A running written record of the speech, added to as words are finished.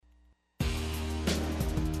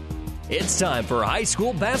It's time for high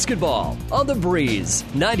school basketball on The Breeze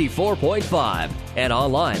 94.5 and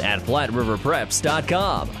online at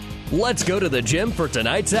FlatRiverPreps.com. Let's go to the gym for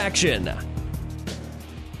tonight's action.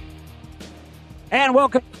 And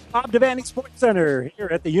welcome to Bob Devaney Sports Center here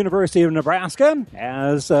at the University of Nebraska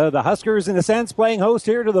as the Huskers, in a sense, playing host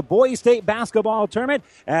here to the Boys State basketball tournament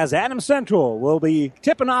as Adams Central will be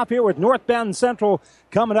tipping off here with North Bend Central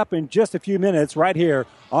coming up in just a few minutes right here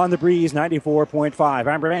on The Breeze 94.5.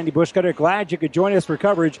 I'm Randy Bushcutter. Glad you could join us for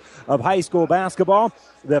coverage of high school basketball.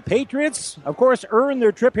 The Patriots, of course, earned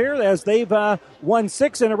their trip here as they've won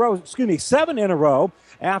 7 in a row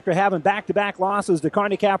after having back-to-back losses to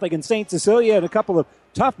Kearney Catholic and St. Cecilia and a couple of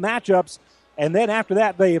tough matchups. And then after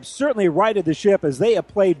that, they have certainly righted the ship as they have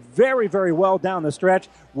played very, very well down the stretch.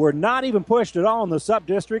 Were not even pushed at all in the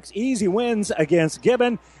sub-districts. Easy wins against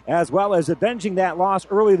Gibbon, as well as avenging that loss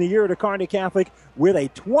early in the year to Kearney Catholic with a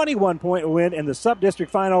 21-point win in the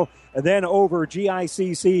sub-district final, and then over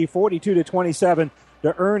GICC 42-27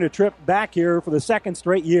 to earn a trip back here for the second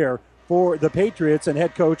straight year for the Patriots and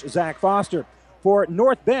head coach Zach Foster. For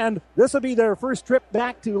North Bend, this will be their first trip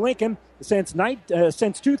back to Lincoln since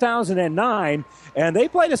 2009, and they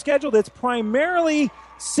played a schedule that's primarily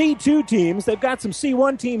C2 teams. They've got some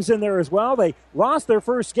C1 teams in there as well. They lost their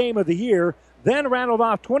first game of the year, then rattled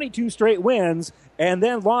off 22 straight wins, and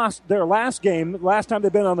then lost their last game. Last time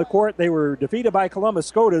they've been on the court, they were defeated by Columbus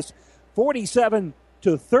Scotus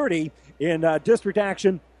 47-30 in district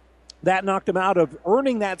action. That knocked them out of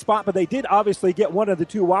earning that spot, but they did obviously get one of the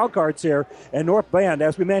two wild cards here. And North Bend,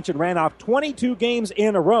 as we mentioned, ran off 22 games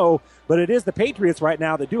in a row, but it is the Patriots right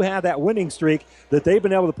now that do have that winning streak that they've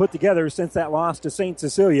been able to put together since that loss to St.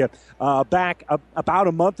 Cecilia back about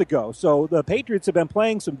a month ago. So the Patriots have been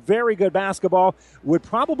playing some very good basketball, would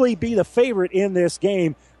probably be the favorite in this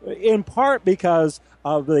game, in part because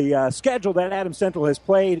of the schedule that Adams Central has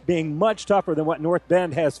played being much tougher than what North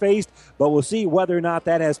Bend has faced, but we'll see whether or not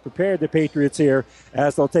that has prepared the Patriots here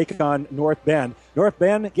as they'll take on North Bend. North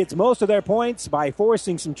Bend gets most of their points by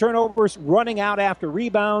forcing some turnovers, running out after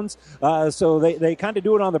rebounds, so they kind of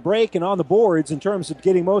do it on the break and on the boards in terms of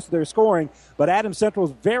getting most of their scoring, but Adams Central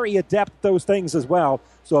is very adept at those things as well,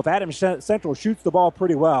 so if Adams Central shoots the ball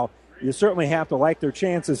pretty well, you certainly have to like their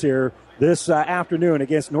chances here this afternoon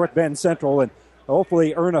against North Bend Central and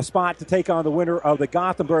hopefully earn a spot to take on the winner of the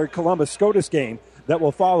Gothenburg-Columbus SCOTUS game that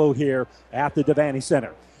will follow here at the Devaney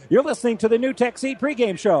Center. You're listening to the New Tech Seed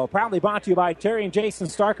pregame show, proudly brought to you by Terry and Jason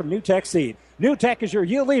Stark of New Tech Seed. New Tech is your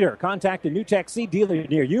yield leader. Contact a New Tech Seed dealer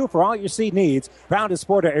near you for all your seed needs. Proud to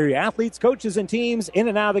support our area athletes, coaches, and teams in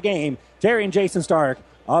and out of the game. Terry and Jason Stark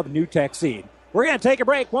of New Tech Seed. We're going to take a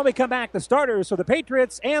break. When we come back, the starters for the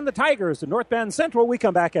Patriots and the Tigers of North Bend Central. We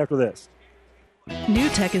come back after this. New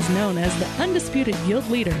Tech is known as the undisputed yield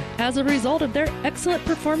leader as a result of their excellent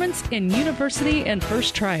performance in university and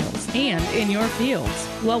first trials and in your fields.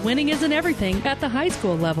 While winning isn't everything at the high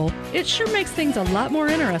school level, it sure makes things a lot more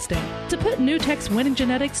interesting. To put New Tech's winning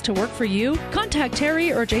genetics to work for you, contact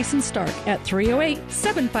Terry or Jason Stark at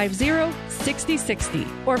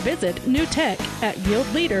 308-750-6060 or visit newtech at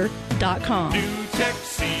yieldleader.com. New Tech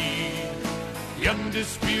Seed, the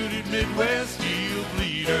undisputed Midwest yield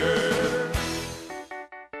leader.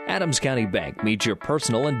 Adams County Bank meets your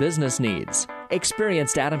personal and business needs.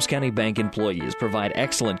 Experienced Adams County Bank employees provide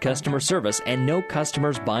excellent customer service and know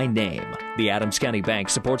customers by name. The Adams County Bank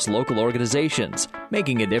supports local organizations,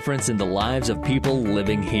 making a difference in the lives of people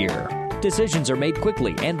living here. Decisions are made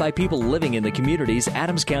quickly and by people living in the communities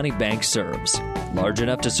Adams County Bank serves. Large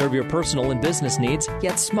enough to serve your personal and business needs,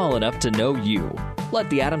 yet small enough to know you. Let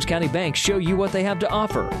the Adams County Bank show you what they have to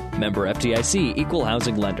offer. Member FDIC, Equal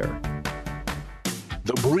Housing Lender.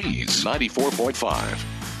 The Breeze 94.5.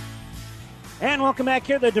 And welcome back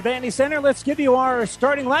here to the Devaney Center. Let's give you our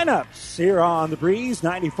starting lineups here on The Breeze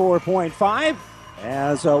 94.5.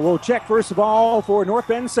 As we'll check, first of all, for North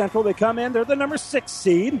Bend Central. They come in. They're the number 6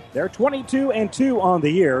 seed. They're 22-2 on the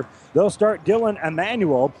year. They'll start Dylan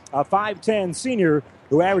Emanuel, a 5'10 senior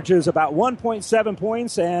who averages about 1.7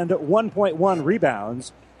 points and 1.1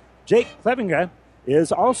 rebounds. Jake Clevinga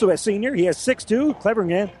is also a senior. He has 6'2".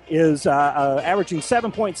 Clevinga is averaging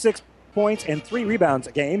 7.6 points and 3 rebounds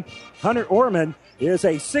a game. Hunter Orman is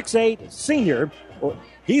a 6'8 senior.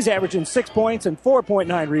 He's averaging 6 points and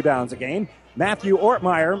 4.9 rebounds a game. Matthew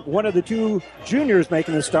Ortmeyer, one of the two juniors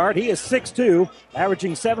making the start, he is 6'2",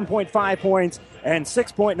 averaging 7.5 points and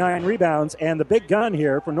 6.9 rebounds. And the big gun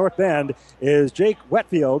here for North Bend is Jake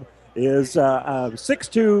Wetfield, is a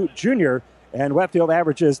 6'2 junior, and Wetfield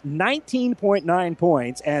averages 19.9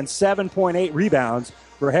 points and 7.8 rebounds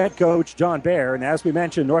for head coach John Baer. And as we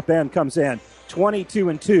mentioned, North Bend comes in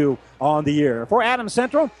 22-2 on the year. For Adams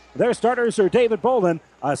Central, their starters are David Bolin,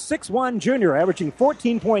 a 6'1 junior, averaging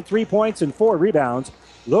 14.3 points and 4 rebounds.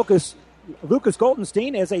 Lucas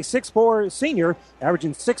Goldenstein is a 6'4 senior,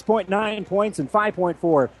 averaging 6.9 points and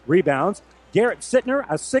 5.4 rebounds. Garrett Sittner,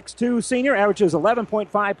 a 6'2 senior, averages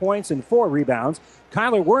 11.5 points and 4 rebounds.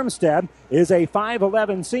 Kyler Wormstead is a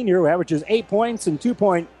 5'11 senior who averages 8 points and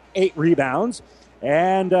 2.8 rebounds.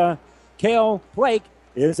 And Cale Blake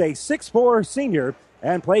is a 6'4 senior,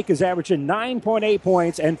 and Blake is averaging 9.8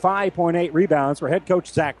 points and 5.8 rebounds for head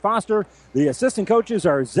coach Zach Foster. The assistant coaches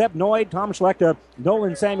are Zeb Noyd, Tom Schlechter,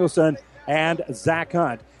 Nolan Samuelson, and Zach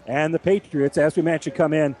Hunt. And the Patriots, as we mentioned,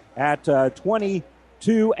 come in at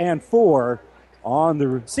 22-4 on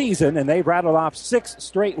the season, and they rattled off 6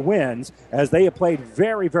 straight wins as they have played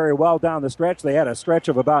very, very well down the stretch. They had a stretch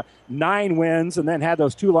of about 9 wins and then had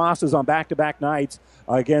those 2 losses on back-to-back nights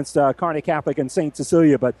against Kearney Catholic and St.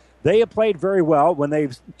 Cecilia. But they have played very well. When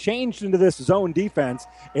they've changed into this zone defense,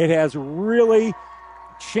 it has really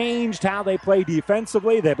changed how they play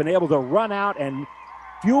defensively. They've been able to run out and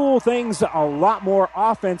fuel things a lot more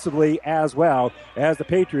offensively as well, as the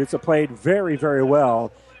Patriots have played very, very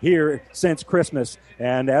well here since Christmas.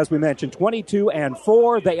 And as we mentioned,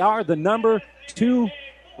 22-4. They are the number 2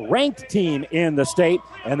 ranked team in the state,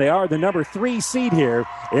 and they are the number 3 seed here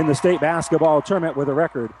in the state basketball tournament with a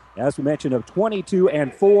record, as we mentioned, of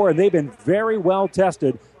 22-4. And they've been very well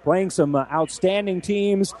tested, playing some outstanding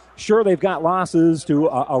teams. Sure, they've got losses to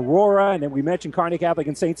Aurora, and then we mentioned Kearney Catholic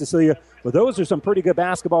and St. Cecilia, but those are some pretty good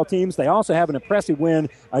basketball teams. They also have an impressive win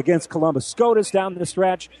against Columbus SCOTUS down the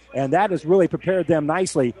stretch, and that has really prepared them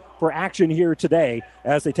nicely for action here today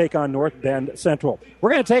as they take on North Bend Central.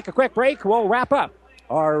 We're going to take a quick break. We'll wrap up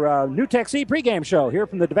our New Tech C pregame show here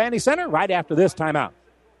from the Devaney Center right after this timeout.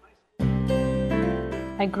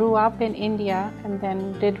 I grew up in India and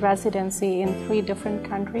then did residency in 3 different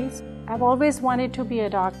countries. I've always wanted to be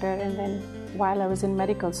a doctor, and then while I was in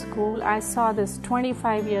medical school, I saw this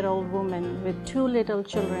 25-year-old woman with 2 little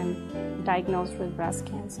children diagnosed with breast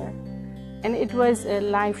cancer. And it was a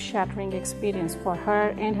life-shattering experience for her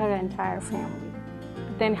and her entire family.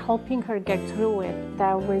 Then helping her get through it,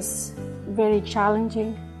 that was very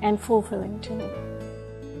challenging and fulfilling to me.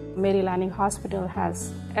 Mary Lanning Hospital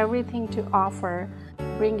has everything to offer,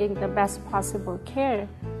 bringing the best possible care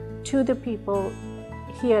to the people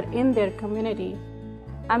here in their community.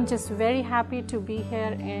 I'm just very happy to be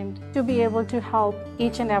here and to be able to help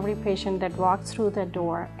each and every patient that walks through the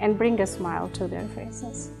door and bring a smile to their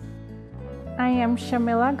faces. I am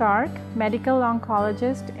Shamila Garg, medical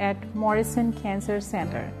oncologist at Morrison Cancer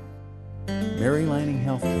Center. Mary Lanning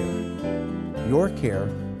Healthcare. Your care,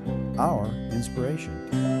 our inspiration.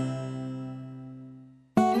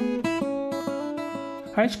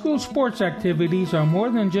 High school sports activities are more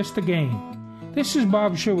than just a game. This is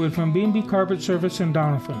Bob Sherwood from B&B Carpet Service in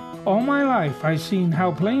Doniphan. All my life, I've seen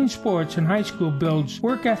how playing sports in high school builds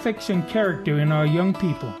work ethics and character in our young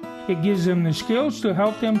people. It gives them the skills to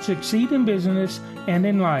help them succeed in business and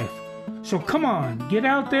in life. So come on, get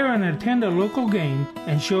out there and attend a local game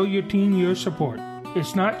and show your team your support.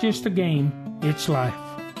 It's not just a game, it's life.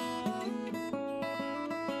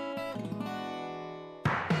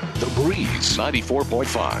 The Breeze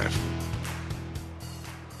 94.5.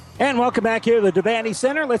 And welcome back here to the Devaney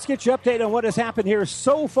Center. Let's get you updated on what has happened here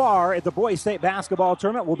so far at the Boys State Basketball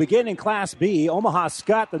Tournament. We'll begin in Class B. Omaha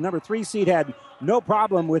Skutt, the number 3 seed, had no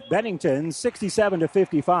problem with Bennington,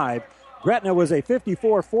 67-55. Gretna was a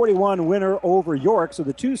 54-41 winner over York, so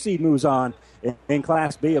the 2 seed moves on in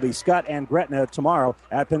Class B. It'll be Skutt and Gretna tomorrow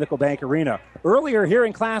at Pinnacle Bank Arena. Earlier here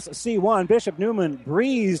in Class C1, Bishop Neumann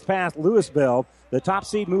breezed past Louisville. The top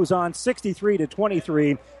seed moves on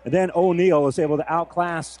 63-23, and then O'Neill is able to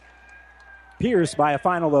outclass Pierce by a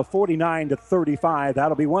final of 49-35.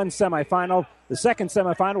 That'll be one semifinal. The second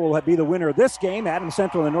semifinal will be the winner of this game, Adams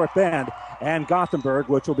Central and North Bend, and Gothenburg,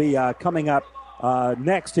 which will be coming up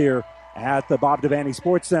next here at the Bob Devaney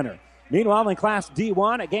Sports Center. Meanwhile, in Class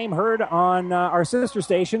D1, a game heard on our sister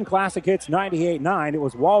station, Classic Hits 98.9. It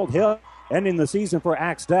was Wald Hill ending the season for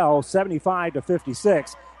Axtell,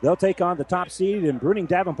 75-56. They'll take on the top seed in Bruning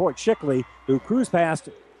Davenport Shickley, who cruised past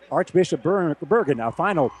Archbishop Bergen, a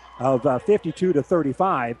final of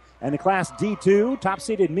 52-35. And in Class D2,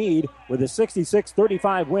 top-seeded Meade with a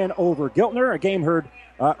 66-35 win over Giltner, a game heard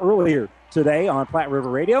earlier today on Platte River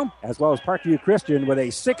Radio, as well as Parkview Christian with a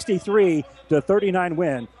 63-39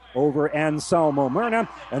 win over Anselmo Myrna.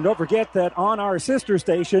 And don't forget that on our sister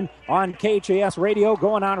station on KHAS Radio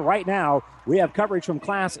going on right now, we have coverage from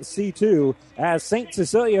Class C2 as St.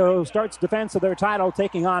 Cecilia starts defense of their title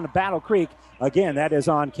taking on Battle Creek. Again, that is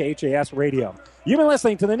on KHAS Radio. You've been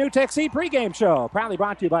listening to the New Tech Seed pregame show, proudly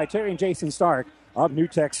brought to you by Terry and Jason Stark of New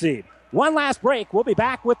Tech Seed. One last break. We'll be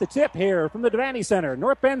back with the tip here from the Devaney Center.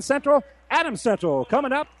 North Bend Central, Adams Central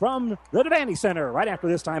coming up from the Devaney Center right after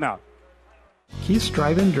this timeout. Keith's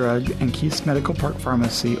Drive-In Drug and Keith's Medical Park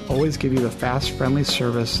Pharmacy always give you the fast, friendly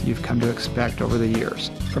service you've come to expect over the years.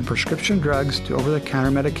 From prescription drugs to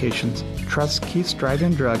over-the-counter medications, trust Keith's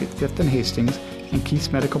Drive-In Drug at 5th and Hastings and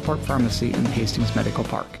Keith's Medical Park Pharmacy in Hastings Medical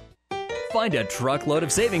Park. Find a truckload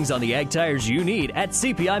of savings on the ag tires you need at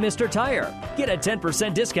CPI Mr. Tire. Get a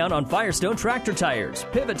 10% discount on Firestone tractor tires,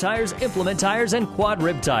 pivot tires, implement tires, and quad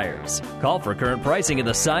rib tires. Call for current pricing in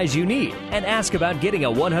the size you need and ask about getting a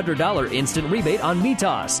 $100 instant rebate on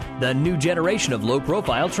Mitas, the new generation of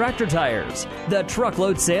low-profile tractor tires. The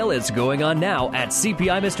truckload sale is going on now at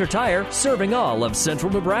CPI Mr. Tire, serving all of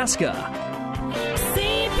central Nebraska.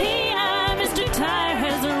 CPI Mr. Tire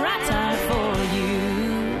has the right tire for you.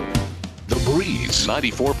 Breeze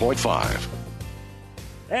 94.5.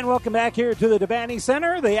 And welcome back here to the Devaney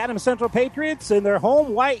Center. The Adams Central Patriots in their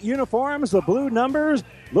home white uniforms, the blue numbers,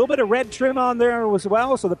 a little bit of red trim on there as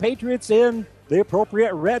well. So the Patriots in the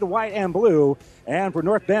appropriate red, white, and blue. And for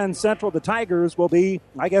North Bend Central, the Tigers will be,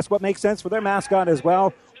 I guess, what makes sense for their mascot as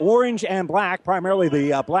well. Orange and black, primarily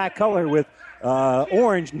the black color with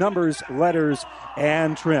orange numbers, letters,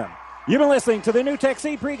 and trim. You've been listening to the New Tech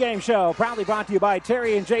Seed pregame show, proudly brought to you by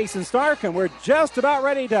Terry and Jason Stark, and we're just about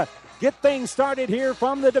ready to get things started here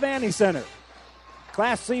from the Devaney Center.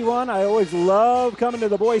 Class C1, I always love coming to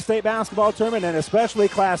the boys state basketball tournament, and especially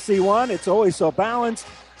Class C1. It's always so balanced.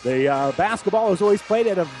 The basketball is always played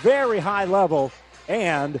at a very high level,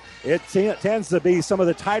 and it tends to be some of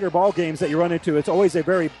the tighter ball games that you run into. It's always a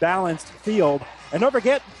very balanced field. And don't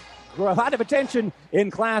forget, a lot of attention in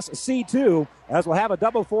Class C2 as we'll have a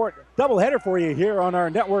doubleheader for you here on our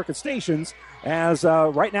network of stations as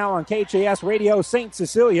right now on KHAS Radio, St.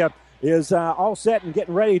 Cecilia is all set and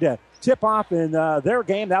getting ready to tip off in their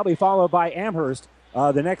game. That'll be followed by Amherst,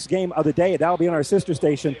 the next game of the day. That'll be on our sister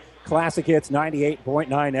station, Classic Hits 98.9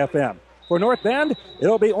 FM. For North Bend,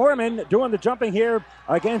 it'll be Orman doing the jumping here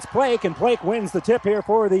against Blake, and Blake wins the tip here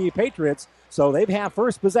for the Patriots. So they've had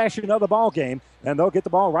first possession of the ball game, and they'll get the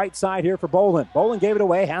ball right side here for Bolin. Bolin gave it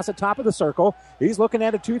away, has the top of the circle. He's looking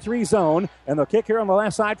at a 2-3 zone, and they'll kick here on the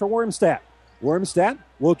left side for Wormstadt. Wormstadt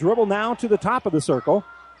will dribble now to the top of the circle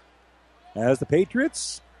as the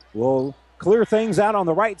Patriots will clear things out on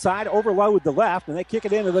the right side, overload the left, and they kick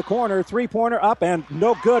it into the corner. Three-pointer up and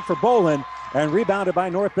no good for Bolin, and rebounded by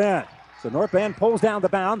North Bend. So North Bend pulls down the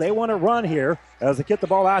bound. They want to run here as they kick the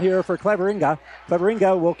ball out here for Cleveringa.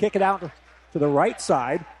 Cleveringa will kick it out to the right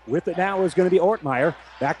side. With it now is going to be Ortmeyer.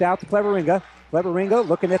 Backed out to Cleveringa. Cleveringa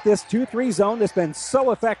looking at this 2-3 zone that's been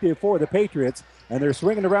so effective for the Patriots. And they're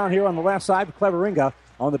swinging around here on the left side for Cleveringa.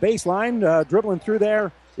 On the baseline, dribbling through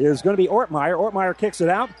there is going to be Ortmeyer. Ortmeyer kicks it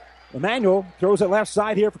out. Emmanuel throws it left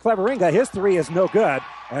side here for Cleveringa. His three is no good.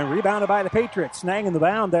 And rebounded by the Patriots. Snagging the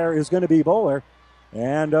bound there is going to be Bowler.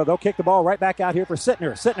 And they'll kick the ball right back out here for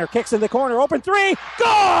Sittner. Sittner kicks in the corner. Open three.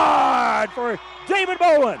 Good for David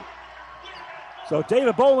Bolin. So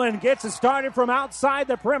David Bolin gets it started from outside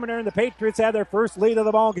the perimeter, and the Patriots have their first lead of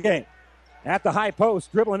the ball game. At the high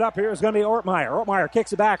post, dribbling up here is going to be Ortmeyer. Ortmeyer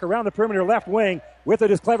kicks it back around the perimeter left wing. With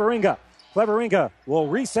it is Cleveringa. Cleveringa will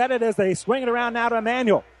reset it as they swing it around now to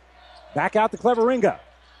Emmanuel. Back out to Cleveringa.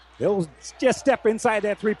 He'll just step inside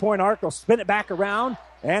that three-point arc. They'll spin it back around.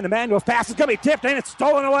 And Emmanuel's pass is going to be tipped, and it's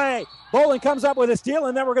stolen away. Bolin comes up with a steal,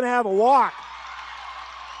 and then we're going to have a walk.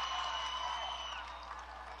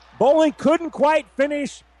 Bolin couldn't quite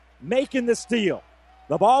finish making the steal.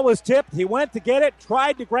 The ball was tipped. He went to get it,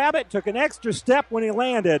 tried to grab it, took an extra step when he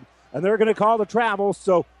landed, and they're going to call the travel.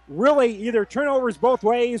 So really either turnovers both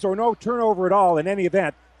ways or no turnover at all in any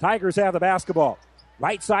event. Tigers have the basketball.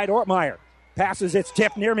 Right side, Ortmeyer. Passes, it's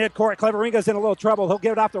tipped near midcourt. Cleveringa's in a little trouble. He'll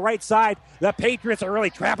give it off the right side. The Patriots are really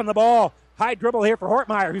trapping the ball. High dribble here for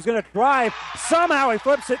Ortmeyer, who's going to drive. Somehow he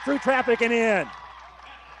flips it through traffic and in.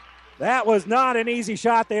 That was not an easy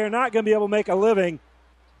shot. They are not going to be able to make a living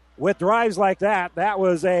with drives like that. That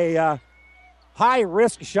was a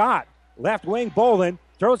high-risk shot. Left wing, Bolin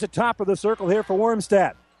throws the top of the circle here for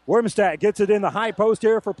Wormstadt. Wormstadt gets it in the high post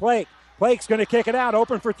here for Blake. Blake's going to kick it out.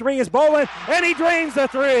 Open for three is Bolin, and he drains the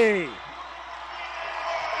three.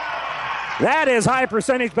 That is high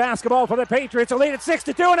percentage basketball for the Patriots. A lead at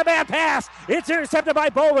 6-2 and a bad pass. It's intercepted by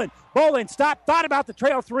Bolin. Bolin stopped, thought about the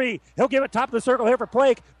trail three. He'll give it top of the circle here for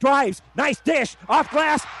Blake. Drives, nice dish, off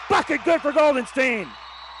glass, bucket good for Goldenstein.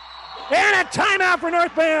 And a timeout for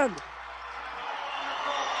North Bend.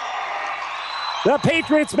 The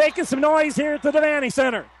Patriots making some noise here at the Devaney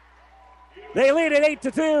Center. They lead at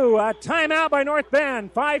 8-2. A timeout by North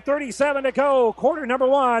Bend. 5:37 to go. Quarter number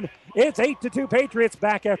one. It's 8-2 Patriots.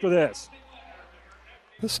 Back after this.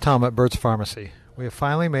 This is Tom at Burt's Pharmacy. We have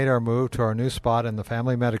finally made our move to our new spot in the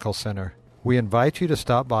Family Medical Center. We invite you to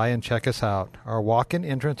stop by and check us out. Our walk-in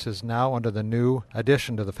entrance is now under the new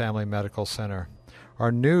addition to the Family Medical Center.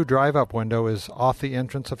 Our new drive-up window is off the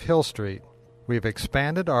entrance of Hill Street. We've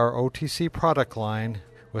expanded our OTC product line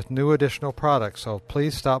with new additional products, so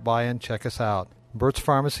please stop by and check us out. Burt's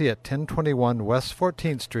Pharmacy at 1021 West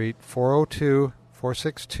 14th Street,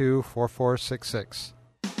 402-462-4466.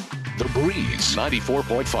 The Breeze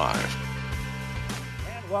 94.5.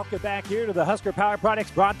 And welcome back here to the Husker Power Products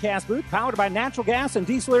broadcast booth, powered by natural gas and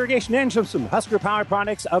diesel irrigation engines from Husker Power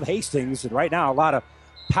Products of Hastings. And right now, a lot of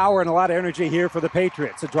power and a lot of energy here for the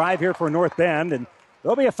Patriots. A drive here for North Bend, and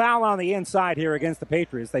there'll be a foul on the inside here against the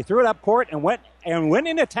Patriots. They threw it up court and went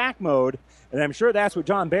in attack mode, and I'm sure that's what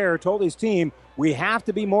John Baer told his team. We have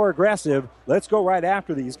to be more aggressive. Let's go right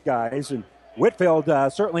after these guys. And Whitfield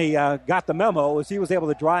certainly got the memo as he was able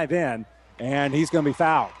to drive in, and he's going to be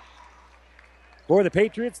fouled. For the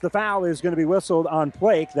Patriots, the foul is going to be whistled on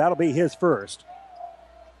Blake. That'll be his first.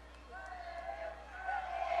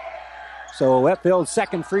 So Whitfield's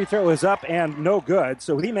second free throw is up and no good,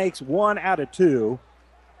 so he makes 1 out of 2.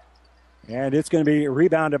 And it's going to be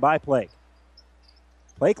rebounded by Blake.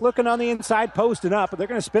 Blake looking on the inside post and up, but they're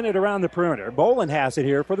going to spin it around the perimeter. Bolin has it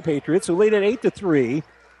here for the Patriots, who lead at 8-3.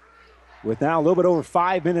 With now a little bit over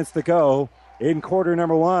 5 minutes to go in quarter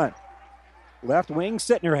number one. Left wing,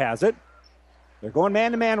 Sittner has it. They're going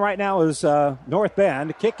man-to-man right now as North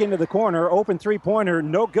Bend. Kick into the corner, open three-pointer,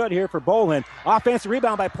 no good here for Bolin. Offensive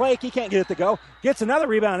rebound by Blake, he can't get it to go. Gets another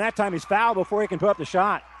rebound, that time he's fouled before he can put up the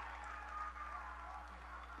shot.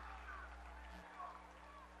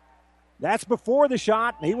 That's before the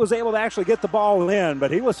shot. He was able to actually get the ball in,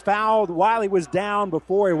 but he was fouled while he was down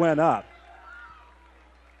before he went up.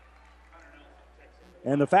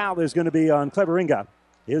 And the foul is going to be on Cleveringa,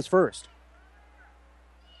 his first.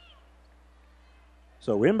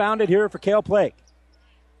 So inbounded here for Cale Blake.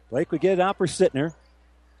 Blake would get it out for Sittner.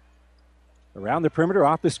 Around the perimeter,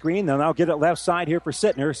 off the screen. They'll now get it left side here for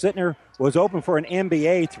Sittner. Sittner was open for an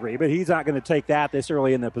NBA three, but he's not going to take that this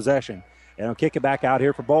early in the possession. And he'll kick it back out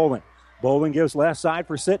here for Bolin. Bolin gives left side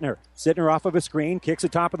for Sittner. Sittner off of a screen, kicks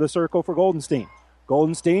it top of the circle for Goldenstein.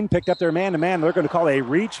 Goldenstein picked up their man-to-man. They're going to call a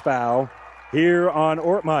reach foul here on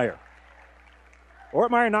Ortmeyer.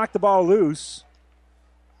 Ortmeyer knocked the ball loose,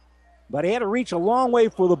 but he had to reach a long way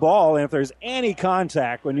for the ball, and if there's any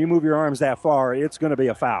contact when you move your arms that far, it's going to be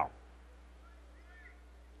a foul.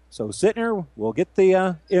 So Sittner will get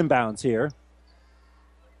the inbounds here.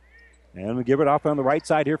 And we give it off on the right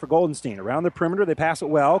side here for Goldenstein. Around the perimeter, they pass it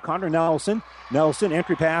well. Connor Nelson. Nelson,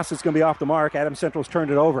 entry pass is going to be off the mark. Adams Central's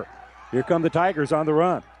turned it over. Here come the Tigers on the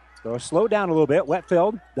run. They'll slow down a little bit.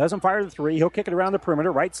 Whitfield doesn't fire the three. He'll kick it around the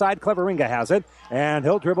perimeter. Right side, Cleveringa has it. And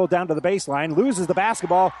he'll dribble down to the baseline. Loses the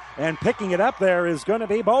basketball. And picking it up there is going to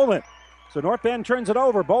be Bolin. So North Bend turns it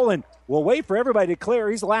over. Bolin will wait for everybody to clear.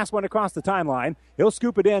 He's the last one across the timeline. He'll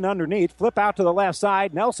scoop it in underneath. Flip out to the left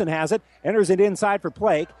side. Nelson has it. Enters it inside for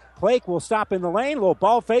Blake. Blake will stop in the lane. Little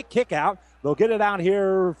ball fake, kick out. They'll get it out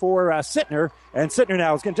here for Sittner. And Sittner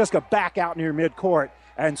now is going to just go back out near midcourt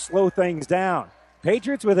and slow things down.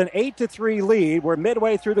 Patriots with an 8-3 lead. We're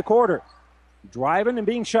midway through the quarter. Driving and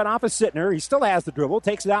being shut off is Sittner. He still has the dribble.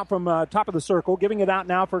 Takes it out from top of the circle. Giving it out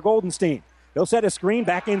now for Goldenstein. He'll set a screen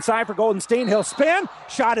back inside for Goldenstein. He'll spin.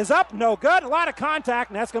 Shot is up. No good. A lot of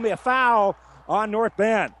contact, and that's going to be a foul on North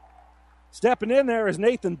Bend. Stepping in there is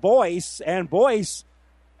Nathan Boyce, and Boyce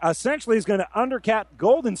essentially is going to undercut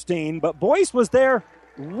Goldenstein, but Boyce was there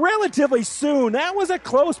relatively soon. That was a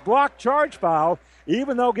close block charge foul,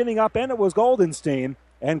 even though getting upended was Goldenstein,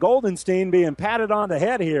 and Goldenstein being patted on the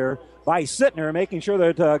head here by Sittner, making sure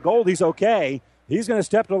that Goldie's okay. He's going to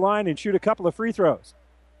step to the line and shoot a couple of free throws.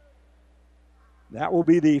 That will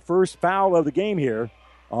be the first foul of the game here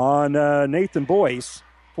on Nathan Boyce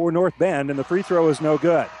for North Bend, and the free throw is no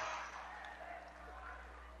good.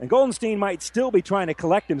 And Goldenstein might still be trying to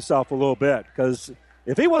collect himself a little bit, because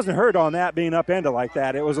if he wasn't hurt on that being upended like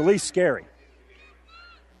that, it was at least scary.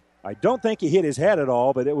 I don't think he hit his head at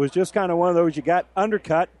all, but it was just kind of one of those you got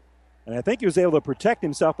undercut, and I think he was able to protect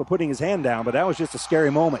himself by putting his hand down, but that was just a scary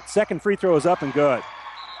moment. Second free throw is up and good.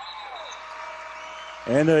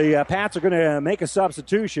 And the Pats are going to make a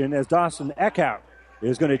substitution as Dawson Eckhout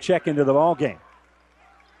is going to check into the ball game.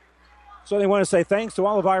 So they want to say thanks to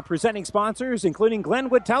all of our presenting sponsors, including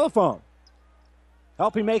Glenwood Telephone,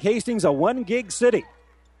 helping make Hastings a 1 gig city.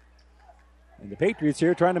 And the Patriots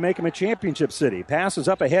here trying to make them a championship city. Passes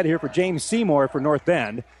up ahead here for James Seymour for North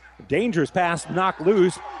Bend. Dangerous pass knocked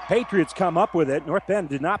loose. Patriots come up with it. North Bend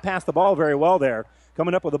did not pass the ball very well there.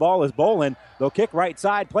 Coming up with the ball is Bolin. They'll kick right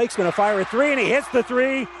side. Blake's going to fire a three, and he hits the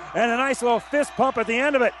three. And a nice little fist pump at the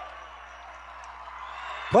end of it.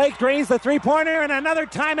 Blake drains the three-pointer, and another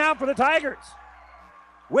timeout for the Tigers.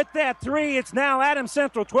 With that three, it's now Adams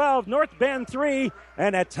Central 12, North Bend 3,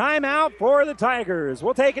 and a timeout for the Tigers.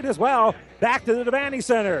 We'll take it as well. Back to the Devaney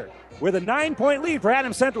Center with a 9-point lead for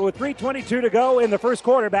Adams Central with 3:22 to go in the first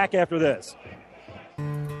quarter. Back after this.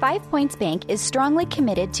 5 Points Bank is strongly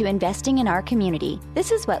committed to investing in our community. This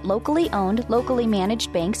is what locally owned, locally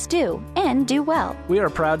managed banks do, and do well. We are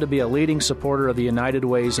proud to be a leading supporter of the United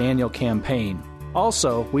Way's annual campaign.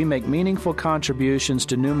 Also, we make meaningful contributions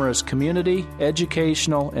to numerous community,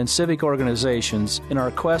 educational, and civic organizations in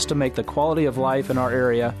our quest to make the quality of life in our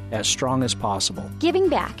area as strong as possible. Giving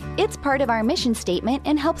back. It's part of our mission statement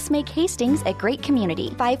and helps make Hastings a great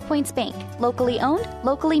community. 5 Points Bank. Locally owned,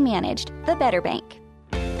 locally managed. The better bank.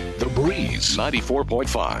 The Breeze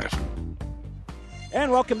 94.5.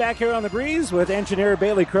 And welcome back here on The Breeze with engineer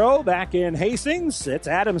Bailey Crow back in Hastings. It's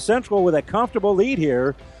Adams Central with a comfortable lead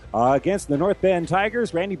here against the North Bend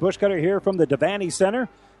Tigers. Randy Bushcutter here from the Devaney Center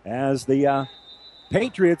as the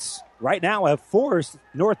Patriots right now have forced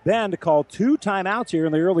North Bend to call 2 timeouts here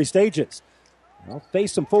in the early stages. They'll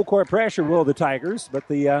face some full court pressure, will the Tigers, but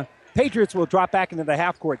the Patriots will drop back into the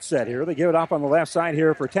half court set here. They give it off on the left side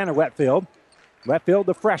here for Tanner Wetfield. Wetfield,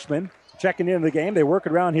 the freshman, checking into the game. They work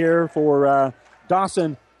it around here for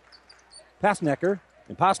Dawson Pasnecker.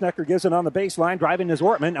 And Pasnecker gives it on the baseline, driving is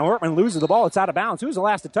Ortman. Now Ortman loses the ball. It's out of bounds. Who's the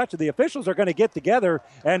last to touch it? The officials are going to get together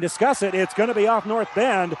and discuss it. It's going to be off North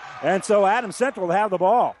Bend, and so Adams Central will have the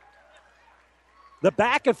ball. The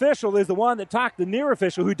back official is the one that talked the near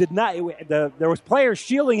official who did not. There was players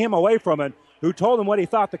shielding him away from it who told him what he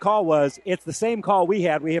thought the call was. It's the same call we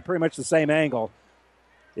had. We had pretty much the same angle.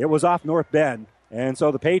 It was off North Bend, and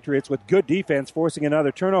so the Patriots with good defense forcing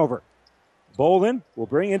another turnover. Bolin will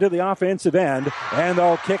bring into the offensive end, and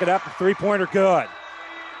they'll kick it up. Three-pointer good.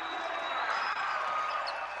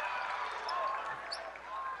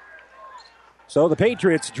 So the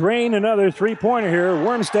Patriots drain another three-pointer here.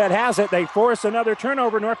 Wormstead has it. They force another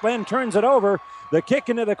turnover. North Bend turns it over. The kick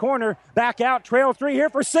into the corner. Back out. Trail 3 here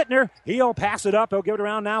for Sittner. He'll pass it up. He'll give it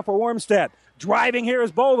around now for Wormstead. Driving here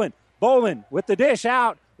is Bolin. Bolin with the dish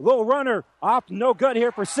out. Little runner off. No good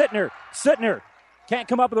here for Sittner. Sittner can't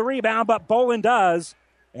come up with a rebound, but Bolin does.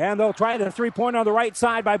 And they'll try the three-pointer on the right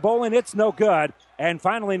side by Bolin. It's no good. And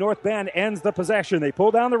finally, North Bend ends the possession. They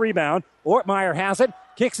pull down the rebound. Ortmeyer has it.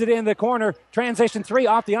 Kicks it in the corner. Transition 3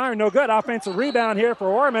 off the iron. No good. Offensive rebound here for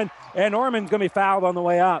Orman. And Orman's going to be fouled on the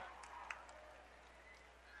way up.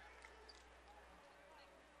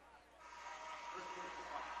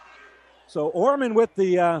 So Orman with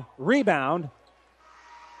the rebound.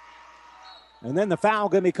 And then the foul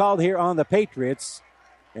going to be called here on the Patriots.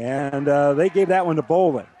 And they gave that one to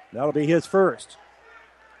Bolin. That'll be his first.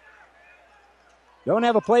 Don't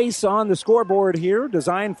have a place on the scoreboard here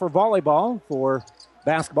designed for volleyball, for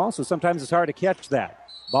basketball, so sometimes it's hard to catch that.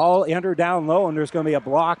 Ball entered down low, and there's going to be a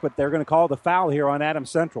block, but they're going to call the foul here on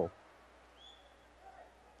Adams Central.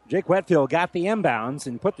 Jake Wetfield got the inbounds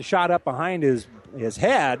and put the shot up behind his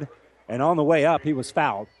head, and on the way up, he was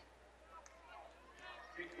fouled.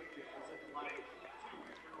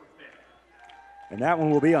 And that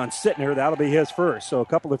one will be on Sittner. That'll be his first. So a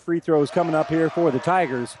couple of free throws coming up here for the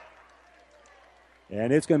Tigers.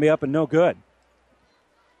 And it's going to be up and no good.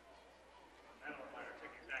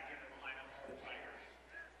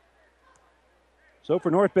 So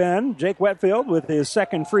for North Bend, Jake Wetfield with his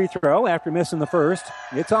second free throw after missing the first.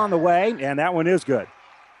 It's on the way, and that one is good.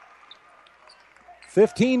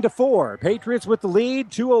 15-4. Patriots with the lead.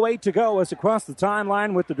 2:08 to go as across the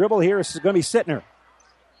timeline with the dribble here. This is going to be Sittner.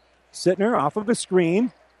 Sittner off of a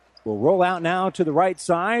screen. Will roll out now to the right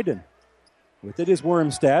side, and with it is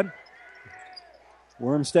Wormstead.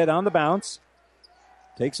 Wormstead on the bounce.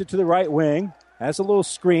 Takes it to the right wing. Has a little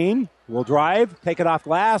screen. Will drive. Take it off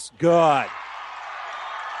glass. Good.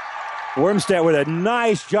 Wormstead with a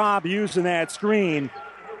nice job using that screen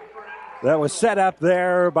that was set up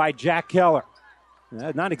there by Jack Keller.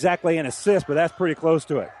 Not exactly an assist, but that's pretty close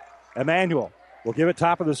to it. Emmanuel will give it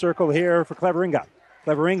top of the circle here for Cleveringa.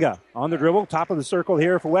 Cleveringa on the dribble, top of the circle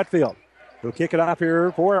here for Wetfield. He'll kick it off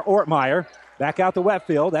here for Ortmeyer. Back out to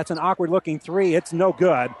Wetfield. That's an awkward-looking three. It's no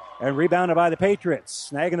good. And rebounded by the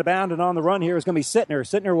Patriots. Snagging the bound and on the run here is going to be Sittner.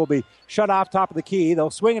 Sittner will be shut off top of the key.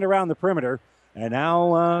 They'll swing it around the perimeter. And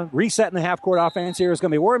now resetting the half-court offense here is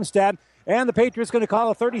going to be Wormstad. And the Patriots going to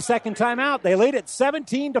call a 30-second timeout. They lead it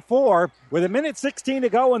 17-4 with 1:16 to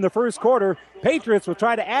go in the first quarter. Patriots will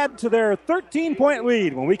try to add to their 13-point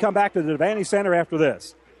lead when we come back to the Devaney Center after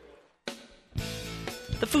this.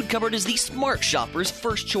 The Food Cupboard is the smart shopper's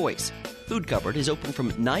first choice. Food Cupboard is open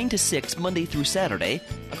from 9 to 6 Monday through Saturday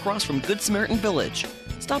across from Good Samaritan Village.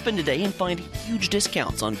 Stop in today and find huge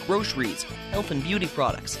discounts on groceries, health and beauty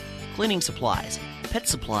products, cleaning supplies, pet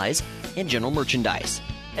supplies, and general merchandise.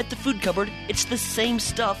 At the Food Cupboard, it's the same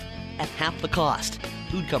stuff at half the cost.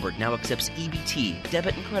 Food Cupboard now accepts EBT,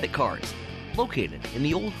 debit, and credit cards. Located in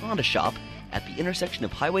the old Honda shop at the intersection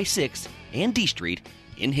of Highway 6 and D Street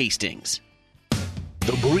in Hastings.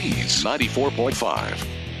 The Breeze 94.5.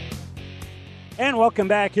 And welcome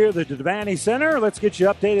back here to the Devaney Center. Let's get you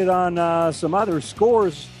updated on some other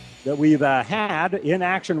scores that we've had in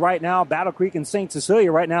action right now. Battle Creek and St.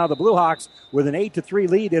 Cecilia right now. The Blue Hawks with an 8-3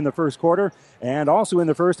 lead in the first quarter. And also in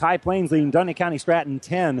the first, High Plains leading Dunning County Stratton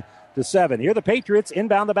 10-7. Here the Patriots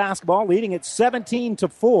inbound the basketball, leading it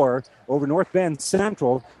 17-4 over North Bend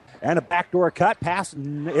Central. And a backdoor cut. Pass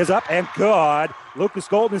is up and good. Lucas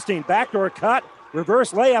Goldenstein, backdoor cut.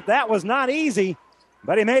 Reverse layup. That was not easy,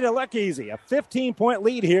 but he made it look easy. A 15-point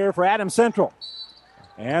lead here for Adams Central.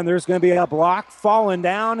 And there's going to be a block falling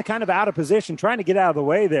down, kind of out of position, trying to get out of the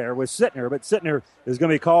way there with Sittner. But Sittner is going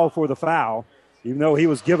to be called for the foul, even though he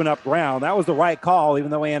was giving up ground. That was the right call,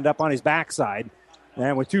 even though he ended up on his backside.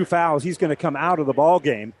 And with 2 fouls, he's going to come out of the ball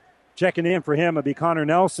game. Checking in for him would be Connor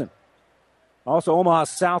Nelson. Also, Omaha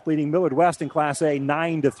South leading Millard West in Class A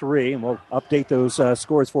 9-3. And we'll update those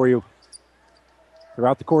scores for you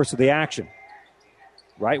throughout the course of the action.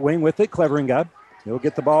 Right wing with it, Cleveringa. He'll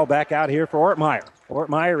get the ball back out here for Ortmeyer.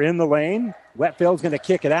 Ortmeyer in the lane. Wetfield's going to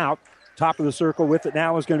kick it out. Top of the circle with it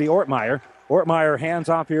now is going to be Ortmeyer. Ortmeyer hands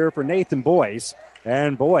off here for Nathan Boyce.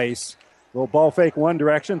 And Boyce will ball fake one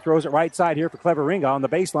direction, throws it right side here for Cleveringa. On the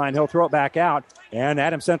baseline, he'll throw it back out. And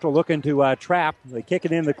Adams Central looking to trap. They kick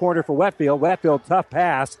it in the corner for Wetfield. Wetfield, tough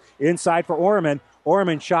pass. Inside for Orman.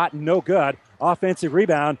 Orman shot, no good. Offensive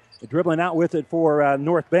rebound. Dribbling out with it for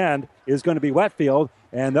North Bend is going to be Wetfield.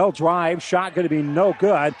 And they'll drive. Shot going to be no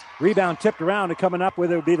good. Rebound tipped around, and coming up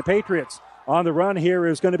with it would be the Patriots. On the run here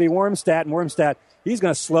is going to be Wormstad. And Wormstad, he's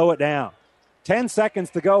going to slow it down. 10 seconds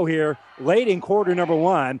to go here. Late in quarter number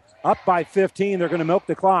 1. Up by 15. They're going to milk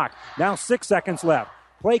the clock. Now 6 seconds left.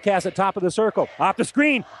 Play cast at top of the circle. Off the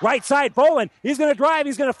screen. Right side. Boland. He's going to drive.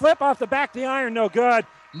 He's going to flip off the back of the iron. No good.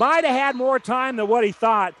 Might have had more time than what he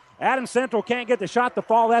thought. Adams Central can't get the shot to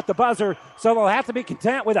fall at the buzzer, so they'll have to be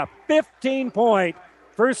content with a 15-point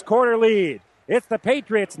first quarter lead. It's the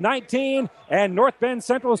Patriots 19 and North Bend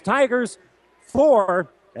Central's Tigers 4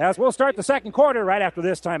 as we'll start the second quarter right after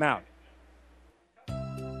this timeout.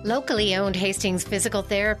 Locally owned Hastings Physical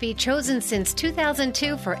Therapy, chosen since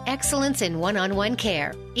 2002 for excellence in one-on-one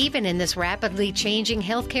care. Even in this rapidly changing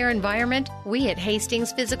healthcare environment, we at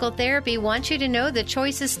Hastings Physical Therapy want you to know the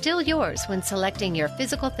choice is still yours when selecting your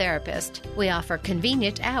physical therapist. We offer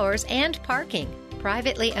convenient hours and parking.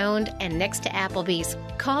 Privately owned and next to Applebee's.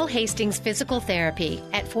 Call Hastings Physical Therapy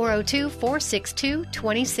at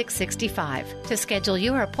 402-462-2665 to schedule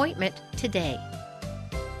your appointment today.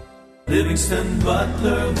 Livingston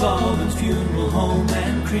Butler Volvins Funeral Home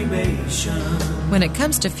and Cremation. When it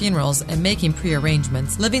comes to funerals and making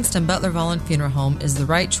pre-arrangements, Livingston Butler Volvins Funeral Home is the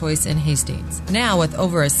right choice in Hastings. Now, with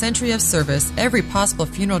over a century of service, every possible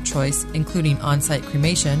funeral choice, including on-site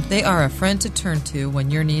cremation, they are a friend to turn to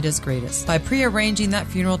when your need is greatest. By pre-arranging that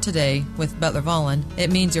funeral today with Butler Volvins,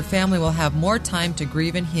 it means your family will have more time to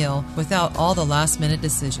grieve and heal without all the last-minute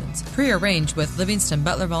decisions. Pre-arrange with Livingston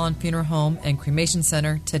Butler Volvins Funeral Home and Cremation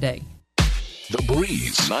Center today. The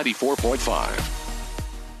Breeze 94.5.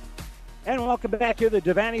 And welcome back to the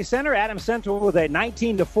Devaney Center. Adams Central with a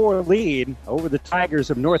 19-4 lead over the Tigers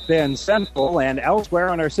of North Bend Central. And elsewhere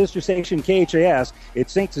on our sister station, KHAS,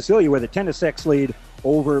 it's St. Cecilia with a 10-6 lead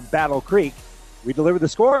over Battle Creek. We deliver the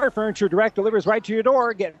score. Furniture Direct delivers right to your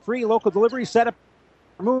door. Get free local delivery setup.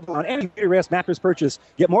 Move on any rest mattress purchase.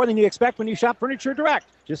 Get more than you expect when you shop Furniture Direct.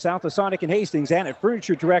 Just south of Sonic and Hastings and at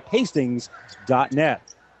FurnitureDirectHastings.net.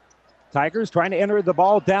 Tigers trying to enter the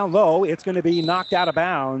ball down low. It's going to be knocked out of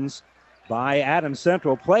bounds by Adams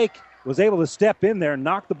Central. Blake was able to step in there,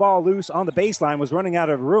 knock the ball loose on the baseline, was running out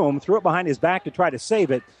of room, threw it behind his back to try to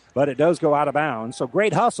save it, but it does go out of bounds. So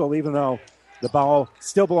great hustle, even though the ball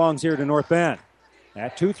still belongs here to North Bend.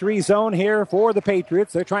 That 2-3 zone here for the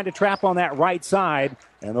Patriots. They're trying to trap on that right side,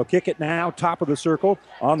 and they'll kick it now, top of the circle.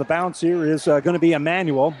 On the bounce here is going to be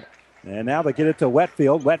Emmanuel. And now they get it to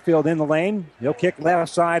Wetfield. Wetfield in the lane. He'll kick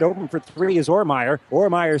left side. Open for three is Ormeyer.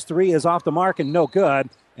 Ormeyer's three is off the mark and no good.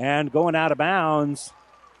 And going out of bounds,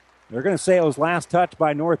 they're going to say it was last touch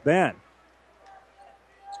by North Bend.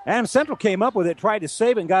 Adams Central came up with it, tried to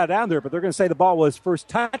save it and got it down there, but they're going to say the ball was first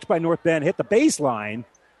touched by North Bend, hit the baseline,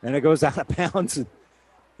 and it goes out of bounds. And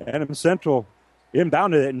Adams Central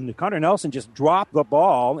inbounded it, and Connor Nelson just dropped the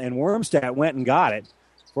ball, and Wormstadt went and got it.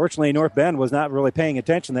 Fortunately, North Bend was not really paying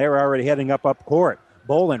attention. They were already heading up court.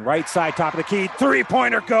 Bolin, right side, top of the key,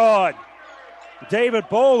 three-pointer good. David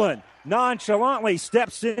Bolin nonchalantly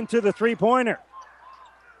steps into the three-pointer.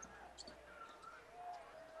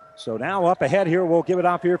 So now up ahead here, we'll give it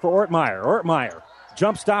off here for Ortmeyer. Ortmeyer,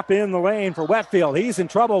 jump stop in the lane for Wetfield. He's in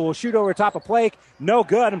trouble. Will shoot over top of Blake. No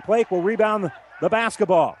good, and Blake will rebound the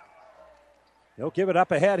basketball. He'll give it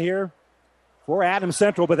up ahead here for Adams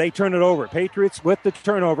Central, but they turn it over. Patriots with the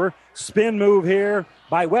turnover. Spin move here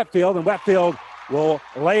by Wetfield, and Wetfield will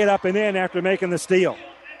lay it up and in after making the steal.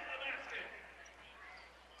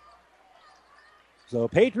 So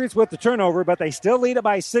Patriots with the turnover, but they still lead it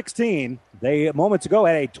by 16. They, moments ago,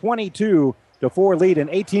 had a 22-4 lead, an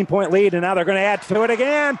 18-point lead, and now they're going to add to it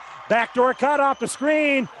again. Backdoor cut off the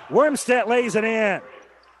screen. Wormstead lays it in.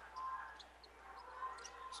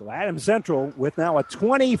 So Adams Central with now a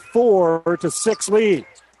 24-6 lead.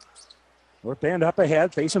 North Bend up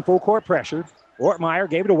ahead, facing full court pressure. Ortmeyer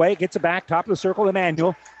gave it away, gets it back, top of the circle,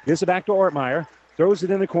 Emmanuel. Gives it back to Ortmeyer. Throws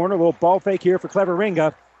it in the corner, a little ball fake here for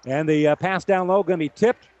Cleveringa. And the pass down low going to be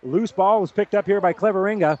tipped. Loose ball was picked up here by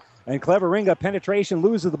Cleveringa. And Cleveringa, penetration,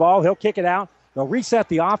 loses the ball. He'll kick it out. They'll reset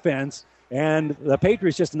the offense. And the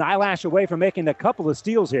Patriots just an eyelash away from making a couple of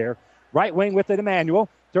steals here. Right wing with it, Emmanuel.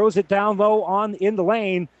 Throws it down low in the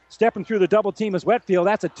lane. Stepping through the double team is Wetfield.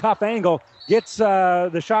 That's a tough angle. Gets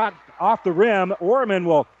the shot off the rim. Orman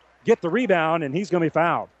will get the rebound, and he's going to be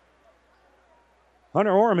fouled.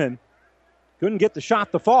 Hunter Orman couldn't get the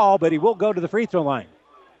shot to fall, but he will go to the free throw line.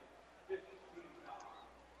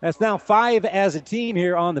 That's now 5 as a team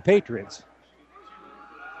here on the Patriots.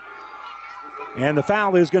 And the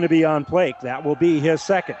foul is going to be on Blake. That will be his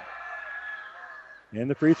second. And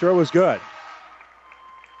the free throw is good.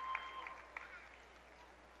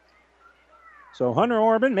 So Hunter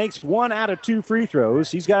Orban makes 1 out of 2 free throws.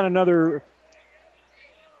 He's got another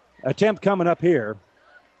attempt coming up here.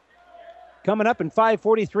 Coming up in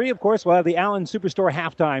 5:43, of course, we'll have the Allen Superstore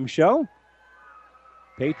halftime show.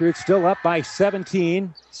 Patriots still up by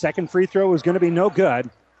 17. Second free throw is going to be no good.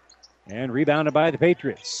 And rebounded by the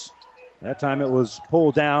Patriots. That time it was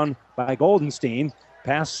pulled down by Goldenstein.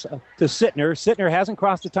 Pass to Sittner. Sittner hasn't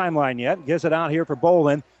crossed the timeline yet. Gives it out here for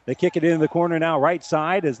Bolin. They kick it into the corner now, right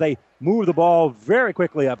side, as they move the ball very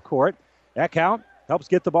quickly up court. Eckhout helps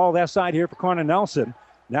get the ball left side here for Connor Nelson.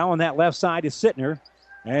 Now on that left side is Sittner.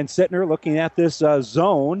 And Sittner looking at this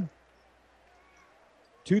zone.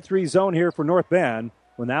 2-3 zone here for North Bend.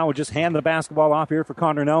 Well, now we'll just hand the basketball off here for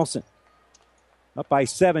Connor Nelson. Up by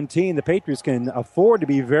 17. The Patriots can afford to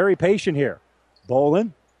be very patient here.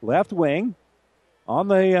 Bolin, left wing. On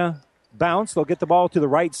the bounce, they'll get the ball to the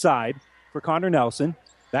right side for Connor Nelson.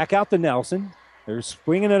 Back out to Nelson. They're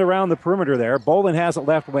swinging it around the perimeter there. Bolin has it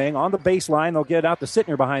left wing. On the baseline, they'll get out to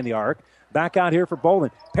Sittner behind the arc. Back out here for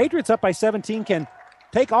Bolin. Patriots up by 17 can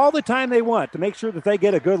take all the time they want to make sure that they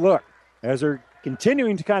get a good look as they're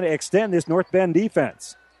continuing to kind of extend this North Bend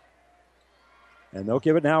defense. And they'll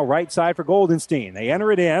give it now right side for Goldenstein. They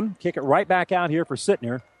enter it in, kick it right back out here for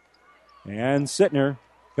Sittner. And Sittner,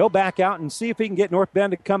 he'll back out and see if he can get North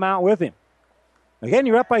Bend to come out with him. Again,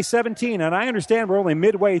 you're up by 17, and I understand we're only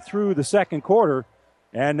midway through the second quarter,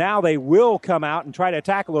 and now they will come out and try to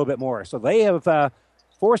attack a little bit more. So they have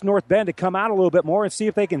forced North Bend to come out a little bit more and see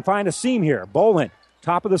if they can find a seam here. Bolin,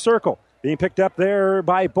 top of the circle, being picked up there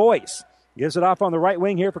by Boyce. Gives it off on the right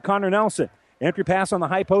wing here for Connor Nelson. Entry pass on the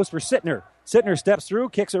high post for Sittner. Sittner steps through,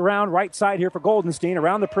 kicks around right side here for Goldenstein.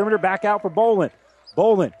 Around the perimeter, back out for Bolin.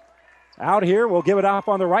 Bolin out here. We'll give it off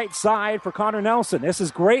on the right side for Connor Nelson. This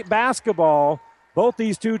is great basketball. Both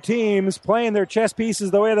these two teams playing their chess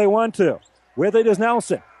pieces the way they want to. With it is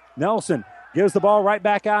Nelson. Nelson gives the ball right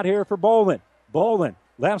back out here for Bolin. Bolin,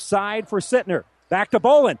 left side for Sittner. Back to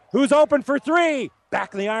Bolin, who's open for three.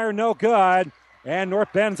 Back in the iron, no good. And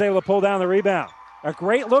North Bend's able to pull down the rebound. A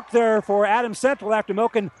great look there for Adams Central after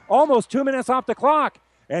milking almost 2 minutes off the clock.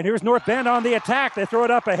 And here's North Bend on the attack. They throw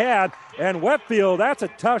it up ahead. And Wetfield, that's a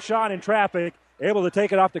tough shot in traffic, able to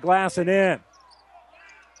take it off the glass and in.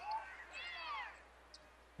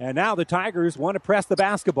 And now the Tigers want to press the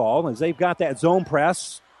basketball as they've got that zone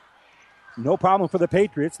press. No problem for the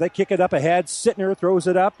Patriots. They kick it up ahead. Sittner throws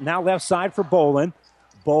it up. Now left side for Bolin.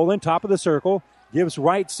 Bolin, top of the circle. Gives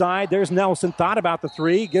right side. There's Nelson. Thought about the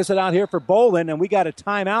three. Gives it out here for Bolin. And we got a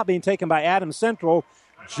timeout being taken by Adams Central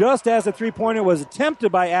just as the three-pointer was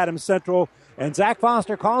attempted by Adams Central. And Zach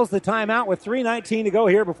Foster calls the timeout with 3:19 to go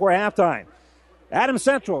here before halftime. Adams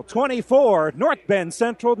Central 24, North Bend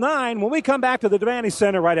Central 9. When we come back to the Devaney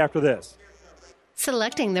Center right after this.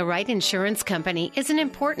 Selecting the right insurance company is an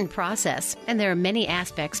important process, and there are many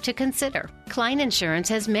aspects to consider. Klein Insurance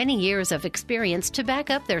has many years of experience to back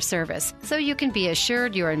up their service, so you can be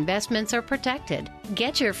assured your investments are protected.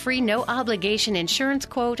 Get your free no-obligation insurance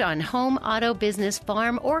quote on home, auto, business,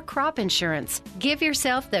 farm, or crop insurance. Give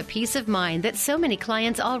yourself the peace of mind that so many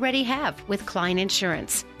clients already have with Klein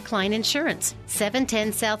Insurance. Klein Insurance,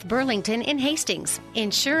 710 South Burlington in Hastings.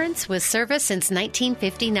 Insurance with service since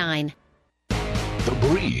 1959. The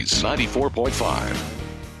Breeze 94.5.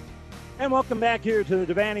 And welcome back here to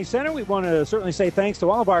the Devaney Center. We want to certainly say thanks to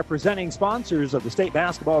all of our presenting sponsors of the state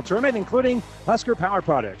basketball tournament, including Husker Power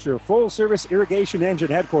Products, your full-service irrigation engine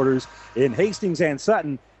headquarters in Hastings and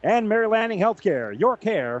Sutton, and Mary Lanning Healthcare, your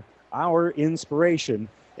care, our inspiration.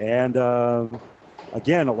 And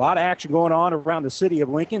again, a lot of action going on around the city of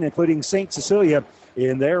Lincoln, including St. Cecilia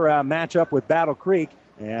in their matchup with Battle Creek.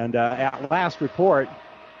 And at last report,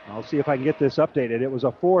 I'll see if I can get this updated. It was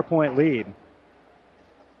a 4-point lead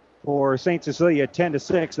for St. Cecilia,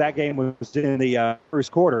 10-6. That game was in the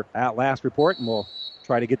first quarter at last report, and we'll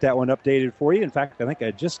try to get that one updated for you. In fact, I think I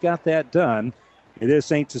just got that done. It is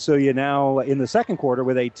St. Cecilia now in the second quarter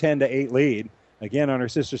with a 10-8 lead, again on our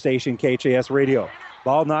sister station, KHAS Radio.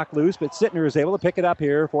 Ball knocked loose, but Sittner is able to pick it up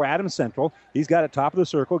here for Adams Central. He's got it top of the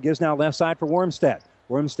circle, gives now left side for Wormstead.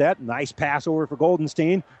 Wormstead, nice pass over for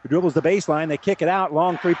Goldenstein, who dribbles the baseline. They kick it out.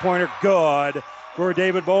 Long three-pointer, good for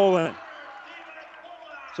David Bolin.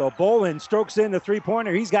 So Bolin strokes in the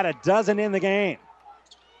three-pointer. He's got a dozen in the game.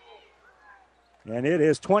 And it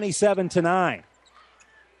is 27-9.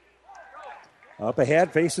 Up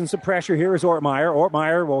ahead, facing some pressure here is Ortmeyer.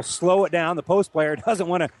 Ortmeyer will slow it down. The post player doesn't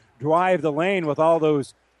want to drive the lane with all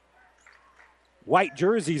those white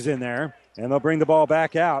jerseys in there. And they'll bring the ball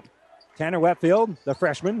back out. Tanner Wetfield, the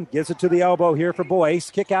freshman, gives it to the elbow here for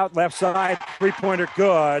Boyce. Kick out left side. Three-pointer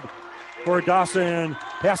good for Dawson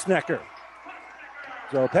Pesnecker.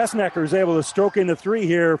 So Pesnecker is able to stroke in the three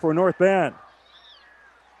here for North Bend.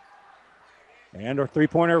 And our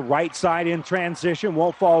three-pointer right side in transition.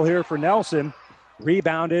 Won't fall here for Nelson.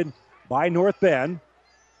 Rebounded by North Bend.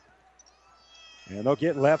 And they'll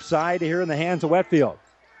get left side here in the hands of Wetfield.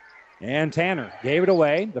 And Tanner gave it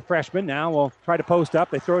away. The freshman now will try to post up.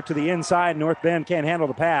 They throw it to the inside. North Bend can't handle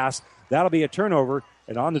the pass. That'll be a turnover.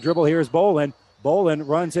 And on the dribble here is Bolin. Bolin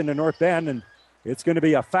runs into North Bend, and it's going to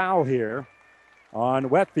be a foul here on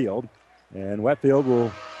Wetfield. And Wetfield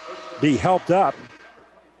will be helped up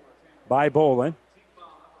by Bolin.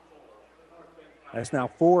 That's now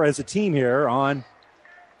 4 as a team here on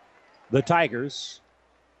the Tigers.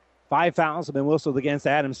 5 fouls have been whistled against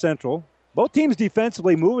Adams Central. Both teams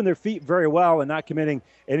defensively moving their feet very well and not committing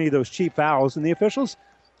any of those cheap fouls. And the officials,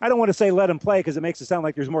 I don't want to say let them play because it makes it sound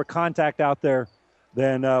like there's more contact out there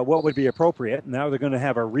than what would be appropriate. Now they're going to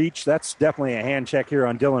have a reach. That's definitely a hand check here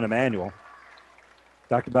on Dylan Emanuel.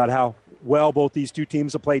 Talked about how well both these two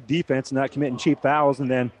teams have played defense and not committing cheap fouls. And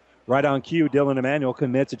then right on cue, Dylan Emanuel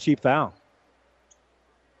commits a cheap foul.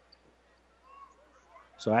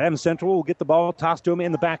 So Adams Central will get the ball tossed to him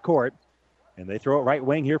in the backcourt. And they throw it right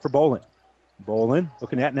wing here for Bolin. Bolin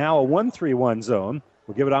looking at now a 1-3-1 zone.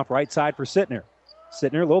 We'll give it off right side for Sittner.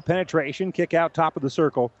 Sittner, low penetration, kick out top of the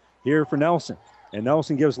circle here for Nelson. And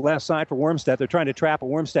Nelson gives left side for Wormstead. They're trying to trap it.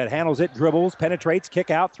 Wormstead handles it, dribbles, penetrates,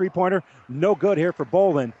 kick out, three-pointer. No good here for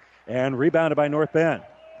Bolin. And rebounded by North Bend.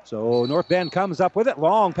 So North Bend comes up with it.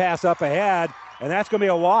 Long pass up ahead. And that's going to be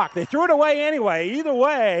a walk. They threw it away anyway. Either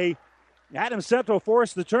way, Adams Central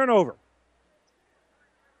forced the turnover.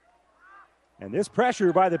 And this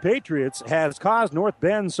pressure by the Patriots has caused North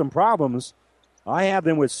Bend some problems. I have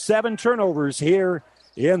them with 7 turnovers here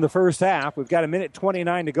in the first half. We've got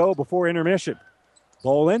 1:29 to go before intermission.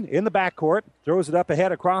 Bolin in the backcourt, throws it up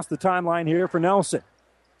ahead across the timeline here for Nelson.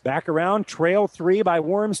 Back around, trail 3 by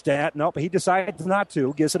Wormstead. Nope, he decides not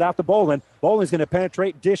to. Gives it out to Bolin. Bolin's going to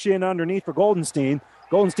penetrate, dish in underneath for Goldenstein.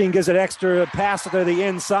 Goldenstein gives it extra pass to the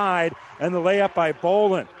inside, and the layup by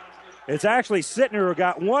Bolin. It's actually Sittner who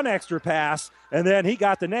got one extra pass, and then he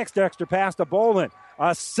got the next extra pass to Bolin. A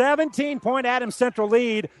 17-point Adams Central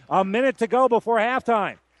lead, a minute to go before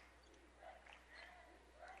halftime.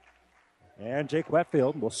 And Jake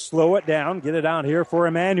Wetfield will slow it down, get it out here for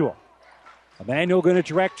Emmanuel. Emmanuel going to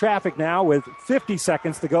direct traffic now with 50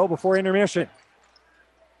 seconds to go before intermission.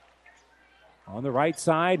 On the right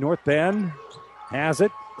side, North Bend has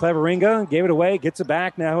it. Cleveringa gave it away, gets it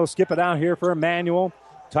back. Now he'll skip it out here for Emmanuel.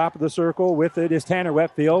 Top of the circle with it is Tanner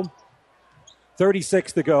Wetfield.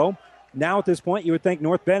 36 to go. Now at this point, you would think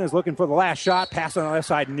North Bend is looking for the last shot. Pass on the left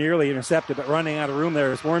side, nearly intercepted, but running out of room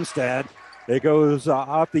there is Wormstead. It goes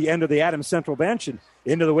off the end of the Adams Central bench and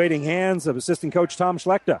into the waiting hands of assistant coach Tom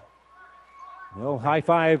Schlechter. He'll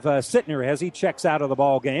high-five Sittner as he checks out of the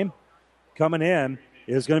ball game. Coming in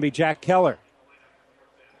is going to be Jack Keller.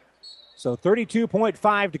 So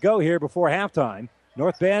 32.5 to go here before halftime.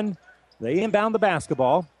 North Bend, they inbound the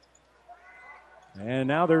basketball. And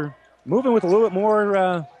now they're moving with a little bit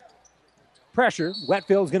more pressure.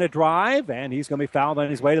 Wetfield's going to drive, and he's going to be fouled on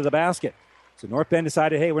his way to the basket. So North Bend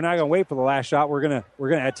decided, hey, we're not going to wait for the last shot. We're going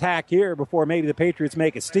to attack here before maybe the Patriots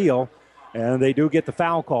make a steal. And they do get the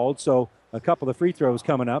foul called, so a couple of free throws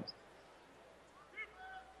coming up.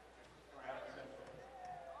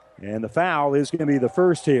 And the foul is going to be the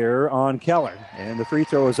first here on Keller. And the free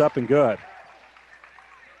throw is up and good.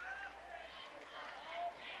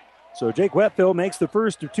 So Jake Wetfield makes the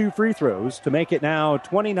first of two free throws to make it now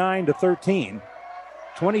 29-13.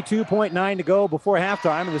 22.9 to go before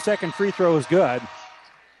halftime, and the second free throw is good.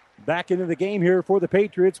 Back into the game here for the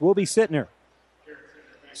Patriots will be Sittner.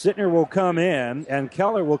 Sittner will come in, and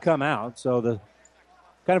Keller will come out. So the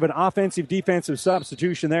kind of an offensive-defensive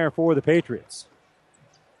substitution there for the Patriots.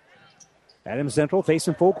 Adams Central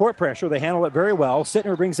facing full court pressure. They handle it very well.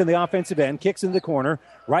 Sittner brings in the offensive end, kicks into the corner.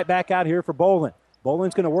 Right back out here for Bolin.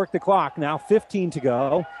 Bolin's going to work the clock. Now 15 to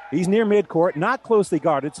go. He's near midcourt, not closely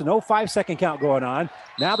guarded, so no 5-second count going on.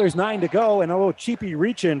 Now there's 9 to go, and a little cheapy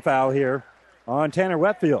reach-in foul here on Tanner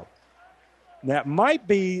Wetfield. That might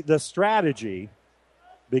be the strategy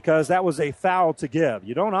because that was a foul to give.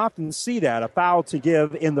 You don't often see that, a foul to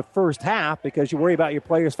give in the first half because you worry about your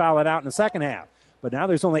players fouling out in the second half. But now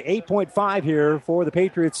there's only 8.5 here for the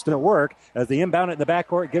Patriots to work as they inbound it in the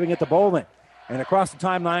backcourt, giving it to Bolin. And across the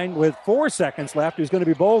timeline with 4 seconds left is going to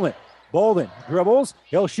be Bolin. Bolin dribbles.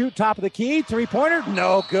 He'll shoot top of the key. Three-pointer.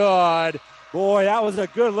 No good. Boy, that was a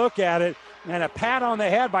good look at it. And a pat on the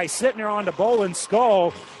head by Sittner onto Bolin's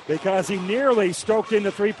skull because he nearly stroked in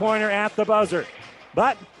the three-pointer at the buzzer.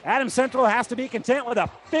 But Adams Central has to be content with a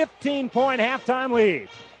 15-point halftime lead.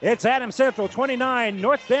 It's Adams Central 29,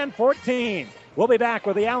 North Bend 14. We'll be back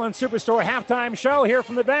with the Allen Superstore halftime show here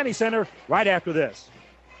from the Vandy Center right after this.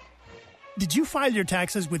 Did you file your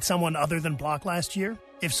taxes with someone other than Block last year?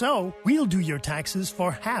 If so, we'll do your taxes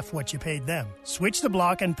for half what you paid them. Switch to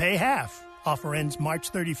Block and pay half. Offer ends March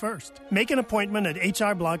 31st. Make an appointment at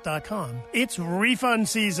hrblock.com. It's refund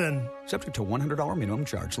season. Subject to $100 minimum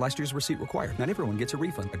charge. Last year's receipt required. Not everyone gets a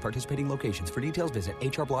refund at participating locations. For details, visit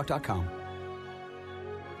hrblock.com.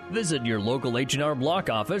 Visit your local H&R Block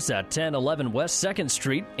office at 1011 West 2nd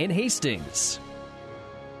Street in Hastings.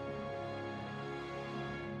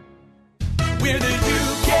 Where do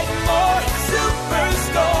you get more?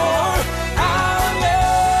 Superstore.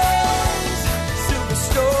 Allen's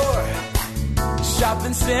Superstore.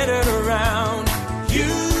 Shopping centered around you.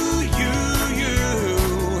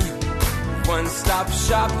 One-stop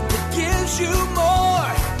shop that gives you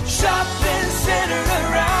more. Shopping centered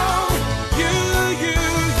around you.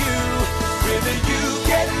 Where do you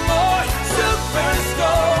get more?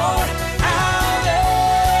 Superstore.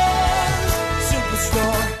 Allen's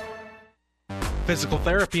Superstore. Physical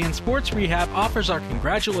Therapy and Sports Rehab offers our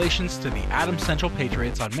congratulations to the Adams Central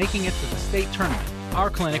Patriots on making it to the state tournament. Our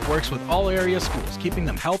clinic works with all area schools, keeping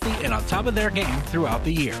them healthy and on top of their game throughout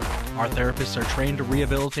the year. Our therapists are trained to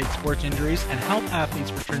rehabilitate sports injuries and help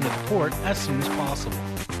athletes return to the court as soon as possible.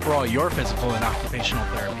 For all your physical and occupational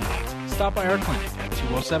therapy needs, stop by our clinic at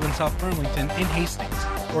 207 South Burlington in Hastings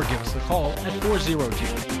or give us a call at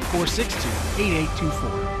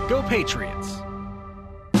 402-462-8824. Go Patriots!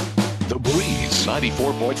 The Breeze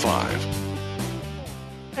 94.5.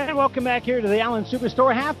 And welcome back here to the Allen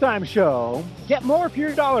Superstore halftime show. Get more for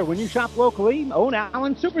your dollar when you shop locally. Own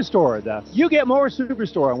Allen Superstore. The You Get More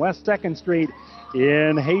Superstore on West 2nd Street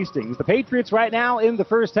in Hastings. The Patriots right now in the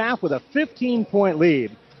first half with a 15-point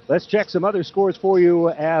lead. Let's check some other scores for you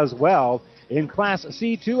as well. In Class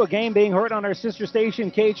C2, a game being heard on our sister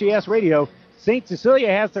station, KHAS Radio. St. Cecilia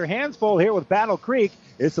has their hands full here with Battle Creek.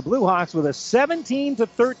 It's the Blue Hawks with a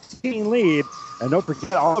 17-13 lead. And don't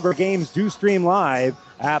forget, all of our games do stream live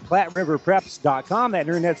at PlatteRiverPreps.com. That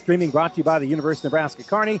internet streaming brought to you by the University of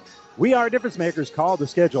Nebraska-Kearney. We are difference makers. Call to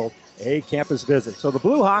schedule a campus visit. So the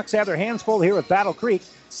Blue Hawks have their hands full here with Battle Creek,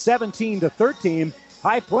 17-13.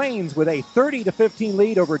 High Plains with a 30-15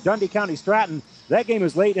 lead over Dundee County Stratton. That game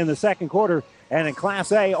is late in the second quarter. And in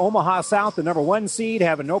Class A, Omaha South, the number 1 seed,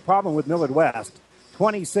 having no problem with Millard West,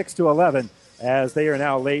 26-11, as they are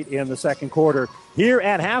now late in the second quarter. Here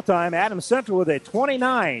at halftime, Adams Central with a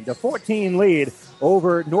 29-14 lead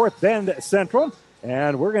over North Bend Central.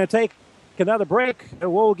 And we're going to take another break.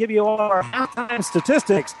 We'll give you all our halftime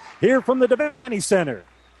statistics here from the Devaney Center.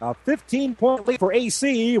 A 15-point lead for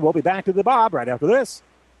AC. We'll be back to the Bob right after this.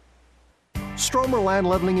 Stromer Land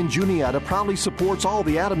Leveling in Juniata proudly supports all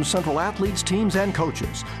the Adams Central athletes, teams, and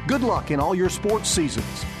coaches. Good luck in all your sports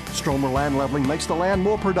seasons. Stromer Land Leveling makes the land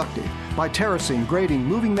more productive by terracing, grading,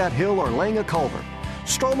 moving that hill, or laying a culvert.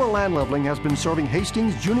 Stromer Land Leveling has been serving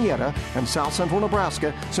Hastings, Juniata, and South Central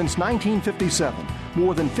Nebraska since 1957.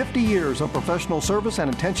 More than 50 years of professional service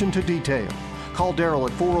and attention to detail. Call Darrell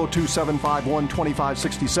at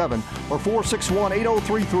 402-751-2567 or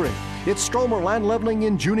 461-8033. It's Stromer Land Leveling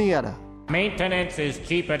in Juniata. Maintenance is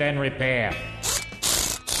cheaper than repair.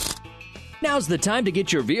 Now's the time to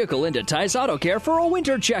get your vehicle into Tice Auto Care for a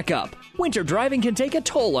winter checkup. Winter driving can take a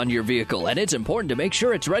toll on your vehicle, and it's important to make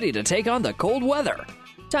sure it's ready to take on the cold weather.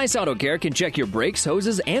 Tice Auto Care can check your brakes,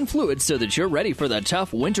 hoses, and fluids so that you're ready for the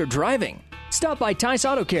tough winter driving. Stop by Tice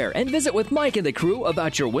Auto Care and visit with Mike and the crew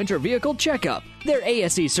about your winter vehicle checkup. They're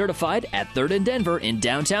ASE certified at 3rd and Denver in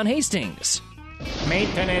downtown Hastings.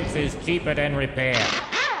 Maintenance is cheaper than repair.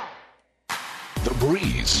 The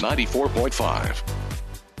Breeze 94.5.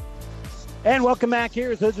 And welcome back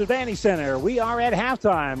here to the Devaney Center. We are at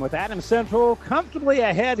halftime with Adams Central comfortably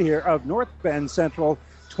ahead here of North Bend Central,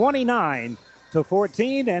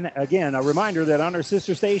 29-14. And again, a reminder that on our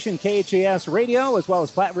sister station, KHAS Radio, as well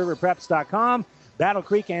as PlatteRiverPreps.com, Battle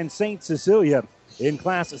Creek and St. Cecilia in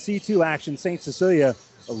Class C2 action. St. Cecilia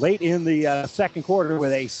late in the second quarter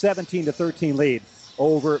with a 17-13 lead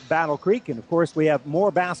over Battle Creek. And, of course, we have more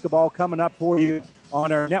basketball coming up for you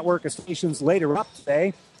on our network of stations later up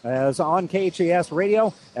today, as on KHAS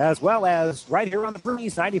Radio, as well as right here on the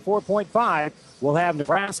Breeze 94.5. We'll have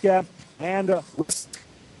Nebraska and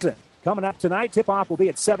Wisconsin coming up tonight. Tip-off will be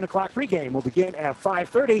at 7 o'clock. Pregame will begin at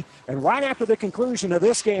 5:30. And right after the conclusion of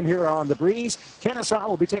this game here on the Breeze, Kennesaw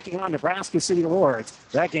will be taking on Nebraska City Lords.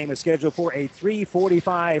 That game is scheduled for a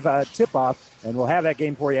 3:45 tip-off. And we'll have that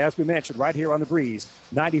game for you, as we mentioned, right here on the Breeze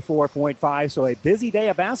 94.5. So a busy day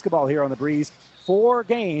of basketball here on the Breeze. 4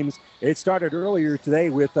 games. It started earlier today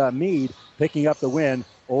with Meade picking up the win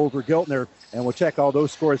over Giltner. And we'll check all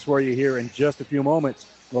those scores for you here in just a few moments.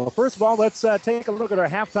 Well, first of all, let's take a look at our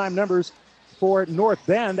halftime numbers for North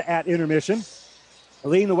Bend at intermission.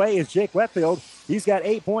 Leading the way is Jake Wetfield. He's got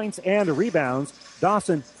 8 points and rebounds.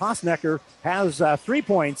 Dawson Hosnecker has 3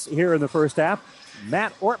 points here in the first half.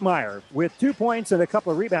 Matt Ortmeyer with 2 points and a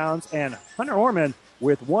couple of rebounds. And Hunter Orman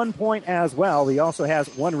with 1 point as well. He also has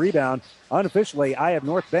 1 rebound. Unofficially, I have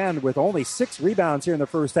North Bend with only 6 rebounds here in the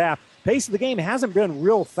first half. Pace of the game hasn't been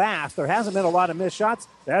real fast. There hasn't been a lot of missed shots.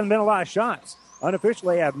 There hasn't been a lot of shots.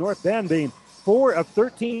 Unofficially, I have North Bend being 4 of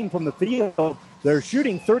 13 from the field. They're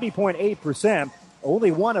shooting 30.8%, only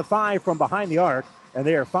 1 of 5 from behind the arc, and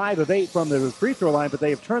they are 5 of 8 from the free throw line, but they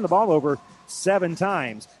have turned the ball over 7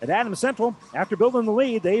 times. At Adams Central, after building the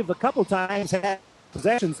lead, they've a couple times had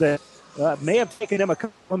possessions that may have taken them a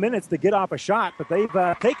couple of minutes to get off a shot, but they've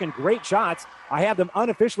taken great shots. I have them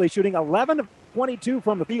unofficially shooting 11 of 22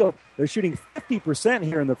 from the field. They're shooting 50%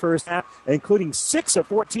 here in the first half, including 6 of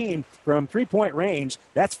 14 from three-point range.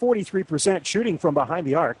 That's 43% shooting from behind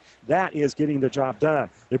the arc. That is getting the job done.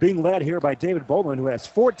 They're being led here by David Boland, who has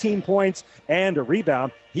 14 points and a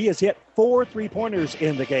rebound. He has hit 4 3-pointers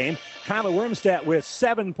in the game. Kyler Wormstead with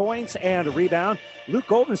 7 points and a rebound. Luke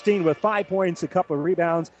Goldenstein with 5 points, a couple of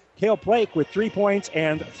rebounds. Cale Blake with 3 points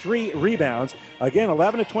and 3 rebounds. Again,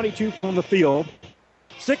 11 of 22 from the field.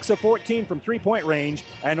 6 of 14 from three-point range,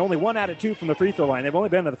 and only 1 out of 2 from the free throw line. They've only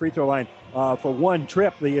been to the free throw line for 1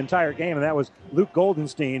 trip the entire game, and that was Luke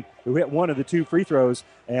Goldenstein, who hit 1 of the 2 free throws,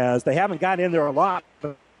 as they haven't got in there a lot.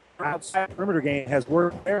 But outside perimeter game has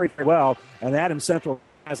worked very, very well, and Adams Central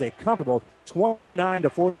has a comfortable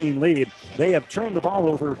 29-14 lead. They have turned the ball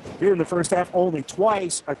over here in the first half only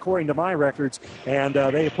twice, according to my records, and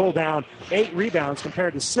they have pulled down 8 rebounds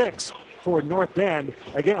compared to 6 for North Bend.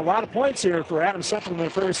 Again, a lot of points here for Adams Central in the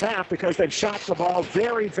first half because they've shot the ball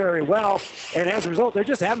very, very well. And as a result, there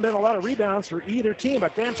just haven't been a lot of rebounds for either team. A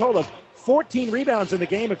grand total of 14 rebounds in the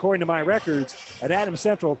game, according to my records. And Adams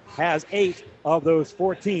Central has 8 of those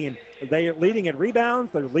 14. They are leading in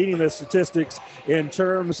rebounds. They're leading the statistics in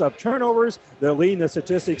terms of turnovers. They're leading the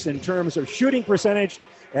statistics in terms of shooting percentage.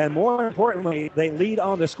 And more importantly, they lead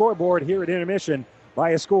on the scoreboard here at intermission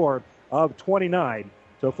by a score of 29-14.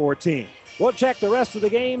 14. We'll check the rest of the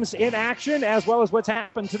games in action as well as what's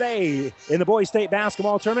happened today in the boys state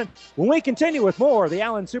basketball tournament when we continue with more of the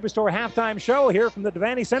Allen Superstore halftime show here from the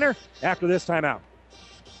Devaney Center after this timeout.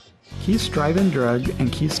 Keith's Drive-In Drug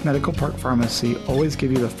and Keith's Medical Park Pharmacy always give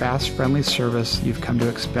you the fast, friendly service you've come to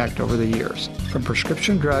expect over the years. From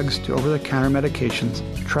prescription drugs to over-the-counter medications,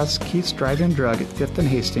 trust Keith's Drive-In Drug at 5th and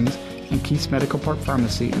Hastings and Keith's Medical Park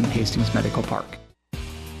Pharmacy in Hastings Medical Park.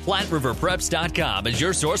 PlatteRiverPreps.com is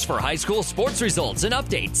your source for high school sports results and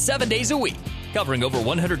updates 7 days a week, covering over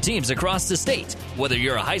 100 teams across the state. Whether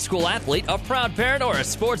you're a high school athlete, a proud parent, or a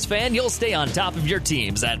sports fan, you'll stay on top of your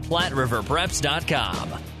teams at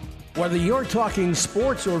PlatteRiverPreps.com. Whether you're talking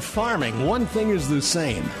sports or farming, one thing is the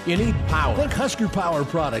same. You need power. Think Husker Power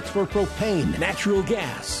products for propane, natural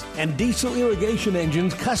gas, and diesel irrigation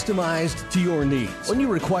engines customized to your needs. When you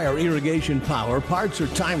require irrigation power, parts, or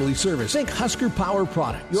timely service, think Husker Power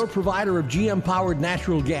products, your provider of GM-powered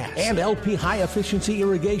natural gas and LP high-efficiency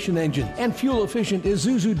irrigation engine and fuel-efficient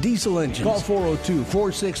Isuzu diesel engines. Call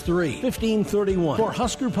 402-463-1531 for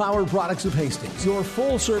Husker Power Products of Hastings, your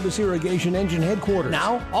full-service irrigation engine headquarters.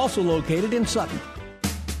 Now, also located in Sutton.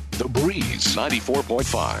 The Breeze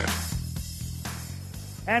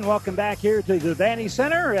 94.5. And welcome back here to the Devaney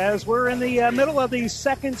Center as we're in the middle of the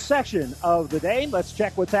second session of the day. Let's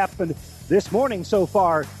check what's happened this morning so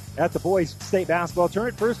far at the boys state basketball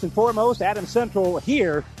tournament. First and foremost, Adams Central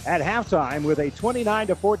here at halftime with a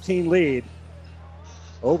 29-14 lead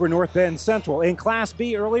over North Bend Central. In Class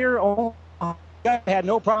B earlier, had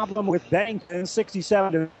no problem with Bennington,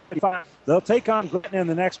 67-55. They'll take on Gretna in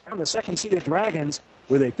the next round. The second-seeded Dragons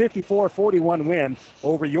with a 54-41 win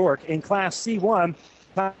over York. In Class C1,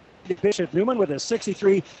 Bishop Newman with a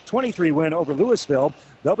 63-23 win over Louisville.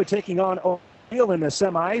 They'll be taking on O'Neill in the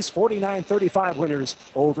semis, 49-35 winners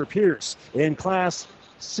over Pierce. In Class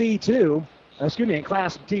D1,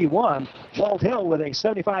 Walt Hill with a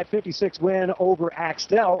 75-56 win over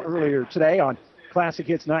Axtell earlier today on Classic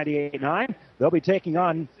Hits 98.9. They'll be taking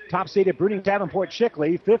on top-seeded Bruning Davenport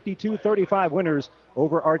Shickley, 52-35 winners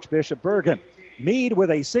over Archbishop Bergen. Meade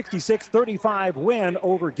with a 66-35 win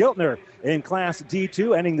over Giltner in Class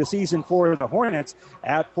D2, ending the season for the Hornets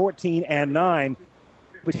at 14-9.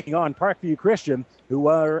 Taking on Parkview Christian, who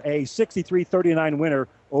are a 63-39 winner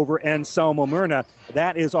over Anselmo Myrna.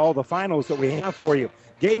 That is all the finals that we have for you.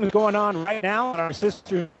 Game is going on right now on our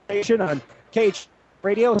sister station on Cage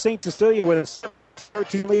Radio. St. Cecilia with a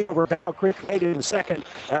 13 lead over Battle Creek late in the second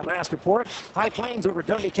at last report. High Plains over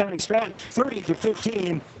Dundee County Stratton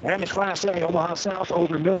 30-15, and the Class A Omaha South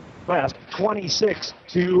over Midwest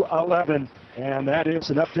 26-11. And that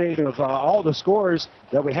is an update of all the scores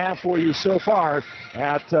that we have for you so far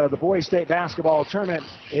at the boys state basketball tournament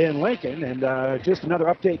in Lincoln. And just another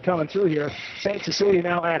update coming through here. St. Cecilia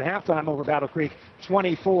now at halftime over Battle Creek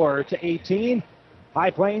 24-18.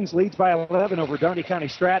 High Plains leads by 11 over Dundee County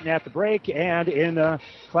Stratton at the break. And in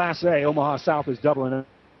Class A, Omaha South is doubling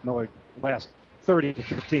the West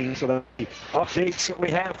 30-15. So the updates that we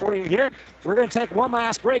have for you here. We're going to take one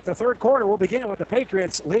last break. The third quarter will begin with the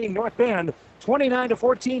Patriots leading North Bend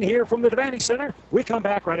 29-14 here from the Devaney Center. We come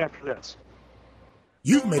back right after this.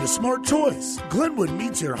 You've made a smart choice. Glenwood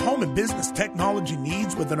meets your home and business technology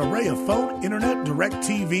needs with an array of phone, internet, direct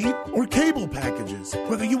TV, or cable packages.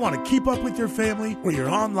 Whether you want to keep up with your family or your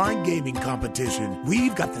online gaming competition,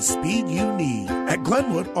 we've got the speed you need. At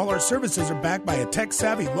Glenwood, all our services are backed by a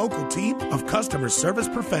tech-savvy local team of customer service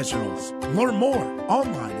professionals. Learn more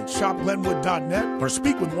online at shopglenwood.net or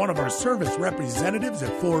speak with one of our service representatives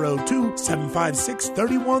at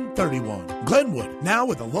 402-756-3131. Glenwood, now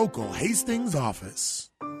with a local Hastings office.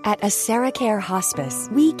 At AseraCare Hospice,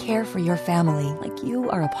 we care for your family like you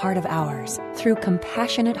are a part of ours. Through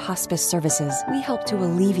compassionate hospice services, we help to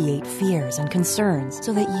alleviate fears and concerns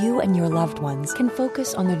so that you and your loved ones can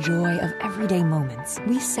focus on the joy of everyday moments.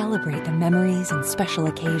 We celebrate the memories and special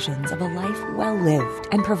occasions of a life well lived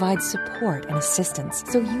and provide support and assistance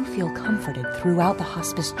so you feel comforted throughout the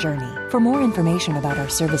hospice journey. For more information about our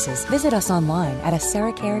services, visit us online at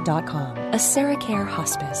aseracare.com. AseraCare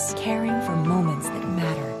Hospice, caring for moments that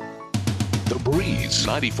matter. The Breeze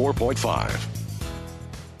 94.5.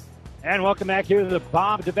 And welcome back here to the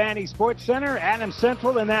Bob Devaney Sports Center. Adams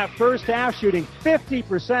Central in that first half shooting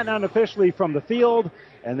 50% unofficially from the field,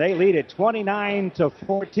 and they lead at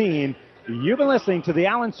 29-14. You've been listening to the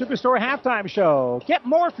Allen Superstore Halftime Show. Get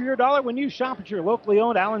more for your dollar when you shop at your locally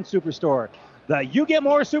owned Allen Superstore. The You Get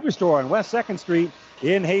More Superstore on West 2nd Street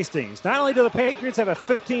in Hastings. Not only do the Patriots have a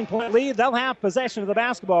 15-point lead, they'll have possession of the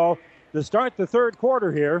basketball to start the third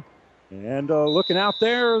quarter here. And looking out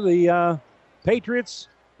there, the Patriots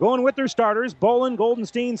going with their starters, Bolin,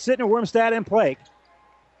 Goldenstein, Sittner, Wormstad, and Blake.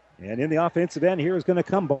 And in the offensive end here is going to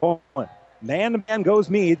come Bowling. Man-to-man goes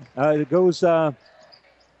North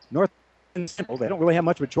Central. They don't really have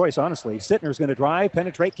much of a choice, honestly. Sittner's going to drive,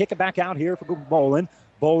 penetrate, kick it back out here for Bolin.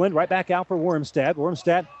 Bolin right back out for Wormstead.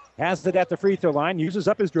 Wormstead has it at the free throw line, uses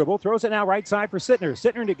up his dribble, throws it now right side for Sittner.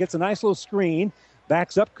 Sittner gets a nice little screen,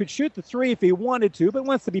 backs up, could shoot the three if he wanted to, but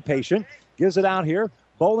wants to be patient. Gives it out here.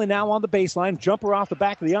 Bolin now on the baseline. Jumper off the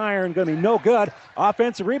back of the iron, going to be no good.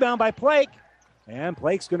 Offensive rebound by Blake. And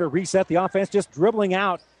Blake's going to reset the offense, just dribbling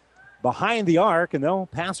out behind the arc, and they'll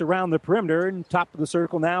pass around the perimeter, and top of the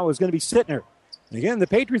circle now is going to be Sittner. And again, the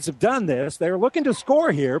Patriots have done this. They're looking to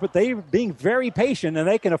score here, but they're being very patient, and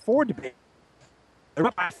they can afford to be. They're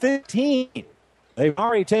up by 15. They've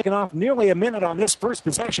already taken off nearly a minute on this first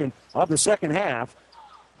possession of the second half.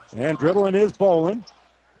 And dribbling is Bolin.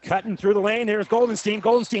 Cutting through the lane, here's Goldenstein.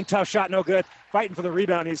 Goldenstein, tough shot, no good. Fighting for the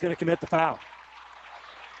rebound, he's going to commit the foul.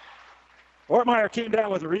 Ortmeyer came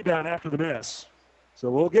down with a rebound after the miss. So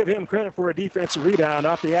we'll give him credit for a defensive rebound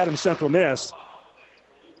off the Adams Central miss.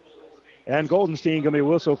 And Goldenstein going to be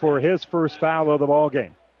whistled for his first foul of the ball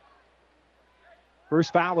game.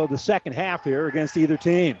 First foul of the second half here against either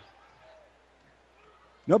team.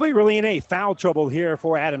 Nobody really in any foul trouble here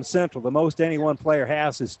for Adams Central. The most any one player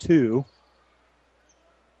has is 2.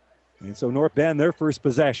 And so North Bend, their first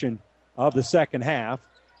possession of the second half.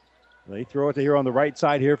 They throw it here on the right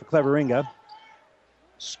side here for Cleveringa.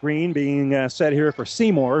 Screen being set here for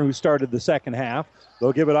Seymour, who started the second half.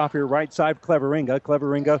 They'll give it off here right side for Cleveringa.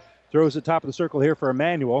 Cleveringa throws the top of the circle here for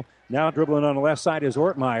Emmanuel. Now dribbling on the left side is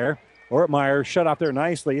Ortmeyer. Ortmeyer shut off there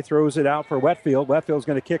nicely. Throws it out for Wetfield. Wetfield's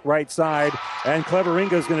going to kick right side, and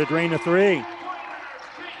Cleveringa's going to drain a three.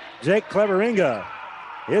 Jake Cleveringa,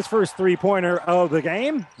 his first three-pointer of the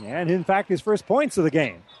game, and in fact his first points of the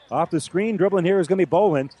game. Off the screen, dribbling here is going to be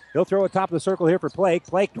Bolin. He'll throw it top of the circle here for Blake.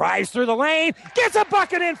 Blake drives through the lane, gets a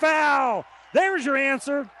bucket and foul. There's your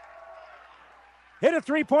answer. Hit a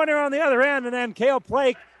three-pointer on the other end, and then Cale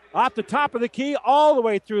Blake off the top of the key all the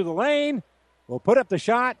way through the lane. We'll put up the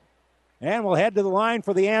shot, and we'll head to the line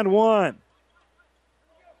for the and one.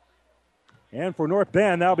 And for North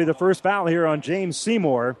Bend, that'll be the first foul here on James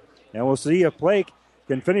Seymour. And we'll see if Blake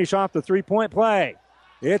can finish off the three-point play.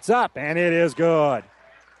 It's up, and it is good.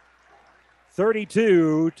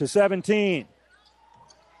 32-17.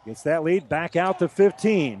 Gets that lead back out to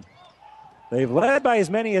 15. They've led by as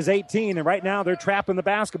many as 18, and right now they're trapping the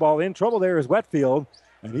basketball. In trouble there is Wetfield,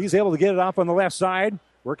 and he's able to get it off on the left side.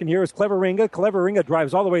 Working here is Cleveringa. Cleveringa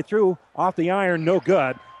drives all the way through, off the iron, no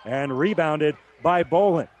good, and rebounded by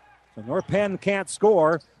Bolin. So North Penn can't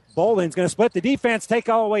score. Bolin's going to split the defense, take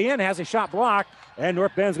all the way in, has a shot blocked, and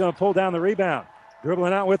North Bend's going to pull down the rebound.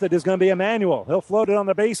 Dribbling out with it is going to be Emmanuel. He'll float it on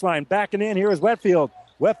the baseline. Backing in here is Wetfield.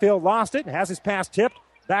 Wetfield lost it, has his pass tipped.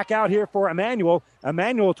 Back out here for Emmanuel.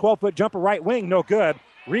 Emmanuel, 12-foot jumper right wing, no good.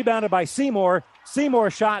 Rebounded by Seymour.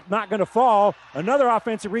 Seymour's shot not going to fall. Another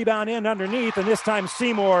offensive rebound in underneath, and this time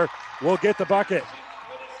Seymour will get the bucket.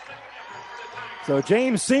 So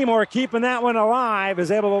James Seymour, keeping that one alive,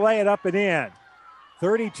 is able to lay it up and in.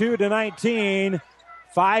 32-19,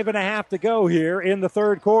 5.5 to go here in the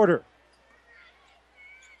third quarter.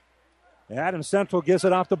 Adams Central gives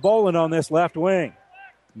it off to Bolin on this left wing.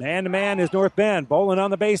 Man-to-man is North Bend. Bolin on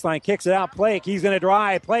the baseline, kicks it out. Blake, he's going to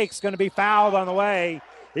drive. Blake's going to be fouled on the way.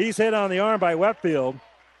 He's hit on the arm by Wetfield.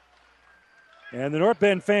 And the North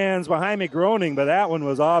Bend fans behind me groaning, but that one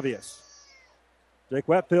was obvious. Jake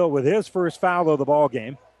Wetfield with his first foul of the ball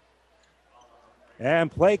game. And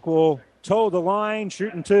Blake will toe the line,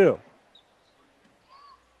 shooting 2.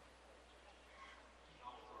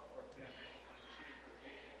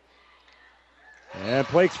 And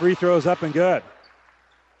Blake's free throw's up and good.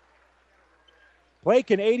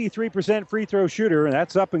 Blake, an 83% free throw shooter, and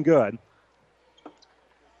that's up and good.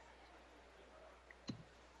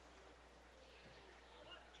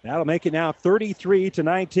 That'll make it now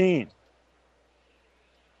 33-19.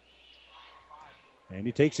 And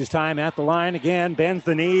he takes his time at the line again, bends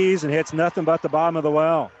the knees, and hits nothing but the bottom of the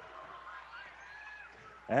well.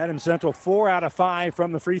 Adams Central 4 out of 5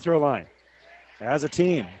 from the free throw line. As a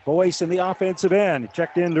team, Boyce in the offensive end.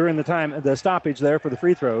 Checked in during the stoppage there for the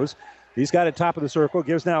free throws. He's got it top of the circle.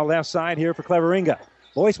 Gives now left side here for Cleveringa.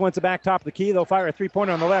 Boyce wants it back top of the key. They'll fire a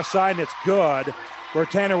three-pointer on the left side, and it's good for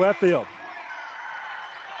Tanner Wetfield.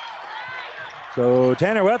 So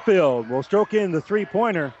Tanner Wetfield will stroke in the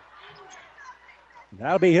three-pointer.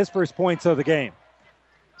 That'll be his first points of the game.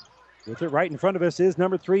 With it right in front of us is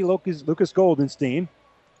number 3, Lucas Goldenstein.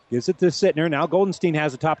 Gives it to Sittner. Now Goldenstein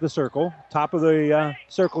has the top of the circle. Top of the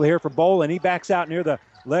circle here for Bolin. He backs out near the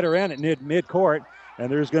letter end at mid-court.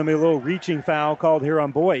 And there's going to be a little reaching foul called here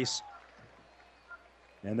on Boyce.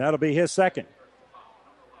 and that'll be his second.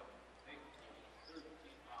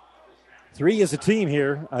 3 as a team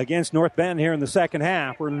here against North Bend here in the second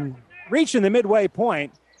half. We're reaching the midway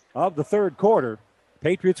point of the third quarter.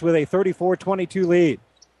 Patriots with a 34-22 lead.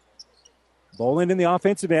 Bolin in the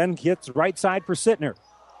offensive end gets right side for Sittner.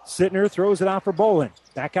 Sittner throws it out for Bolin.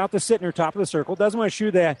 Back out to Sittner, top of the circle. Doesn't want to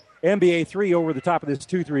shoot that NBA 3 over the top of this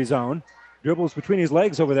 2-3 zone. Dribbles between his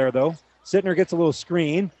legs over there, though. Sittner gets a little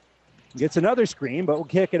screen. Gets another screen, but we'll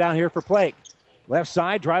kick it out here for Blake. Left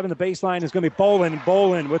side, driving the baseline is going to be Bolin.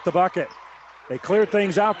 Bolin with the bucket. They cleared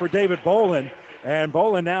things out for David Bolin. And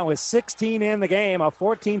Bolin now is 16 in the game, a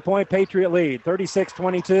 14-point Patriot lead,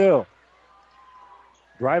 36-22.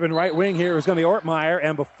 Driving right wing here is going to be Ortmeyer,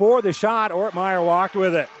 and before the shot, Ortmeyer walked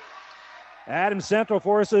with it. Adams Central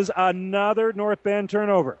forces another North Bend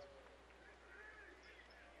turnover.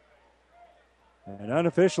 And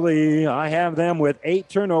unofficially, I have them with 8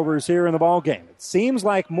 turnovers here in the ballgame. It seems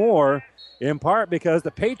like more, in part because the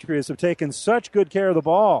Patriots have taken such good care of the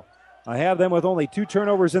ball. I have them with only 2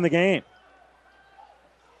 turnovers in the game.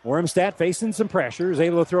 Wormstadt facing some pressure, is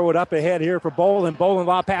able to throw it up ahead here for Bolin. Bolin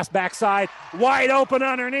lob pass backside, wide open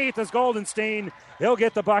underneath is Goldenstein. He'll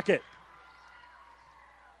get the bucket.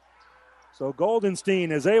 So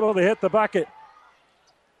Goldenstein is able to hit the bucket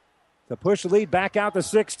to push the lead back out to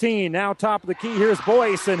 16. Now top of the key, here's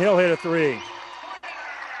Boyce, and he'll hit a 3.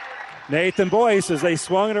 Nathan Boyce, as they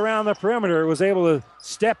swung it around the perimeter, was able to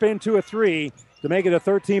step into a 3 to make it a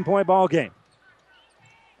 13-point ball game.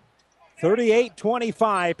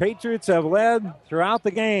 38-25. Patriots have led throughout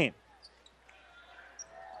the game.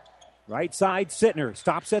 Right side, Sittner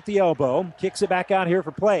stops at the elbow, kicks it back out here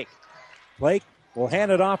for Blake. Blake will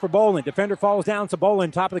hand it off for Bolin. Defender falls down to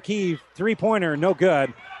Bolin, top of the key, 3-pointer, no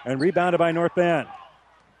good, and rebounded by North Bend.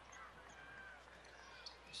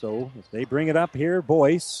 So if they bring it up here,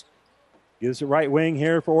 Boyce gives it right wing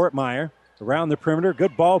here for Ortmeyer. Around the perimeter,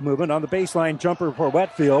 good ball movement on the baseline jumper for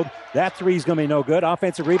Wetfield. That 3 is going to be no good.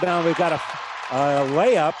 Offensive rebound, we've got a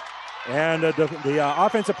layup, and the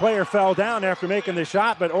offensive player fell down after making the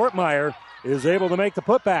shot, but Ortmeyer is able to make the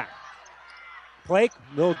putback. Blake,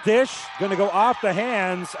 little dish, going to go off the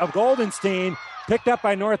hands of Goldenstein, picked up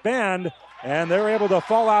by North Bend, and they're able to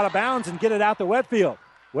fall out of bounds and get it out to Wetfield.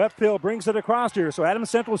 Wetfield brings it across here, so Adams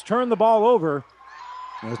Central's turned the ball over.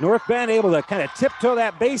 As North Bend able to kind of tiptoe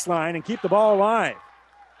that baseline and keep the ball alive.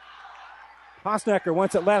 Posnecker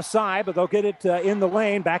wants it left side, but they'll get it in the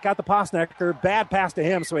lane. Back out to Posnecker. Bad pass to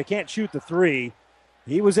him, so he can't shoot the 3.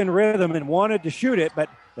 He was in rhythm and wanted to shoot it, but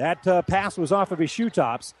that pass was off of his shoe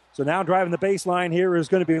tops. So now driving the baseline here is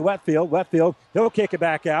going to be Wetfield. Wetfield, he'll kick it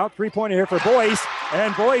back out. 3-pointer here for Boyce,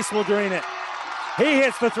 and Boyce will drain it. He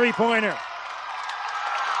hits the 3-pointer.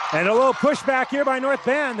 And a little pushback here by North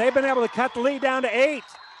Bend. They've been able to cut the lead down to 8.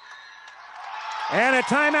 And a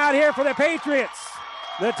timeout here for the Patriots.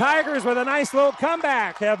 The Tigers, with a nice little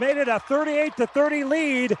comeback, have made it a 38-30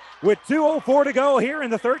 lead with 2:04 to go here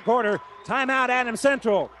in the third quarter. Timeout, Adams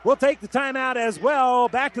Central. We'll take the timeout as well.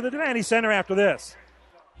 Back to the Devaney Center after this.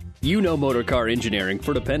 You know Motor Car Engineering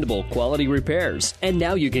for dependable quality repairs. And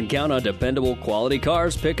now you can count on dependable quality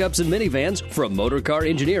cars, pickups, and minivans from Motor Car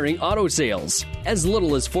Engineering Auto Sales. As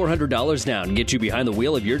little as $400 down gets you behind the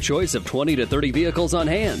wheel of your choice of 20 to 30 vehicles on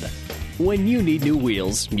hand. When you need new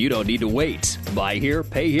wheels, you don't need to wait. Buy here,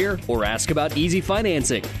 pay here, or ask about easy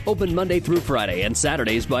financing. Open Monday through Friday and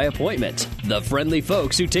Saturdays by appointment. The friendly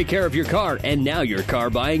folks who take care of your car and now your car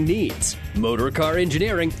buying needs. Motor Car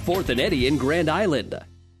Engineering, 4th and Eddy in Grand Island.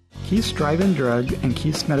 Keith's Drive-In Drug and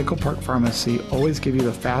Keith's Medical Park Pharmacy always give you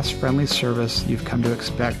the fast, friendly service you've come to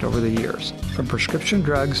expect over the years. From prescription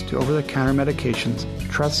drugs to over-the-counter medications,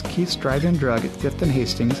 trust Keith's Drive-In Drug at 5th and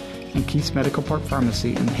Hastings and Keith's Medical Park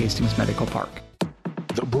Pharmacy in Hastings Medical Park.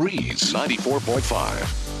 The Breeze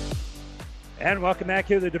 94.5. And welcome back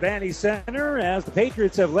here to the Devaney Center as the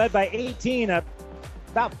Patriots have led by 18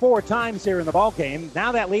 about 4 times here in the ballgame.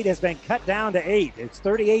 Now that lead has been cut down to 8. It's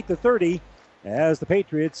 38-30 as the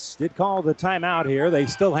Patriots did call the timeout here. They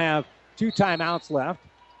still have 2 timeouts left.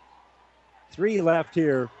 3 left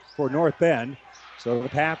here for North Bend. So the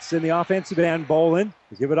Pats in the offensive end. Bolin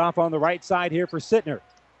will give it off on the right side here for Sittner.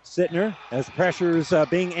 Sittner, as the pressure's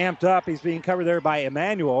being amped up, he's being covered there by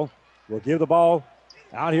Emmanuel. Will give the ball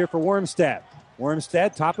out here for Wormstead.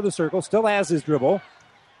 Wormstead, top of the circle, still has his dribble.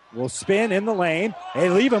 Will spin in the lane. They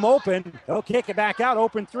leave him open. He'll kick it back out.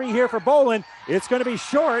 Open 3 here for Bolin. It's going to be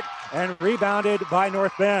short and rebounded by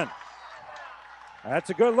North Bend. That's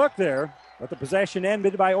a good look there, but the possession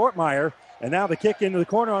ended by Ortmeyer. And now the kick into the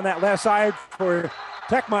corner on that left side for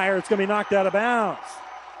Techmeyer. It's going to be knocked out of bounds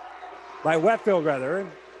by Wetfield, rather.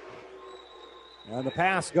 And the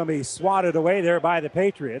pass is going to be swatted away there by the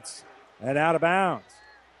Patriots and out of bounds.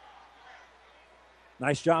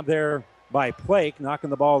 Nice job there by Blake knocking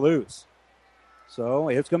the ball loose. So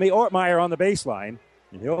it's going to be Ortmeyer on the baseline,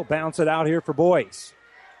 and he'll bounce it out here for Boyce.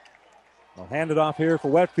 They'll hand it off here for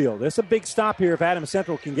Wetfield. This is a big stop here if Adams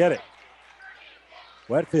Central can get it.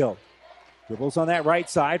 Wetfield dribbles on that right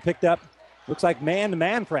side, picked up, looks like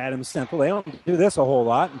man-to-man for Adams Central. They don't do this a whole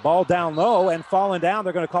lot. Ball down low and falling down,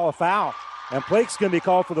 they're going to call a foul. And Blake's going to be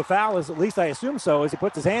called for the foul, at least I assume so, as he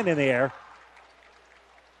puts his hand in the air.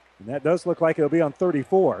 And that does look like it'll be on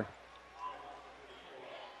 34.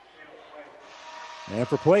 And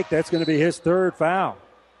for Blake, that's going to be his third foul.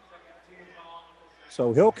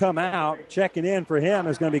 So he'll come out. Checking in for him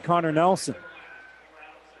is going to be Connor Nelson.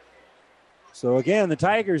 So again, the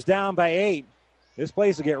Tigers down by 8. This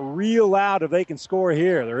place will get real loud if they can score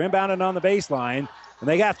here. They're inbounding on the baseline. And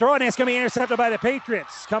they got thrown, and it's going to be intercepted by the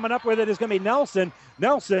Patriots. Coming up with it is going to be Nelson.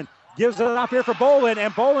 Nelson gives it off here for Bolin,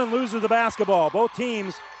 and Bolin loses the basketball. Both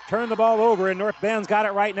teams turn the ball over, and North Bend's got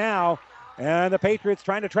it right now. And the Patriots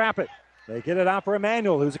trying to trap it. They get it out for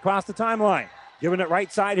Emmanuel, who's across the timeline. Giving it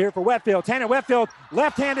right side here for Wetfield. Tanner Wetfield,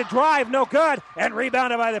 left-handed drive, no good, and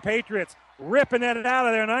rebounded by the Patriots. Ripping it out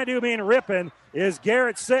of there, and I do mean ripping, is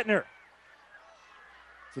Garrett Sittner.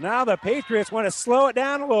 So now the Patriots want to slow it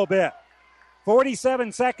down a little bit.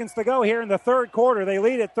 47 seconds to go here in the third quarter. They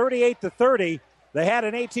lead at 38-30. They had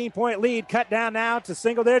an 18-point lead, cut down now to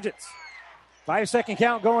single digits. 5-second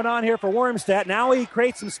count going on here for Wormstead. Now he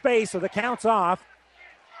creates some space, so the count's off.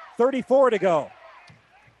 34 to go.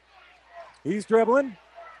 He's dribbling.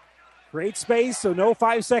 Great space, so no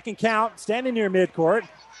 5-second count. Standing near midcourt.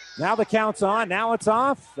 Now the count's on. Now it's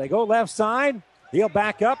off. They go left side. He'll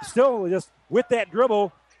back up. Still just with that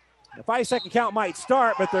dribble. The 5-second count might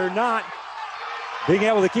start, but they're not being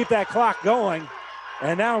able to keep that clock going.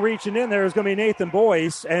 And now reaching in there is going to be Nathan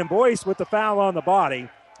Boyce. And Boyce with the foul on the body.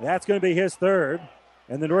 That's going to be his third.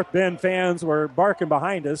 And the North Bend fans were barking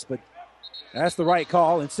behind us, but that's the right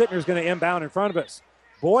call. And Sittner's going to inbound in front of us.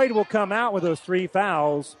 Boyd will come out with those 3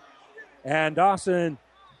 fouls. And Dawson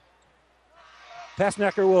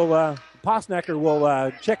Posnecker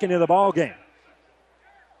will check into the ball game.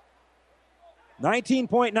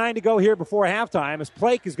 19.9 to go here before halftime as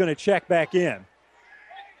Blake is going to check back in.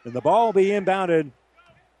 And the ball will be inbounded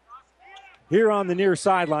here on the near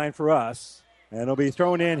sideline for us. And it'll be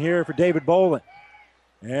thrown in here for David Bolin.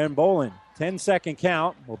 And Bolin, 10-second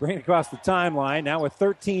count. We'll bring it across the timeline now with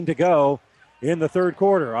 13 to go in the third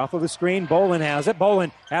quarter. Off of the screen, Bolin has it.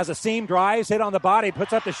 Bolin has a seam, drives, hit on the body,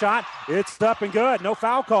 puts up the shot. It's up and good. No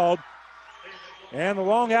foul called. And the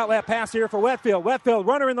long outlet pass here for Wetfield. Wetfield,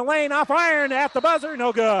 runner in the lane, off iron, at the buzzer,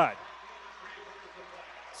 no good.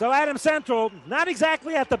 So Adams Central, not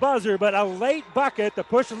exactly at the buzzer, but a late bucket to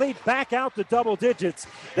push the lead back out to double digits.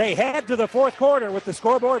 They head to the fourth quarter with the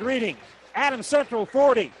scoreboard reading. Adams Central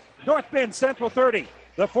 40, North Bend Central 30.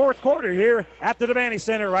 The fourth quarter here at the Devaney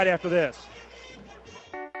Center right after this.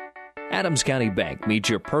 Adams County Bank meets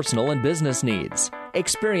your personal and business needs.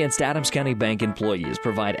 Experienced Adams County Bank employees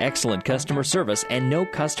provide excellent customer service and know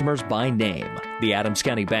customers by name. The Adams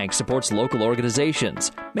County Bank supports local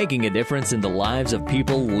organizations, making a difference in the lives of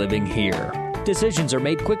people living here. Decisions are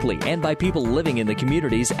made quickly and by people living in the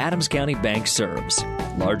communities Adams County Bank serves.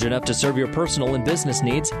 Large enough to serve your personal and business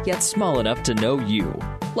needs, yet small enough to know you.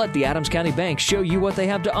 Let the Adams County Bank show you what they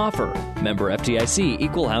have to offer. Member FDIC,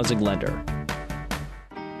 Equal Housing Lender.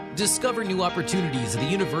 Discover new opportunities at the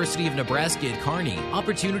University of Nebraska at Kearney.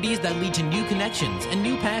 Opportunities that lead to new connections and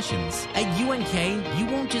new passions. At UNK, you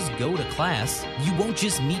won't just go to class. You won't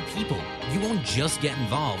just meet people. You won't just get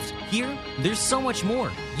involved. Here, there's so much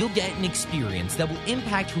more. You'll get an experience that will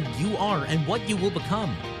impact who you are and what you will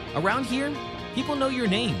become. Around here, people know your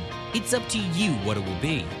name. It's up to you what it will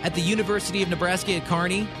be. At the University of Nebraska at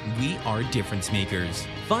Kearney, we are difference makers.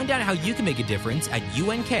 Find out how you can make a difference at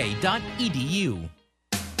unk.edu.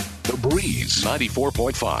 The Breeze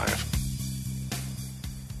 94.5.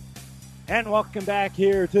 And welcome back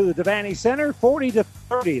here to the Devaney Center.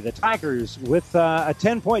 40-30. The Tigers with a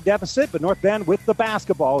 10-point deficit, but North Bend with the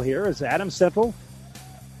basketball here as Adams Central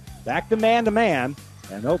back to man, and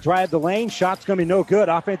they'll drive the lane. Shot's going to be no good.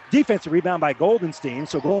 Defensive rebound by Goldenstein,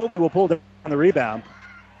 so Golden will pull down the rebound.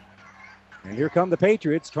 And here come the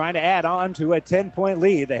Patriots trying to add on to a 10-point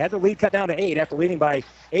lead. They had the lead cut down to 8 after leading by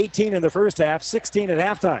 18 in the first half, 16 at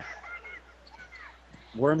halftime.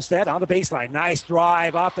 Wormstead on the baseline. Nice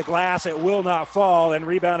drive off the glass. It will not fall, and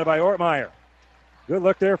rebounded by Ortmeyer. Good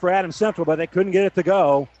look there for Adams Central, but they couldn't get it to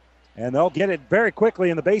go. And they'll get it very quickly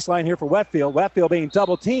in the baseline here for Wetfield. Wetfield being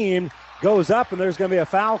double-teamed, goes up, and there's going to be a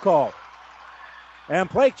foul call. And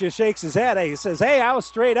Blake just shakes his head. He says, hey, I was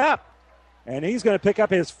straight up. And he's going to pick up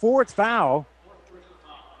his 4th foul.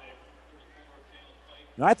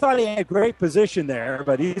 And I thought he had great position there,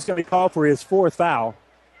 but he's going to be called for his 4th foul.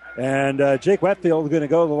 And Jake Wetfield is going to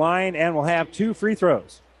go to the line and will have 2 free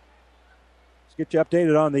throws. Let's get you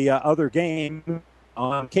updated on the other game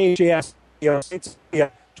on KHAS. It's a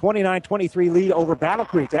 29-23 lead over Battle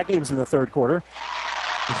Creek. That game's in the 3rd quarter.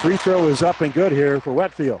 The free throw is up and good here for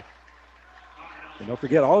Wetfield. And don't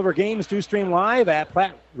forget, all of our games do stream live at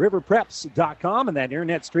PlatteRiverPreps.com, and that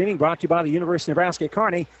internet streaming brought to you by the University of Nebraska at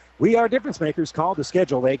Kearney. We are difference makers. Call to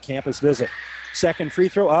schedule a campus visit. 2nd free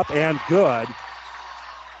throw up and good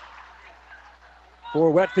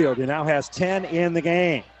for Wetfield. He now has 10 in the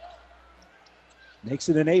game. Makes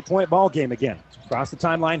it an 8-point ball game again. Across the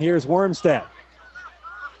timeline here is Wormstead.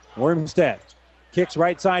 Wormstead kicks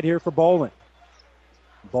right side here for Bolin.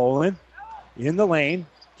 Bolin in the lane.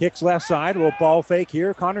 Kicks left side. A little ball fake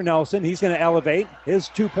here. Connor Nelson. He's going to elevate. His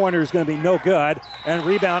 2-pointer is going to be no good. And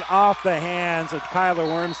rebound off the hands of Kyler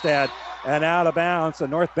Wormstead and out of bounds. So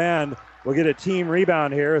North Bend will get a team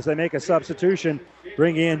rebound here as they make a substitution,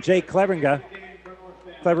 bringing in Jake Cleveringa.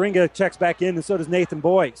 Cleveringa checks back in, and so does Nathan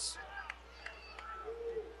Boyce.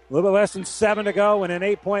 A little bit less than 7 to go in an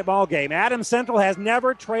 8-point ball game. Adams Central has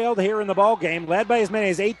never trailed here in the ball game, led by as many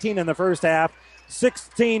as 18 in the first half,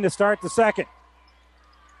 16 to start the second.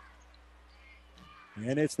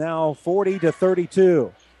 And it's now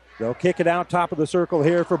 40-32. They'll kick it out top of the circle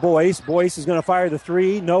here for Boyce. Boyce is going to fire the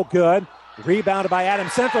 3. No good. Rebounded by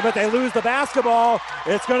Adams Central, but they lose the basketball.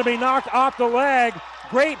 It's going to be knocked off the leg.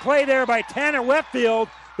 Great play there by Tanner Wetfield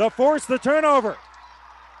to force the turnover.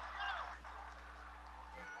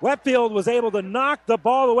 Wetfield was able to knock the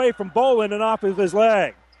ball away from Bolin and off of his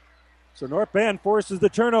leg. So North Bend forces the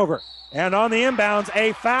turnover. And on the inbounds,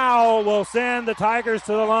 a foul will send the Tigers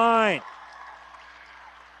to the line.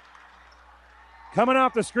 Coming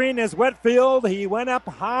off the screen is Wetfield. He went up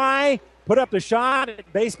high, put up the shot,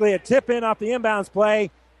 basically a tip in off the inbounds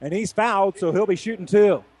play, and he's fouled, so he'll be shooting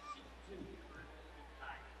 2.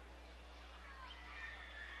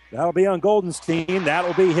 That'll be on Goldenstein.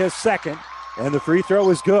 That'll be his 2nd, and the free throw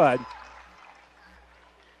is good.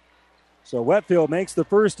 So Wetfield makes the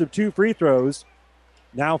first of 2 free throws.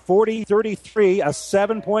 Now 40-33, a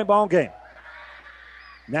 7-point ball game.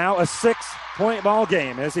 Now a 6-point ball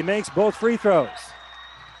game as he makes both free throws.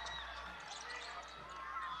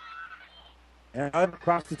 And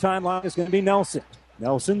across the timeline is going to be Nelson.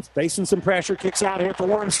 Nelson facing some pressure, kicks out here for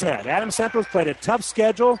Wormstead. Adams Central's played a tough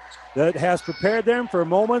schedule that has prepared them for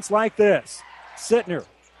moments like this. Sittner,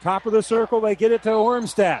 top of the circle, they get it to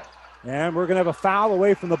Wormstead. And we're going to have a foul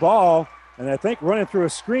away from the ball. And I think running through a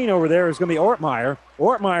screen over there is going to be Ortmeyer.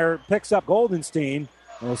 Ortmeyer picks up Goldenstein.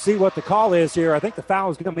 And we'll see what the call is here. I think the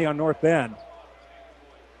foul is going to be on North Bend.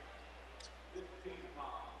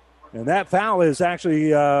 And that foul is actually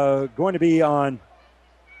going to be on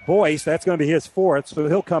Boyce. That's going to be his 4th, so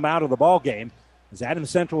he'll come out of the ball game as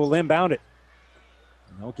Adams Central will inbound it.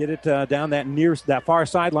 And they'll get it down that far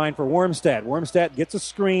sideline for Wormstead. Wormstead gets a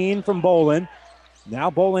screen from Bolin.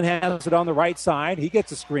 Now Bolin has it on the right side. He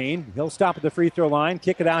gets a screen. He'll stop at the free throw line,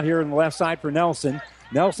 kick it out here on the left side for Nelson.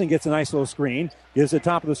 Nelson gets a nice little screen. Gives it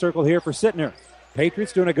top of the circle here for Sittner.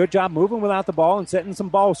 Patriots doing a good job moving without the ball and setting some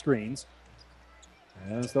ball screens.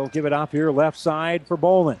 As they'll give it off here left side for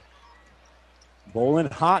Bolin.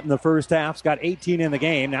 Bolin hot in the first half. He's got 18 in the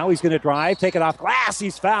game. Now he's going to drive, take it off glass.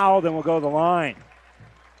 He's fouled and will go to the line.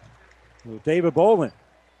 So David Bolin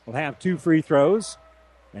will have 2 free throws.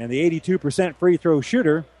 And the 82% free throw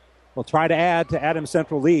shooter will try to add to Adams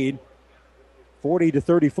Central lead.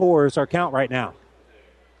 40-34 is our count right now.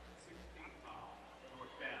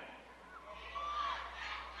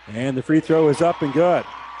 And the free throw is up and good.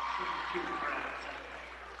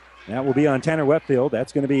 That will be on Tanner Wetfield.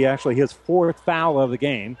 That's going to be actually his 4th foul of the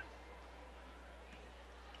game.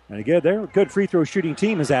 And again, they're a good free throw shooting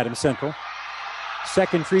team as Adams Central.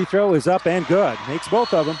 2nd free throw is up and good. Makes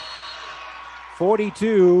both of them.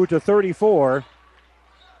 42-34.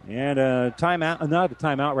 And a timeout, not a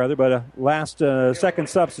timeout rather, but a last second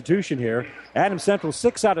substitution here. Adams Central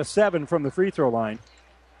 6 out of 7 from the free throw line.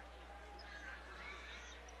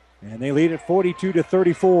 And they lead at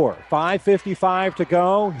 42-34. 5:55 to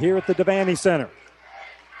go here at the Devaney Center.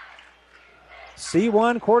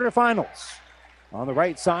 C1 quarterfinals. On the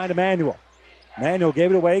right side, Emmanuel. Emmanuel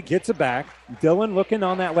gave it away, gets it back. Dillon looking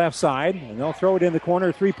on that left side, and they'll throw it in the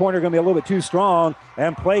corner. 3-pointer going to be a little bit too strong,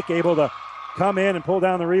 and Plake able to come in and pull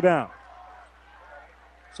down the rebound.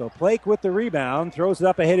 So Plake with the rebound, throws it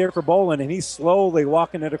up ahead here for Bolin, and he's slowly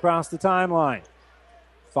walking it across the timeline.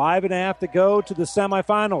 5.5 to go to the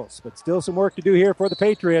semifinals, but still some work to do here for the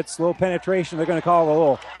Patriots. A little penetration. They're going to call a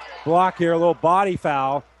little block here, a little body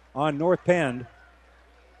foul on North Penn.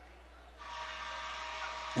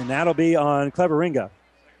 And that'll be on Cleveringa.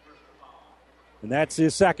 And that's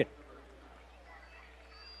his second.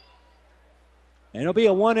 And it'll be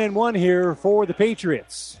a 1-and-1 here for the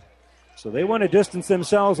Patriots. So they want to distance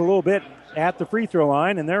themselves a little bit at the free throw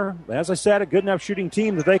line. And they're, as I said, a good enough shooting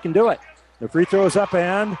team that they can do it. The free throw is up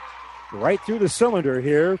and right through the cylinder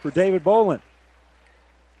here for David Bolin.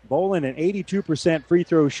 Bolin, an 82% free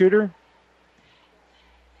throw shooter.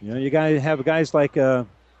 You know, you got to have guys like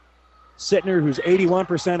Sittner, who's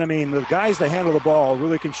 81%. I mean, the guys that handle the ball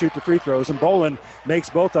really can shoot the free throws, and Bolin makes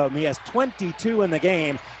both of them. He has 22 in the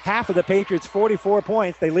game. Half of the Patriots, 44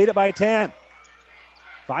 points. They lead it by 10.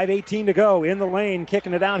 5:18 to go in the lane.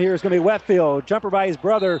 Kicking it out here is going to be Wetfield. Jumper by his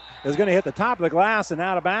brother is going to hit the top of the glass and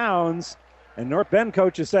out of bounds. And North Bend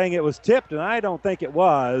coach is saying it was tipped, and I don't think it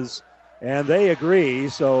was. And they agree,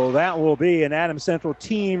 so that will be an Adams Central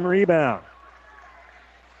team rebound.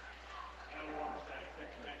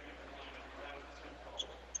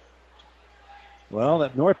 Well,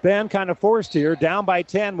 that North Bend kind of forced here, down by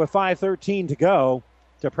 10 with 5:13 to go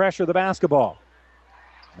to pressure the basketball.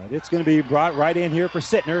 But it's going to be brought right in here for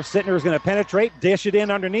Sittner. Sittner is going to penetrate, dish it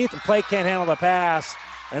in underneath, and Plake can't handle the pass,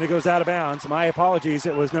 and it goes out of bounds. My apologies,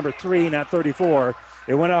 it was number 3, not 34.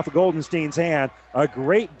 It went off of Goldenstein's hand. A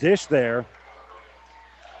great dish there,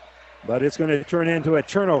 but it's going to turn into a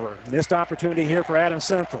turnover. Missed opportunity here for Adams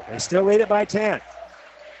Central. They still lead it by 10.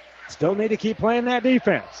 Still need to keep playing that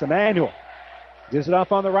defense. Emmanuel gives it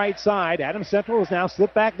off on the right side. Adams Central has now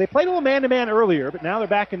slipped back. They played a little man-to-man earlier, but now they're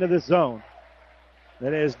back into this zone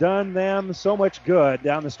that has done them so much good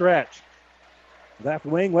down the stretch. Left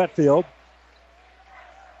wing, Wetfield.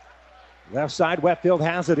 Left side, Wetfield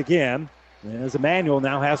has it again. As Emmanuel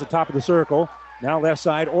now has the top of the circle. Now left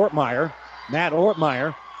side, Ortmeyer. Matt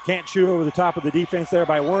Ortmeyer can't shoot over the top of the defense there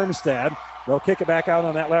by Wormstead. They'll kick it back out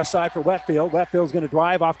on that left side for Wetfield. Wetfield's going to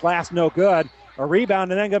drive off glass, no good. A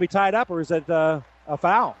rebound and then going to be tied up, or is it a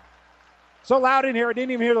foul? So loud in here, I didn't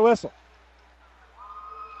even hear the whistle.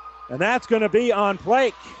 And that's going to be on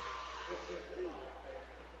Plake.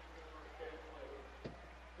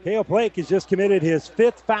 Cale Plake has just committed his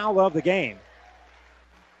 5th foul of the game.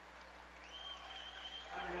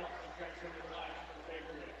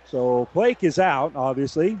 So Plake is out,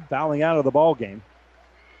 obviously, fouling out of the ball game.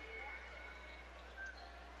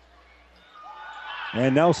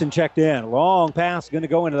 And Nelson checked in. Long pass going to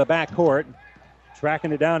go into the backcourt.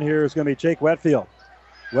 Tracking it down here is going to be Jake Wetfield.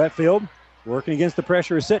 Wetfield working against the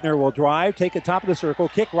pressure of Sittner. Will drive, take it top of the circle,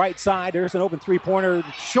 kick right side. There's an open three-pointer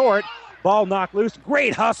short. Ball knocked loose.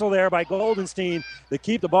 Great hustle there by Goldenstein to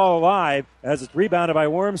keep the ball alive as it's rebounded by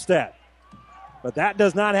Wormstead. But that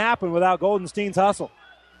does not happen without Goldenstein's hustle.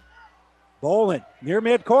 Bolin near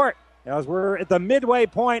midcourt as we're at the midway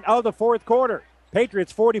point of the fourth quarter.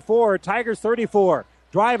 Patriots 44, Tigers 34.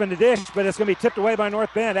 Driving the dish, but it's going to be tipped away by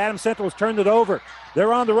North Bend. Adams Central has turned it over.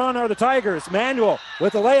 They're on the run, are the Tigers. Manuel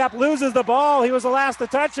with the layup loses the ball. He was the last to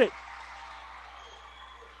touch it.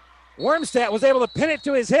 Wormstead was able to pin it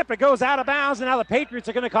to his hip. It goes out of bounds, and now the Patriots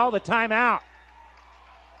are going to call the timeout.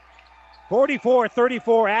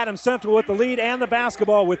 44-34, Adams Central with the lead and the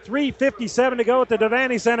basketball with 3:57 to go at the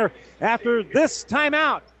Devaney Center after this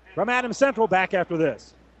timeout from Adams Central. Back after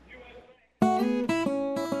this.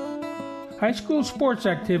 High school sports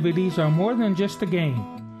activities are more than just a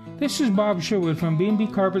game. This is Bob Sherwood from B&B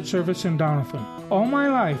Carpet Service in Doniphan. All my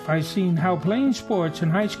life, I've seen how playing sports in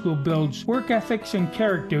high school builds work ethics and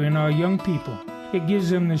character in our young people. It gives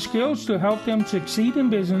them the skills to help them succeed in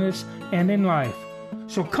business and in life.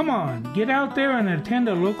 So come on, get out there and attend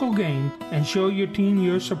a local game and show your team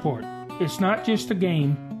your support. It's not just a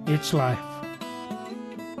game, it's life.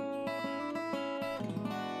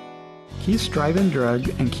 Keith's Drive-In Drug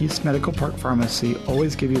and Keith's Medical Park Pharmacy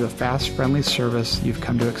always give you the fast, friendly service you've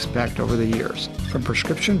come to expect over the years. From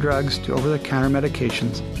prescription drugs to over-the-counter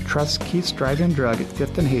medications, trust Keith's Drive-In Drug at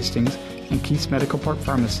 5th and Hastings and Keith's Medical Park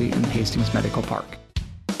Pharmacy in Hastings Medical Park.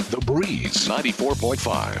 The Breeze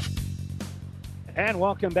 94.5. And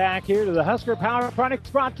welcome back here to the Husker Power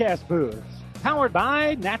Products broadcast booth. Powered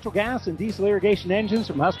by natural gas and diesel irrigation engines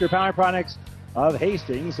from Husker Power Products of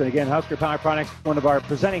Hastings. And again, Husker Power Products, one of our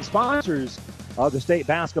presenting sponsors of the state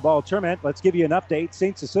basketball tournament. Let's give you an update.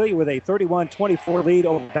 St. Cecilia with a 31-24 lead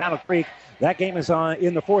over Battle Creek. That game is on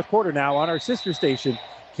in the fourth quarter now on our sister station,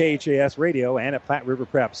 KHAS Radio, and at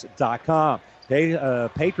PlatteRiverPreps.com. Okay,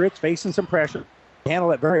 Patriots facing some pressure.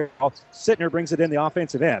 Handle it very well. Sittner brings it in the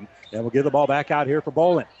offensive end. And we'll give the ball back out here for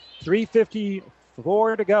Bolin.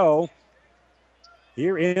 3:54 to go.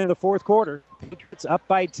 here in the fourth quarter. Patriots up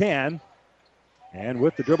by 10. And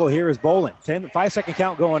with the dribble here is Bolin. 5-second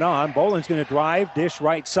count going on. Bolin's going to drive, dish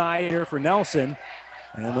right side here for Nelson.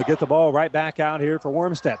 And they'll get the ball right back out here for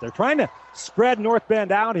Wormstead. They're trying to spread North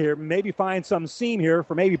Bend out here, maybe find some seam here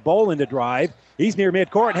for maybe Bolin to drive. He's near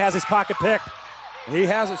midcourt, has his pocket picked. He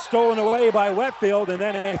has it stolen away by Wetfield, and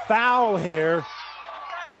then a foul here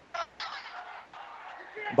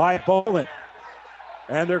by Bolin.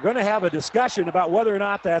 And they're going to have a discussion about whether or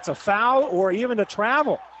not that's a foul or even a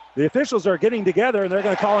travel. The officials are getting together, and they're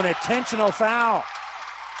going to call an intentional foul.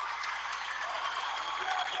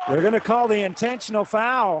 They're going to call the intentional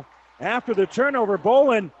foul after the turnover.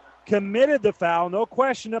 Bolin committed the foul, no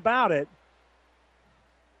question about it.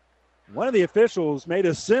 One of the officials made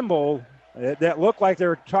a symbol that looked like they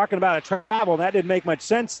were talking about a travel, and that didn't make much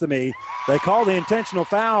sense to me. They called the intentional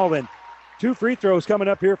foul, and 2 free throws coming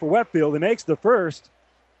up here for Wetfield. He makes the first,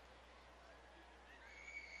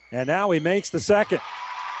 and now he makes the second.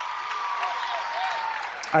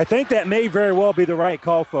 I think that may very well be the right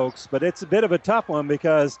call, folks, but it's a bit of a tough one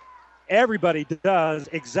because everybody does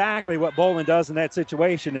exactly what Bolin does in that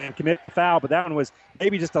situation and commit a foul, but that one was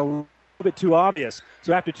maybe just a little bit too obvious.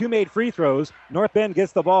 So after 2 made free throws, North Bend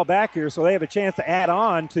gets the ball back here, so they have a chance to add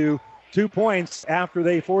on to 2 points after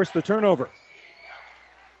they force the turnover.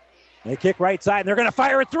 They kick right side, and they're going to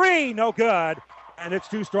fire a 3. No good. And it's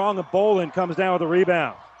too strong, and Bolin comes down with a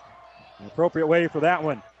rebound. An appropriate way for that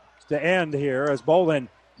one to end here as Bolin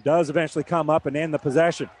does eventually come up and end the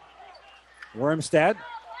possession. Wormstead,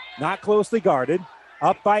 not closely guarded.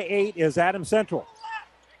 Up by 8 is Adams Central.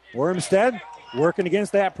 Wormstead working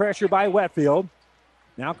against that pressure by Wetfield.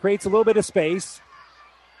 Now creates a little bit of space.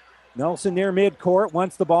 Nelson near midcourt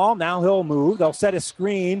wants the ball. Now he'll move. They'll set a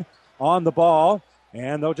screen on the ball,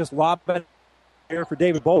 and they'll just lob it here for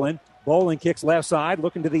David Bolin. Bolin kicks left side.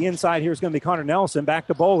 Looking to the inside here is going to be Connor Nelson. Back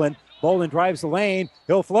to Bolin. Bolin drives the lane.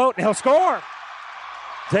 He'll float, and he'll score.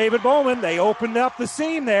 David Bowman, they opened up the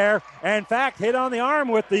seam there. And in fact, hit on the arm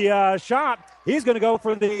with the shot. He's going to go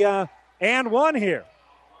for the and one here.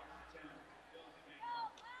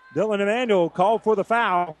 Dylan Emanuel called for the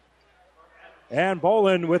foul. And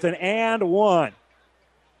Bolin with an and one.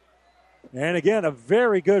 And again, a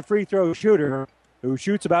very good free throw shooter who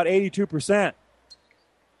shoots about 82%.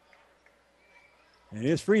 And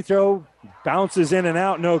his free throw bounces in and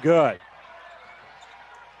out, no good.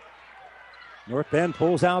 North Bend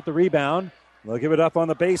pulls out the rebound. They'll give it up on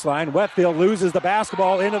the baseline. Wetfield loses the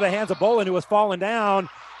basketball into the hands of Bolin, who was falling down,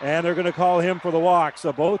 and they're going to call him for the walk.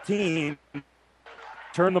 So both teams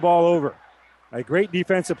turn the ball over. A great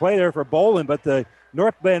defensive play there for Bolin, but the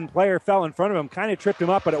North Bend player fell in front of him, kind of tripped him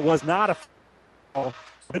up, but it was not a foul.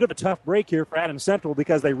 A bit of a tough break here for Adams Central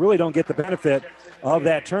because they really don't get the benefit of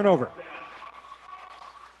that turnover.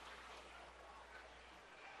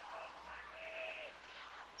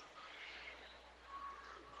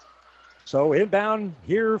 So inbound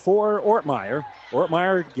here for Ortmeyer.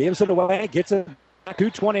 Ortmeyer gives it away, gets it back,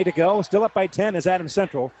 2:20 to go. Still up by 10 is Adams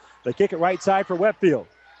Central. They kick it right side for Wetfield.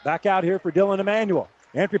 Back out here for Dylan Emanuel.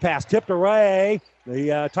 Entry pass tipped away.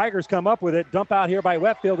 The Tigers come up with it. Dump out here by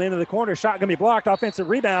Wetfield into the corner. Shot going to be blocked. Offensive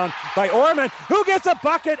rebound by Orman, who gets a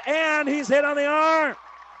bucket, and he's hit on the arm.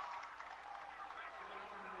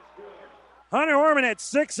 Hunter Orman at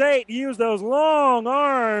 6'8" used those long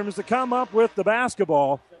arms to come up with the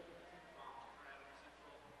basketball.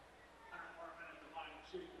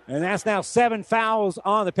 And that's now 7 fouls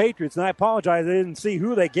on the Patriots. And I apologize, I didn't see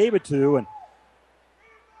who they gave it to. And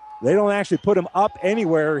they don't actually put him up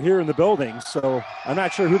anywhere here in the building. So I'm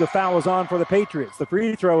not sure who the foul was on for the Patriots. The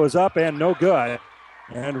free throw is up and no good.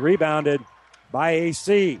 And rebounded by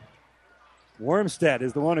AC. Wormstead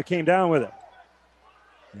is the one who came down with it.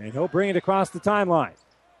 And he'll bring it across the timeline.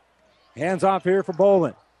 Hands off here for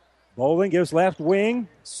Bolin. Bolin gives left wing.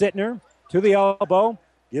 Sittner to the elbow.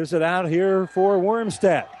 Gives it out here for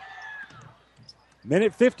Wormstead.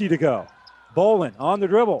 Minute 50 to go. Bolin on the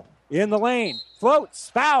dribble. In the lane.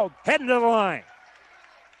 Floats. Fouled. Heading to the line.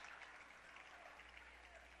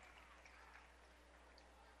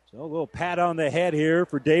 So a little pat on the head here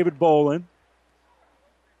for David Bolin.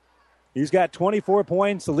 He's got 24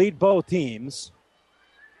 points to lead both teams.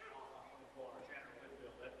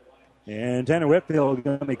 And Tanner Whitfield is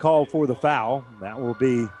going to be called for the foul. That will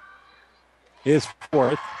be his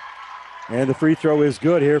 4th. And the free throw is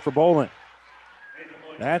good here for Bolin.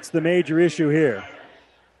 That's the major issue here.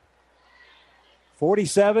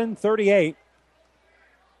 47-38.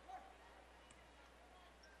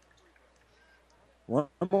 One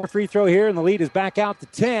more free throw here, and the lead is back out to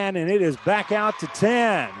 10, and it is back out to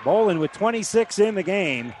 10. Bolin with 26 in the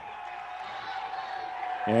game.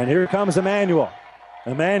 And here comes Emanuel.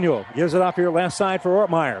 Emmanuel gives it off here left side for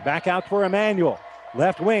Ortmeyer. Back out for Emmanuel.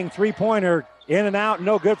 Left wing, three-pointer, in and out,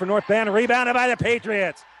 no good for North Bend. Rebounded by the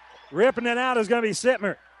Patriots. Ripping it out is going to be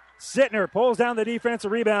Sittner. Sittner pulls down the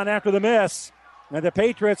defensive rebound after the miss. And the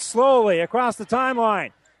Patriots slowly across the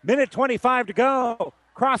timeline. Minute 25 to go.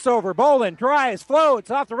 Crossover, Bolin drives, floats,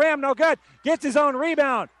 off the rim, no good. Gets his own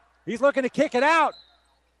rebound. He's looking to kick it out.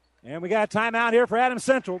 And we got a timeout here for Adams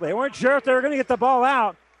Central. They weren't sure if they were going to get the ball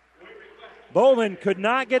out. Bolin could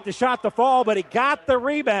not get the shot to fall, but he got the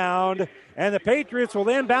rebound. And the Patriots will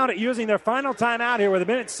inbound it using their final timeout here with a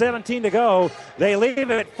minute 17 to go. They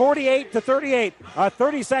leave it 48-38. A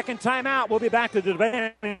 30-second timeout. We'll be back to the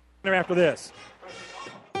advantage after this.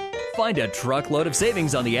 Find a truckload of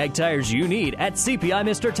savings on the ag tires you need at CPI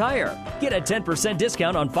Mr. Tire. Get a 10%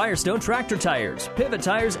 discount on Firestone tractor tires, pivot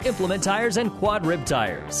tires, implement tires, and quad rib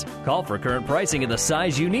tires. Call for current pricing in the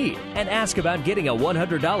size you need and ask about getting a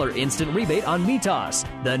 $100 instant rebate on Mitas,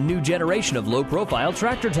 the new generation of low-profile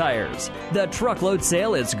tractor tires. The truckload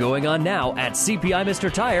sale is going on now at CPI Mr.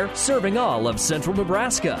 Tire, serving all of central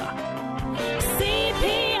Nebraska.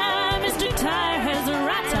 CPI Mr. Tire has the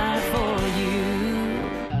right tire for you.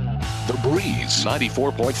 The Breeze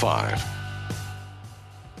 94.5.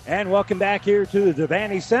 And welcome back here to the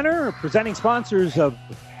Devaney Center. Presenting sponsors of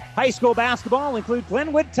high school basketball include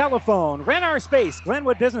Glenwood Telephone, Rent Our Space,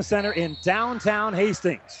 Glenwood Business Center in downtown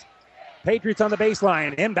Hastings. Patriots on the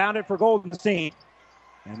baseline, inbounded for Golden State.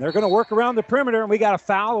 And they're going to work around the perimeter, and we got a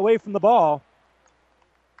foul away from the ball.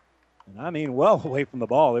 And I mean well away from the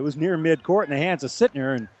ball. It was near midcourt in the hands of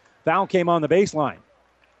Sittner, and foul came on the baseline.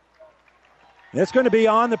 It's going to be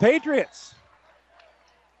on the Patriots.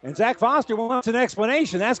 And Zach Foster wants an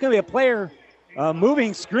explanation. That's going to be a player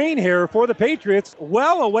moving screen here for the Patriots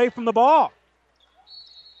well away from the ball.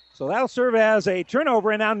 So that'll serve as a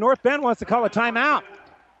turnover, and now North Bend wants to call a timeout.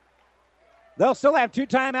 They'll still have two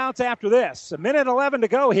timeouts after this. A minute 11 to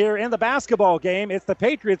go here in the basketball game. It's the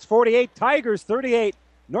Patriots 48, Tigers 38.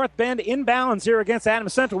 North Bend inbounds here against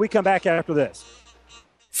Adams Central. We come back after this.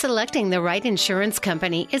 Selecting the right insurance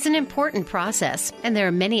company is an important process, and there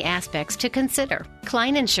are many aspects to consider.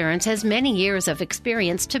 Klein Insurance has many years of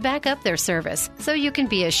experience to back up their service, so you can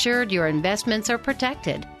be assured your investments are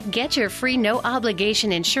protected. Get your free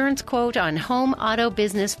no-obligation insurance quote on home, auto,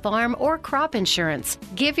 business, farm, or crop insurance.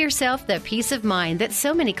 Give yourself the peace of mind that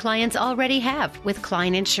so many clients already have with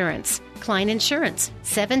Klein Insurance. Klein Insurance,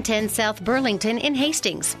 710 South Burlington in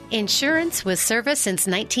Hastings. Insurance with service since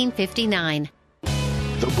 1959.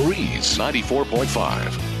 The Breeze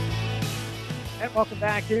 94.5. And welcome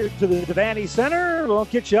back here to the Devaney Center. We'll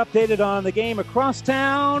get you updated on the game across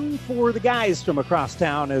town for the guys from across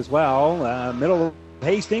town as well. Middle of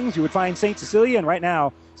Hastings, you would find St. Cecilia, and right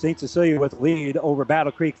now, St. Cecilia with the lead over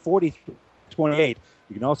Battle Creek 40-28.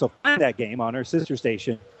 You can also find that game on our sister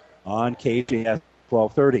station on KGS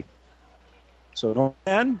 1230. So North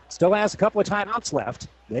Bend still has a couple of timeouts left.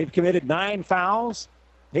 They've committed 9 fouls.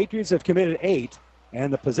 Patriots have committed 8.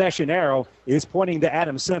 And the possession arrow is pointing to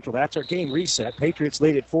Adams Central. That's our game reset. Patriots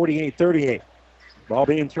lead at 48-38. Ball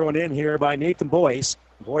being thrown in here by Nathan Boyce.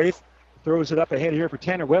 Boyce throws it up ahead here for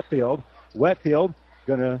Tanner Wetfield. Wetfield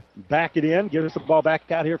going to back it in. Gives the ball back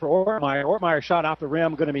out here for Ortmeyer. Ortmeyer shot off the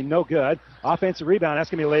rim. Going to be no good. Offensive rebound. That's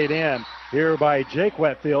going to be laid in here by Jake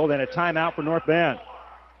Wetfield. And a timeout for North Bend.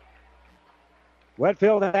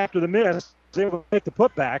 Wetfield, after the miss, is able to make the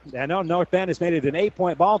putback. And now North Bend has made it an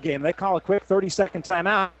 8-point ball game. They call a quick 30-second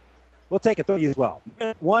timeout. We'll take a 30 as well.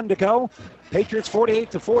 1 to go. Patriots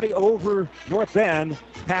 48-40 over North Bend.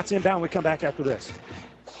 Pats inbound. We come back after this.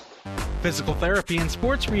 Physical Therapy and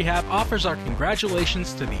Sports Rehab offers our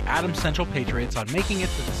congratulations to the Adams Central Patriots on making it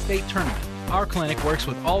to the state tournament. Our clinic works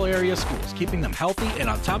with all area schools, keeping them healthy and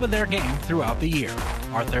on top of their game throughout the year.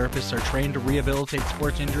 Our therapists are trained to rehabilitate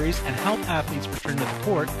sports injuries and help athletes return to the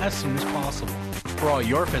court as soon as possible. For all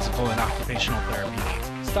your physical and occupational therapy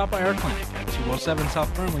needs, stop by our clinic at 207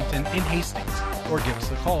 South Burlington in Hastings or give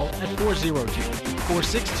us a call at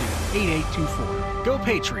 402-462-8824. Go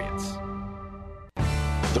Patriots!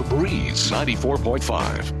 The Breeze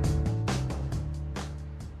 94.5.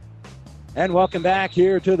 And welcome back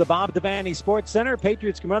here to the Bob Devaney Sports Center.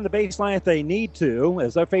 Patriots can run the baseline if they need to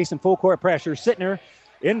as they're facing full court pressure. Sittner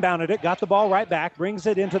inbounded it, got the ball right back, brings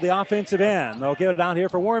it into the offensive end. They'll get it out here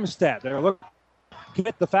for Wormstead. They're looking to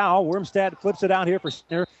get the foul. Wormstead flips it out here for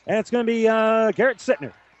Sittner, and it's going to be Garrett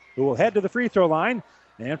Sittner who will head to the free throw line.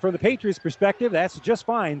 And from the Patriots' perspective, that's just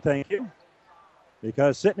fine, thank you.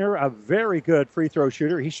 Because Sittner, a very good free throw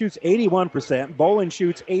shooter. He shoots 81%. Bolin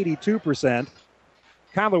shoots 82%.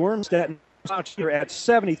 Kyler Wormstead out here at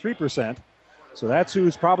 73%. So that's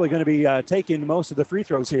who's probably going to be taking most of the free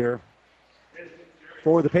throws here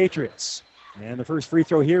for the Patriots. And the first free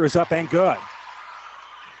throw here is up and good.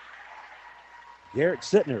 Garrett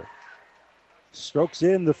Sittner strokes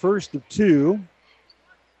in the first of two.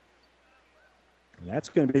 And that's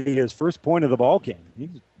going to be his first point of the ball game. He's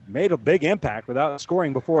made a big impact without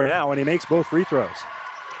scoring before now, and he makes both free throws.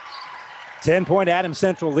 10-point Adams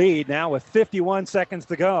Central lead now with 51 seconds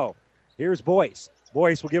to go. Here's Boyce.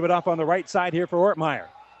 Boyce will give it up on the right side here for Ortmeyer.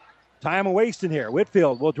 Time wasting here.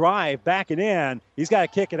 Whitfield will drive, back it in. He's got to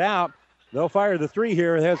kick it out. They'll fire the three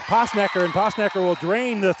here. There's Posnecker, and Posnecker will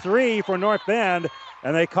drain the three for North Bend,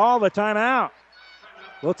 and they call the timeout.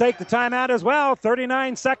 We'll take the timeout as well.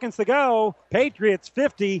 39 seconds to go. Patriots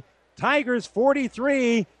 50, Tigers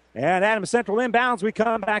 43, and Adams Central inbounds. We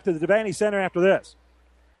come back to the Devaney Center after this.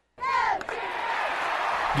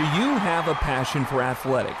 Do you have a passion for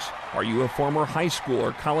athletics? Are you a former high school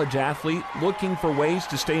or college athlete looking for ways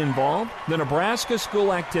to stay involved? The Nebraska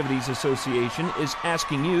School Activities Association is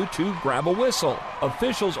asking you to grab a whistle.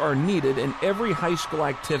 Officials are needed in every high school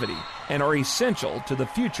activity and are essential to the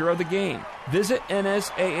future of the game. Visit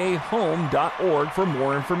nsaahome.org for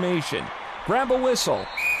more information. Grab a whistle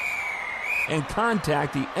and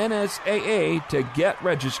contact the NSAA to get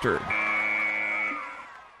registered.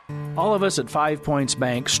 All of us at 5 Points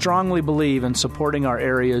Bank strongly believe in supporting our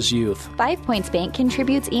area's youth. 5 Points Bank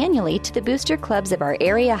contributes annually to the booster clubs of our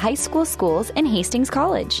area high school schools and Hastings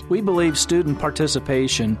College. We believe student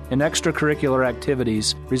participation in extracurricular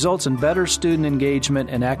activities results in better student engagement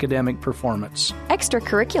and academic performance.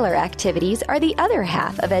 Extracurricular activities are the other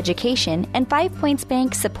half of education, and 5 Points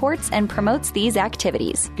Bank supports and promotes these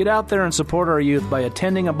activities. Get out there and support our youth by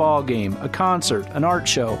attending a ball game, a concert, an art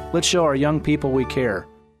show. Let's show our young people we care.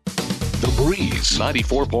 The Breeze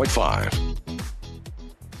 94.5.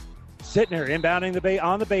 Sittner inbounding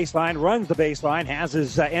on the baseline, runs the baseline, has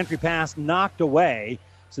his entry pass knocked away.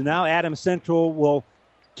 So now Adams Central will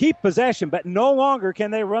keep possession, but no longer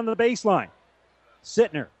can they run the baseline.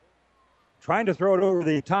 Sittner trying to throw it over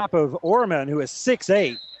the top of Orman, who is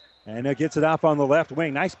 6'8", and it gets it off on the left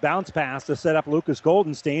wing. Nice bounce pass to set up Lucas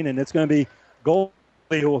Goldenstein, and it's going to be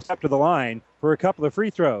Goldenstein who will step to the line for a couple of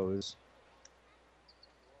free throws.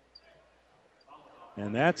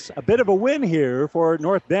 And that's a bit of a win here for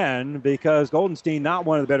North Bend because Goldenstein, not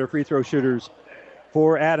one of the better free throw shooters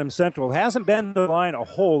for Adams Central. Hasn't been to the line a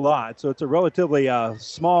whole lot, so it's a relatively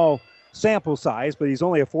small sample size, but he's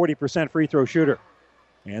only a 40% free throw shooter.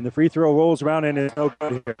 And the free throw rolls around and it's no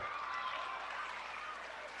good here.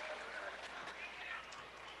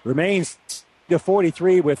 Remains to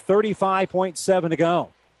 43 with 35.7 to go.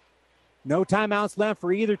 No timeouts left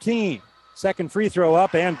for either team. Second free throw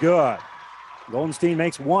up and good. Goldenstein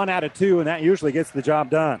makes 1 out of 2, and that usually gets the job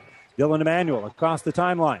done. Dylan Emanuel across the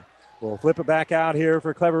timeline. We'll flip it back out here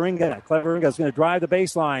for Cleveringa. Cleveringa's going to drive the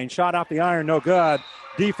baseline. Shot off the iron, no good.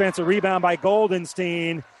 Defensive rebound by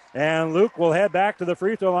Goldenstein, and Luke will head back to the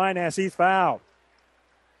free throw line as he's fouled.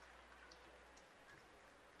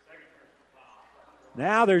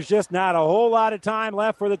 Now there's just not a whole lot of time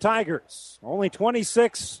left for the Tigers. Only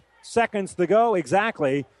 26 seconds to go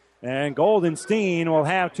exactly. And Goldenstein will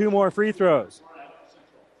have 2 more free throws.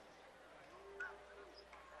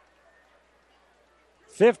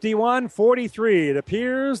 51-43. It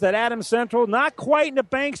appears that Adams Central not quite in the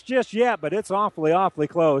banks just yet, but it's awfully, awfully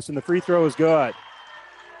close, and the free throw is good.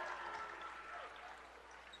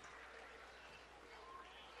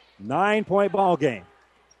 Nine-point ball game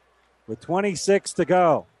with 26 to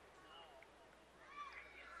go.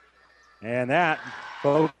 And that,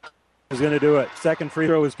 folks, is going to do it. Second free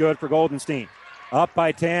throw is good for Goldenstein. Up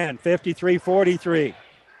by 10, 53-43.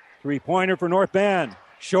 Three-pointer for North Bend.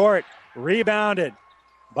 Short, rebounded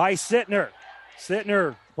by Sittner.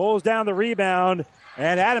 Sittner pulls down the rebound,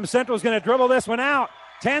 and Adams Central is going to dribble this one out.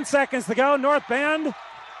 10 seconds to go. North Bend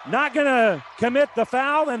not going to commit the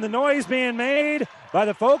foul, and the noise being made by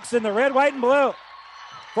the folks in the red, white, and blue.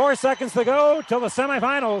 4 seconds to go till the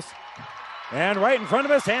semifinals. And right in front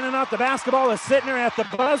of us, handing out the basketball is Sittner at the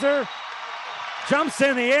buzzer. Jumps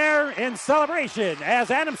in the air in celebration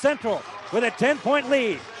as Adams Central with a 10-point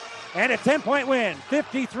lead and a 10-point win,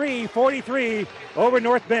 53-43 over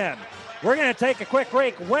North Bend. We're going to take a quick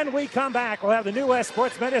break. When we come back, we'll have the New West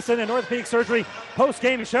Sports Medicine and Orthopedic Surgery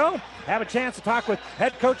post-game show. Have a chance to talk with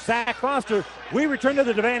head coach Zach Foster. We return to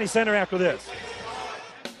the Devaney Center after this.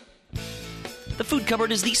 The Food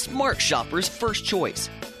Cupboard is the smart shopper's first choice.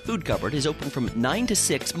 Food Cupboard is open from 9 to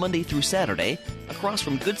 6 Monday through Saturday across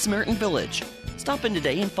from Good Samaritan Village. Stop in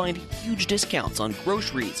today and find huge discounts on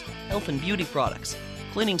groceries, health and beauty products,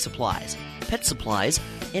 cleaning supplies, pet supplies,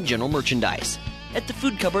 and general merchandise. At the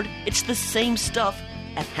Food Cupboard, it's the same stuff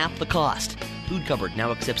at half the cost. Food Cupboard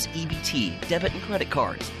now accepts EBT, debit, and credit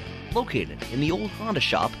cards. Located in the old Honda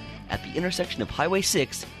shop at the intersection of Highway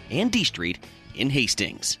 6 and D Street in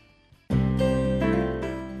Hastings.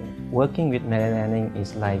 Working with Mary Lanning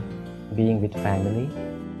is like being with family.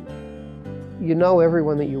 You know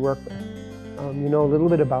everyone that you work with. You know a little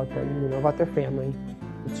bit about them, you know about their family.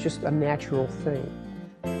 It's just a natural thing.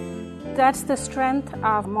 That's the strength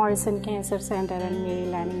of Morrison Cancer Center and Mary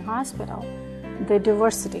Lanning Hospital, the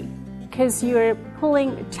diversity, because you're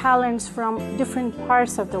pulling talents from different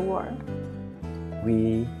parts of the world.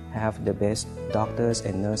 We have the best doctors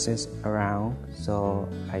and nurses around, so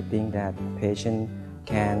I think that patient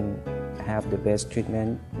can have the best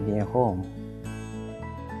treatment near home.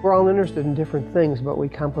 We're all interested in different things, but we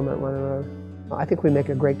complement one another. I think we make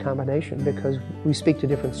a great combination because we speak to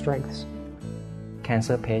different strengths.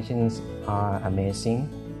 Cancer patients are amazing.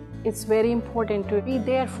 It's very important to be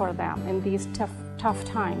there for them in these tough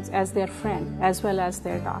times as their friend as well as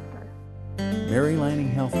their doctor. Mary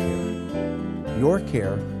Lanning Healthcare. Your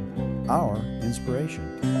care, our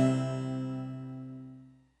inspiration.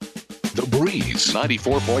 The Breeze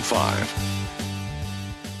 94.5.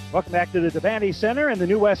 Welcome back to the Devaney Center and the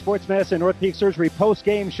New West Sports Medicine North Peak Surgery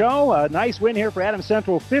post-game show. A nice win here for Adams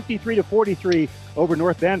Central, 53-43 over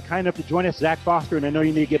North Bend. Kind enough to join us, Zach Foster, and I know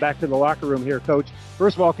you need to get back to the locker room here, Coach.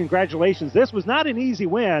 First of all, congratulations. This was not an easy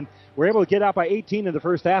win. We're able to get out by 18 in the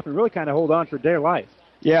first half and really kind of hold on for dear life.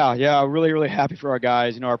 Yeah, really, really happy for our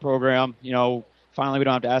guys. Our program, finally we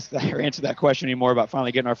don't have to ask that or answer that question anymore about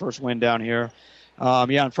finally getting our first win down here. In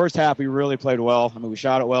the first half, we really played well. We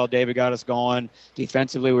shot it well. David got us going.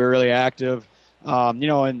 Defensively, we were really active.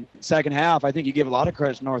 In second half, I think you give a lot of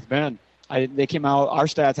credit to North Bend. They came out, our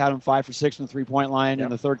stats had them 5 for 6 from the three-point line in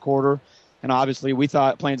the third quarter. And obviously, we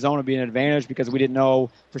thought playing zone would be an advantage because we didn't know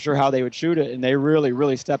for sure how they would shoot it. And they really,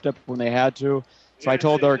 really stepped up when they had to. So I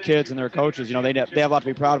told our kids and their coaches, they have a lot to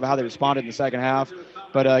be proud of how they responded in the second half.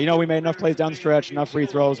 But, we made enough plays down the stretch, enough free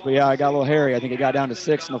throws. But, I got a little hairy. I think it got down to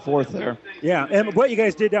 6 in the fourth there. Yeah, and what you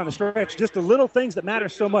guys did down the stretch, just the little things that matter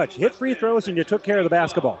so much. You hit free throws and you took care of the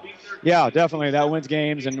basketball. Yeah, definitely. That wins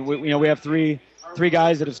games. And, we have three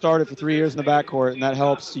guys that have started for 3 years in the backcourt, and that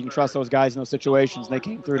helps. You can trust those guys in those situations, and they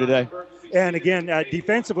came through today. And, again,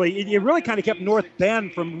 defensively, it really kind of kept North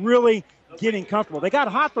Bend from really – getting comfortable. They got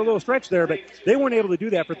hot for a little stretch there, but they weren't able to do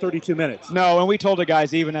that for 32 minutes. No, and we told the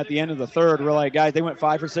guys even at the end of the third, we're like, guys, they went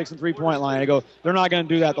 5 for 6 in three-point line. I go, they're not going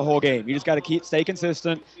to do that the whole game. You just got to stay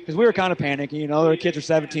consistent because we were kind of panicking. The kids are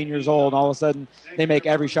 17 years old, and all of a sudden they make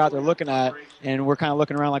every shot they're looking at, and we're kind of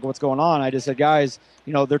looking around like what's going on. I just said, guys,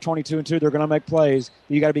 they're 22-2. They're going to make plays.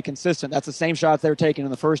 You got to be consistent. That's the same shots they were taking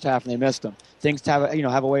in the first half, and they missed them. Things have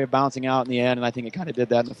a way of bouncing out in the end, and I think it kind of did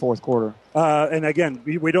that in the fourth quarter. And again,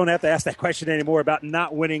 we don't have to ask that question anymore about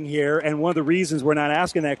not winning here. And one of the reasons we're not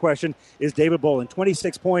asking that question is David Bolin.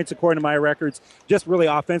 26 points, according to my records. Just really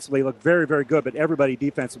offensively looked very, very good, but everybody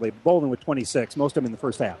defensively. Bolin with 26, most of them in the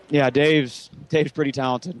first half. Yeah, Dave's pretty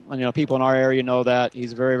talented. People in our area know that.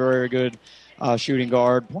 He's a very, very good shooting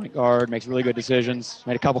guard, point guard, makes really good decisions.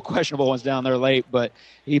 Made a couple questionable ones down there late, but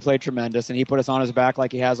he played tremendous, and he put us on his back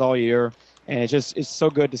like he has all year. And it's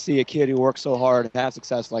so good to see a kid who works so hard have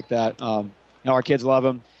success like that. Our kids love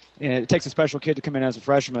him, and it takes a special kid to come in as a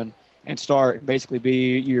freshman and start and basically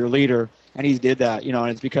be your leader. And he did that, and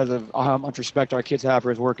it's because of how much respect our kids have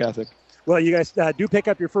for his work ethic. Well, you guys do pick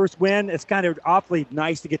up your first win. It's kind of awfully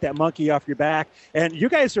nice to get that monkey off your back. And you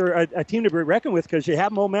guys are a team to be reckoned with because you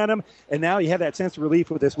have momentum, and now you have that sense of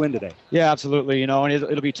relief with this win today. Yeah, absolutely. And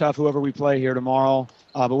it'll be tough whoever we play here tomorrow.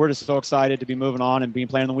 But we're just so excited to be moving on and being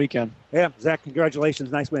playing on the weekend. Yeah, Zach,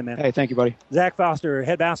 congratulations. Nice win, man. Hey, thank you, buddy. Zach Foster,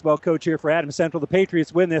 head basketball coach here for Adams Central. The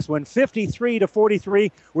Patriots win this one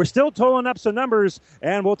 53-43. We're still tolling up some numbers,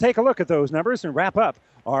 and we'll take a look at those numbers and wrap up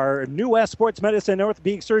our New West Sports Medicine and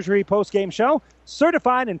Orthopedic Surgery post-game show.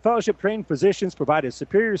 Certified and fellowship-trained physicians provide a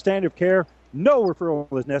superior standard of care. No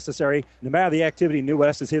referral is necessary. No matter the activity, New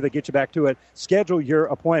West is here to get you back to it. Schedule your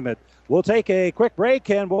appointment. We'll take a quick break,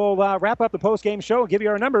 and we'll wrap up the post-game show and give you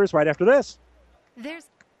our numbers right after this. There's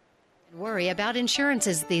worry about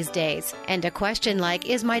insurances these days, and a question like,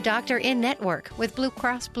 is my doctor in network with Blue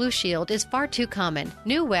Cross Blue Shield is far too common.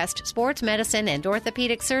 New West Sports Medicine and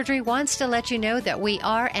Orthopedic Surgery wants to let you know that we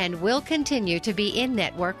are and will continue to be in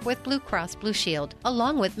network with Blue Cross Blue Shield,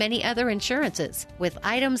 along with many other insurances. With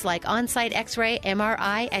items like on-site x-ray,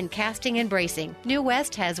 MRI, and casting and bracing, New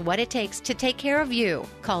West has what it takes to take care of you.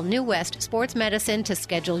 Call New West Sports Medicine to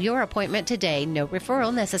schedule your appointment today. No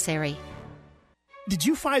referral necessary. Did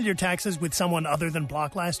you file your taxes with someone other than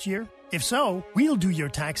Block last year? If so, we'll do your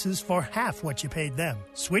taxes for half what you paid them.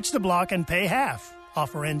 Switch to Block and pay half.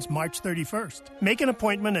 Offer ends March 31st. Make an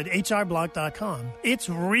appointment at hrblock.com. It's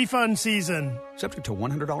refund season. Subject to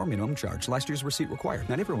 $100 minimum charge. Last year's receipt required.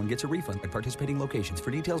 Not everyone gets a refund at participating locations.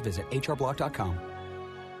 For details, visit hrblock.com.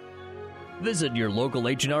 Visit your local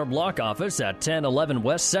H&R Block office at 1011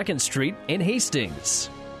 West 2nd Street in Hastings.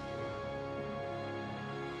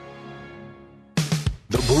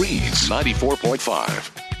 The Breeze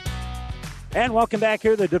 94.5. And welcome back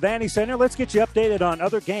here to the Devaney Center. Let's get you updated on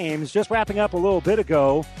other games. Just wrapping up a little bit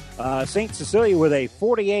ago, St. Cecilia with a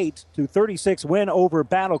 48-36 win over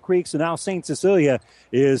Battle Creek. So now St. Cecilia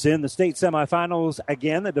is in the state semifinals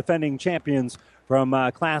again, the defending champions from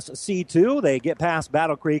Class C2. They get past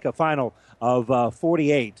Battle Creek, a final of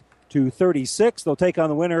 48-36. They'll take on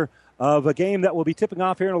the winner of a game that will be tipping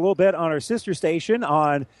off here in a little bit on our sister station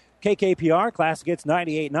on KKPR. Class gets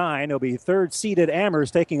 98-9. It'll be third-seeded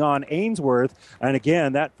Amherst taking on Ainsworth. And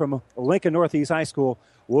again, that from Lincoln Northeast High School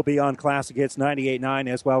will be on Class gets 98-9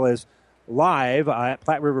 as well as live at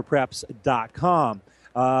PlatteRiverPreps.com.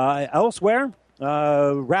 Elsewhere,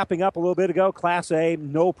 wrapping up a little bit ago, Class A,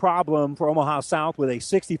 no problem for Omaha South with a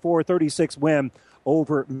 64-36 win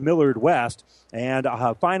over Millard West. And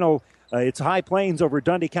final, it's High Plains over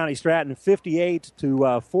Dundee County Stratton,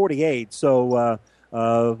 58-48. So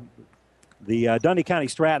the Dundee County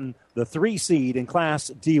Stratton, the 3 seed in Class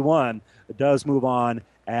D1, does move on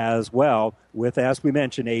as well with, as we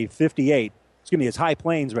mentioned, a 58. Excuse me, it's High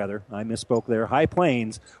Plains, rather. I misspoke there. High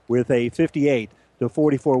Plains with a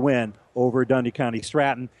 58-44 win over Dundee County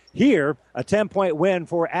Stratton. Here, a 10-point win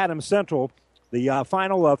for Adams Central. The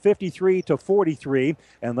final of 53-43.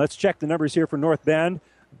 And let's check the numbers here for North Bend.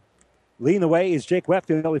 Leading the way is Jake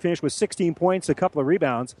Wetfield. He finished with 16 points, a couple of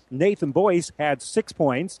rebounds. Nathan Boyce had 6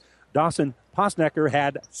 points. Dawson Posnecker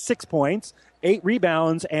had 6 points, 8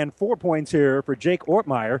 rebounds, and 4 points here for Jake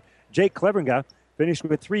Ortmeyer. Jake Cleveringa finished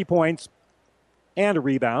with 3 points and a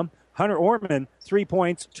rebound. Hunter Ortman, 3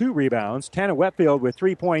 points, 2 rebounds. Tanner Wetfield with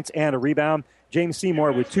 3 points and a rebound. James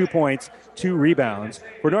Seymour with 2 points, 2 rebounds.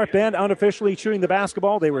 For North Bend, unofficially shooting the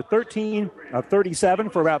basketball, they were 13 of 37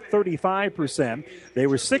 for about 35%. They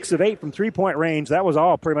were 6 of 8 from three-point range. That was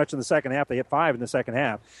all pretty much in the second half. They hit 5 in the second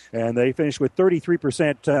half. And they finished with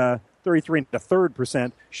 33%,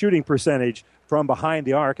 33% shooting percentage from behind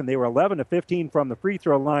the arc. And they were 11 of 15 from the free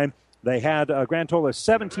throw line. They had a grand total of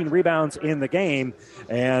 17 rebounds in the game,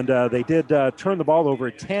 and they did turn the ball over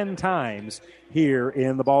 10 times here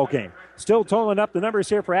in the ball game. Still totaling up the numbers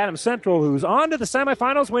here for Adams Central, who's on to the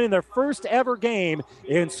semifinals, winning their first ever game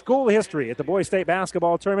in school history at the Boys State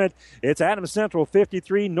Basketball Tournament. It's Adams Central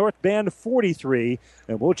 53, North Bend 43,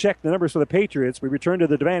 and we'll check the numbers for the Patriots. We return to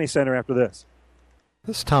the Devaney Center after this.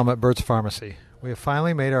 This is Tom at Burt's Pharmacy. We have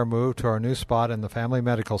finally made our move to our new spot in the Family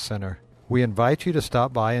Medical Center. We invite you to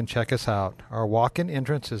stop by and check us out. Our walk-in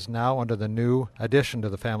entrance is now under the new addition to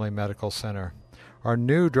the Family Medical Center. Our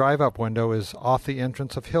new drive-up window is off the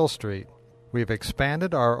entrance of Hill Street. We've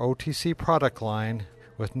expanded our OTC product line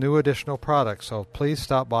with new additional products, so please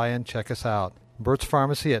stop by and check us out. Burt's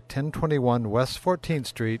Pharmacy at 1021 West 14th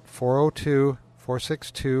Street,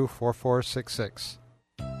 402-462-4466.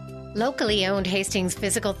 Locally owned Hastings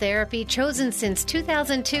Physical Therapy, chosen since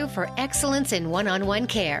 2002 for excellence in one-on-one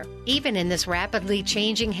care. Even in this rapidly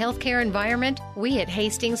changing healthcare environment, we at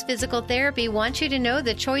Hastings Physical Therapy want you to know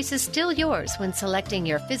the choice is still yours when selecting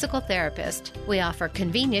your physical therapist. We offer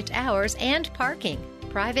convenient hours and parking.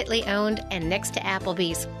 Privately owned and next to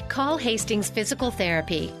Applebee's. Call Hastings Physical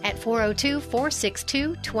Therapy at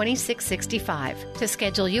 402-462-2665 to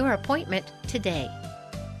schedule your appointment today.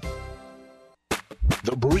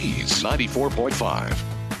 The Breeze 94.5.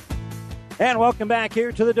 And welcome back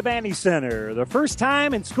here to the Devaney Center. The first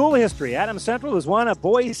time in school history, Adams Central has won a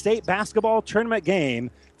boys state basketball tournament game,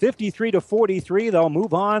 53-43. They'll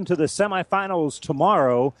move on to the semifinals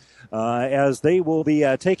tomorrow as they will be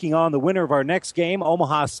taking on the winner of our next game,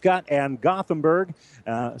 Omaha Skutt and Gothenburg.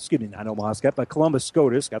 Excuse me, not Omaha Skutt, but Columbus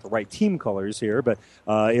Scotus. Got the right team colors here, but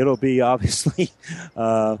it'll be obviously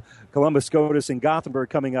Columbus Scotus and Gothenburg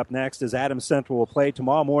coming up next as Adams Central will play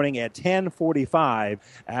tomorrow morning at 10:45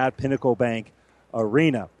 at Pinnacle Bank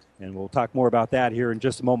Arena. And we'll talk more about that here in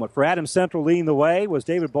just a moment. For Adams Central, leading the way was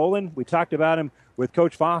David Boland. We talked about him with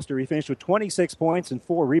Coach Foster. He finished with 26 points and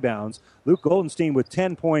 4 rebounds. Luke Goldenstein with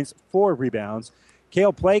 10 points, 4 rebounds.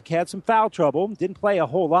 Cale Blake had some foul trouble. Didn't play a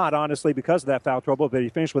whole lot, honestly, because of that foul trouble, but he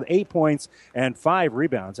finished with 8 points and 5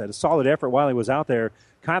 rebounds. Had a solid effort while he was out there.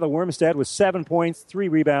 Kyler Wormstead with 7 points, 3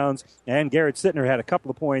 rebounds, and Garrett Sittner had a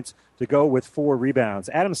couple of points to go with 4 rebounds.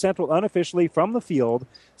 Adams Central unofficially from the field,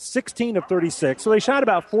 16 of 36, so they shot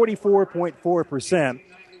about 44.4%.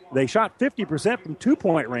 They shot 50% from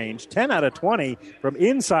two-point range, 10 out of 20 from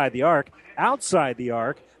inside the arc. Outside the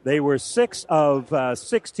arc, they were 6 of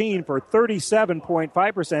 16 for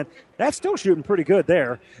 37.5%. That's still shooting pretty good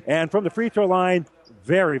there. And from the free throw line,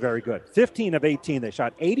 very, very good. 15 of 18. They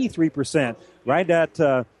shot 83%, right at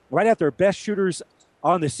their best shooters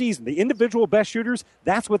on the season. The individual best shooters,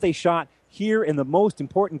 that's what they shot here in the most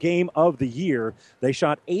important game of the year. They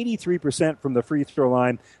shot 83% from the free throw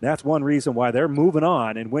line. That's one reason why they're moving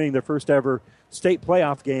on and winning their first ever state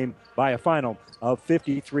playoff game by a final of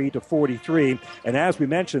 53-43. And as we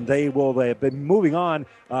mentioned, they've been moving on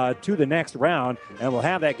to the next round, and we'll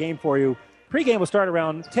have that game for you. Pre-game will start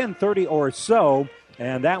around 10:30 or so,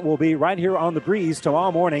 and that will be right here on the Breeze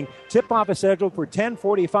tomorrow morning. Tip-off is scheduled for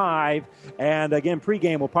 10:45, and again,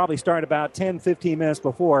 pregame will probably start about 10-15 minutes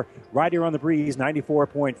before, right here on the Breeze,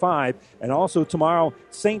 94.5. And also tomorrow,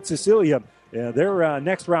 St. Cecilia, their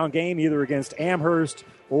next round game, either against Amherst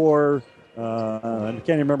or, I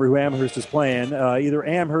can't remember who Amherst is playing, either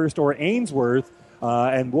Amherst or Ainsworth,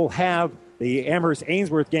 and we'll have the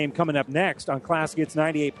Amherst-Ainsworth game coming up next on Classic Hits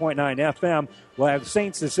 98.9 FM. We'll have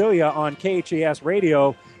St. Cecilia on KHAS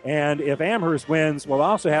Radio. And if Amherst wins, we'll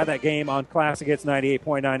also have that game on Classic Hits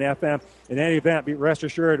 98.9 FM. In any event, rest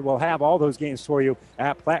assured, we'll have all those games for you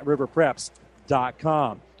at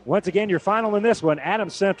PlatteRiverPreps.com. Once again, your final in this one,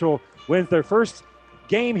 Adams Central wins their first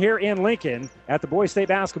game here in Lincoln at the Boys State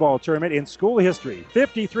Basketball Tournament in school history,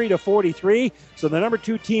 53-43. So the number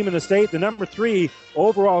 2 team in the state, the number 3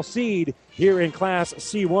 overall seed here in Class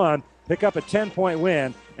C1, pick up a 10-point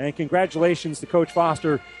win. And congratulations to Coach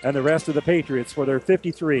Foster and the rest of the Patriots for their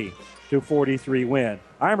 53-43 win.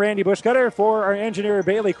 I'm Randy Bushcutter for our engineer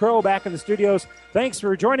Bailey Crow back in the studios. Thanks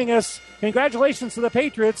for joining us. Congratulations to the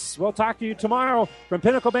Patriots. We'll talk to you tomorrow from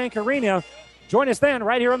Pinnacle Bank Arena. Join us then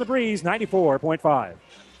right here on the Breeze 94.5.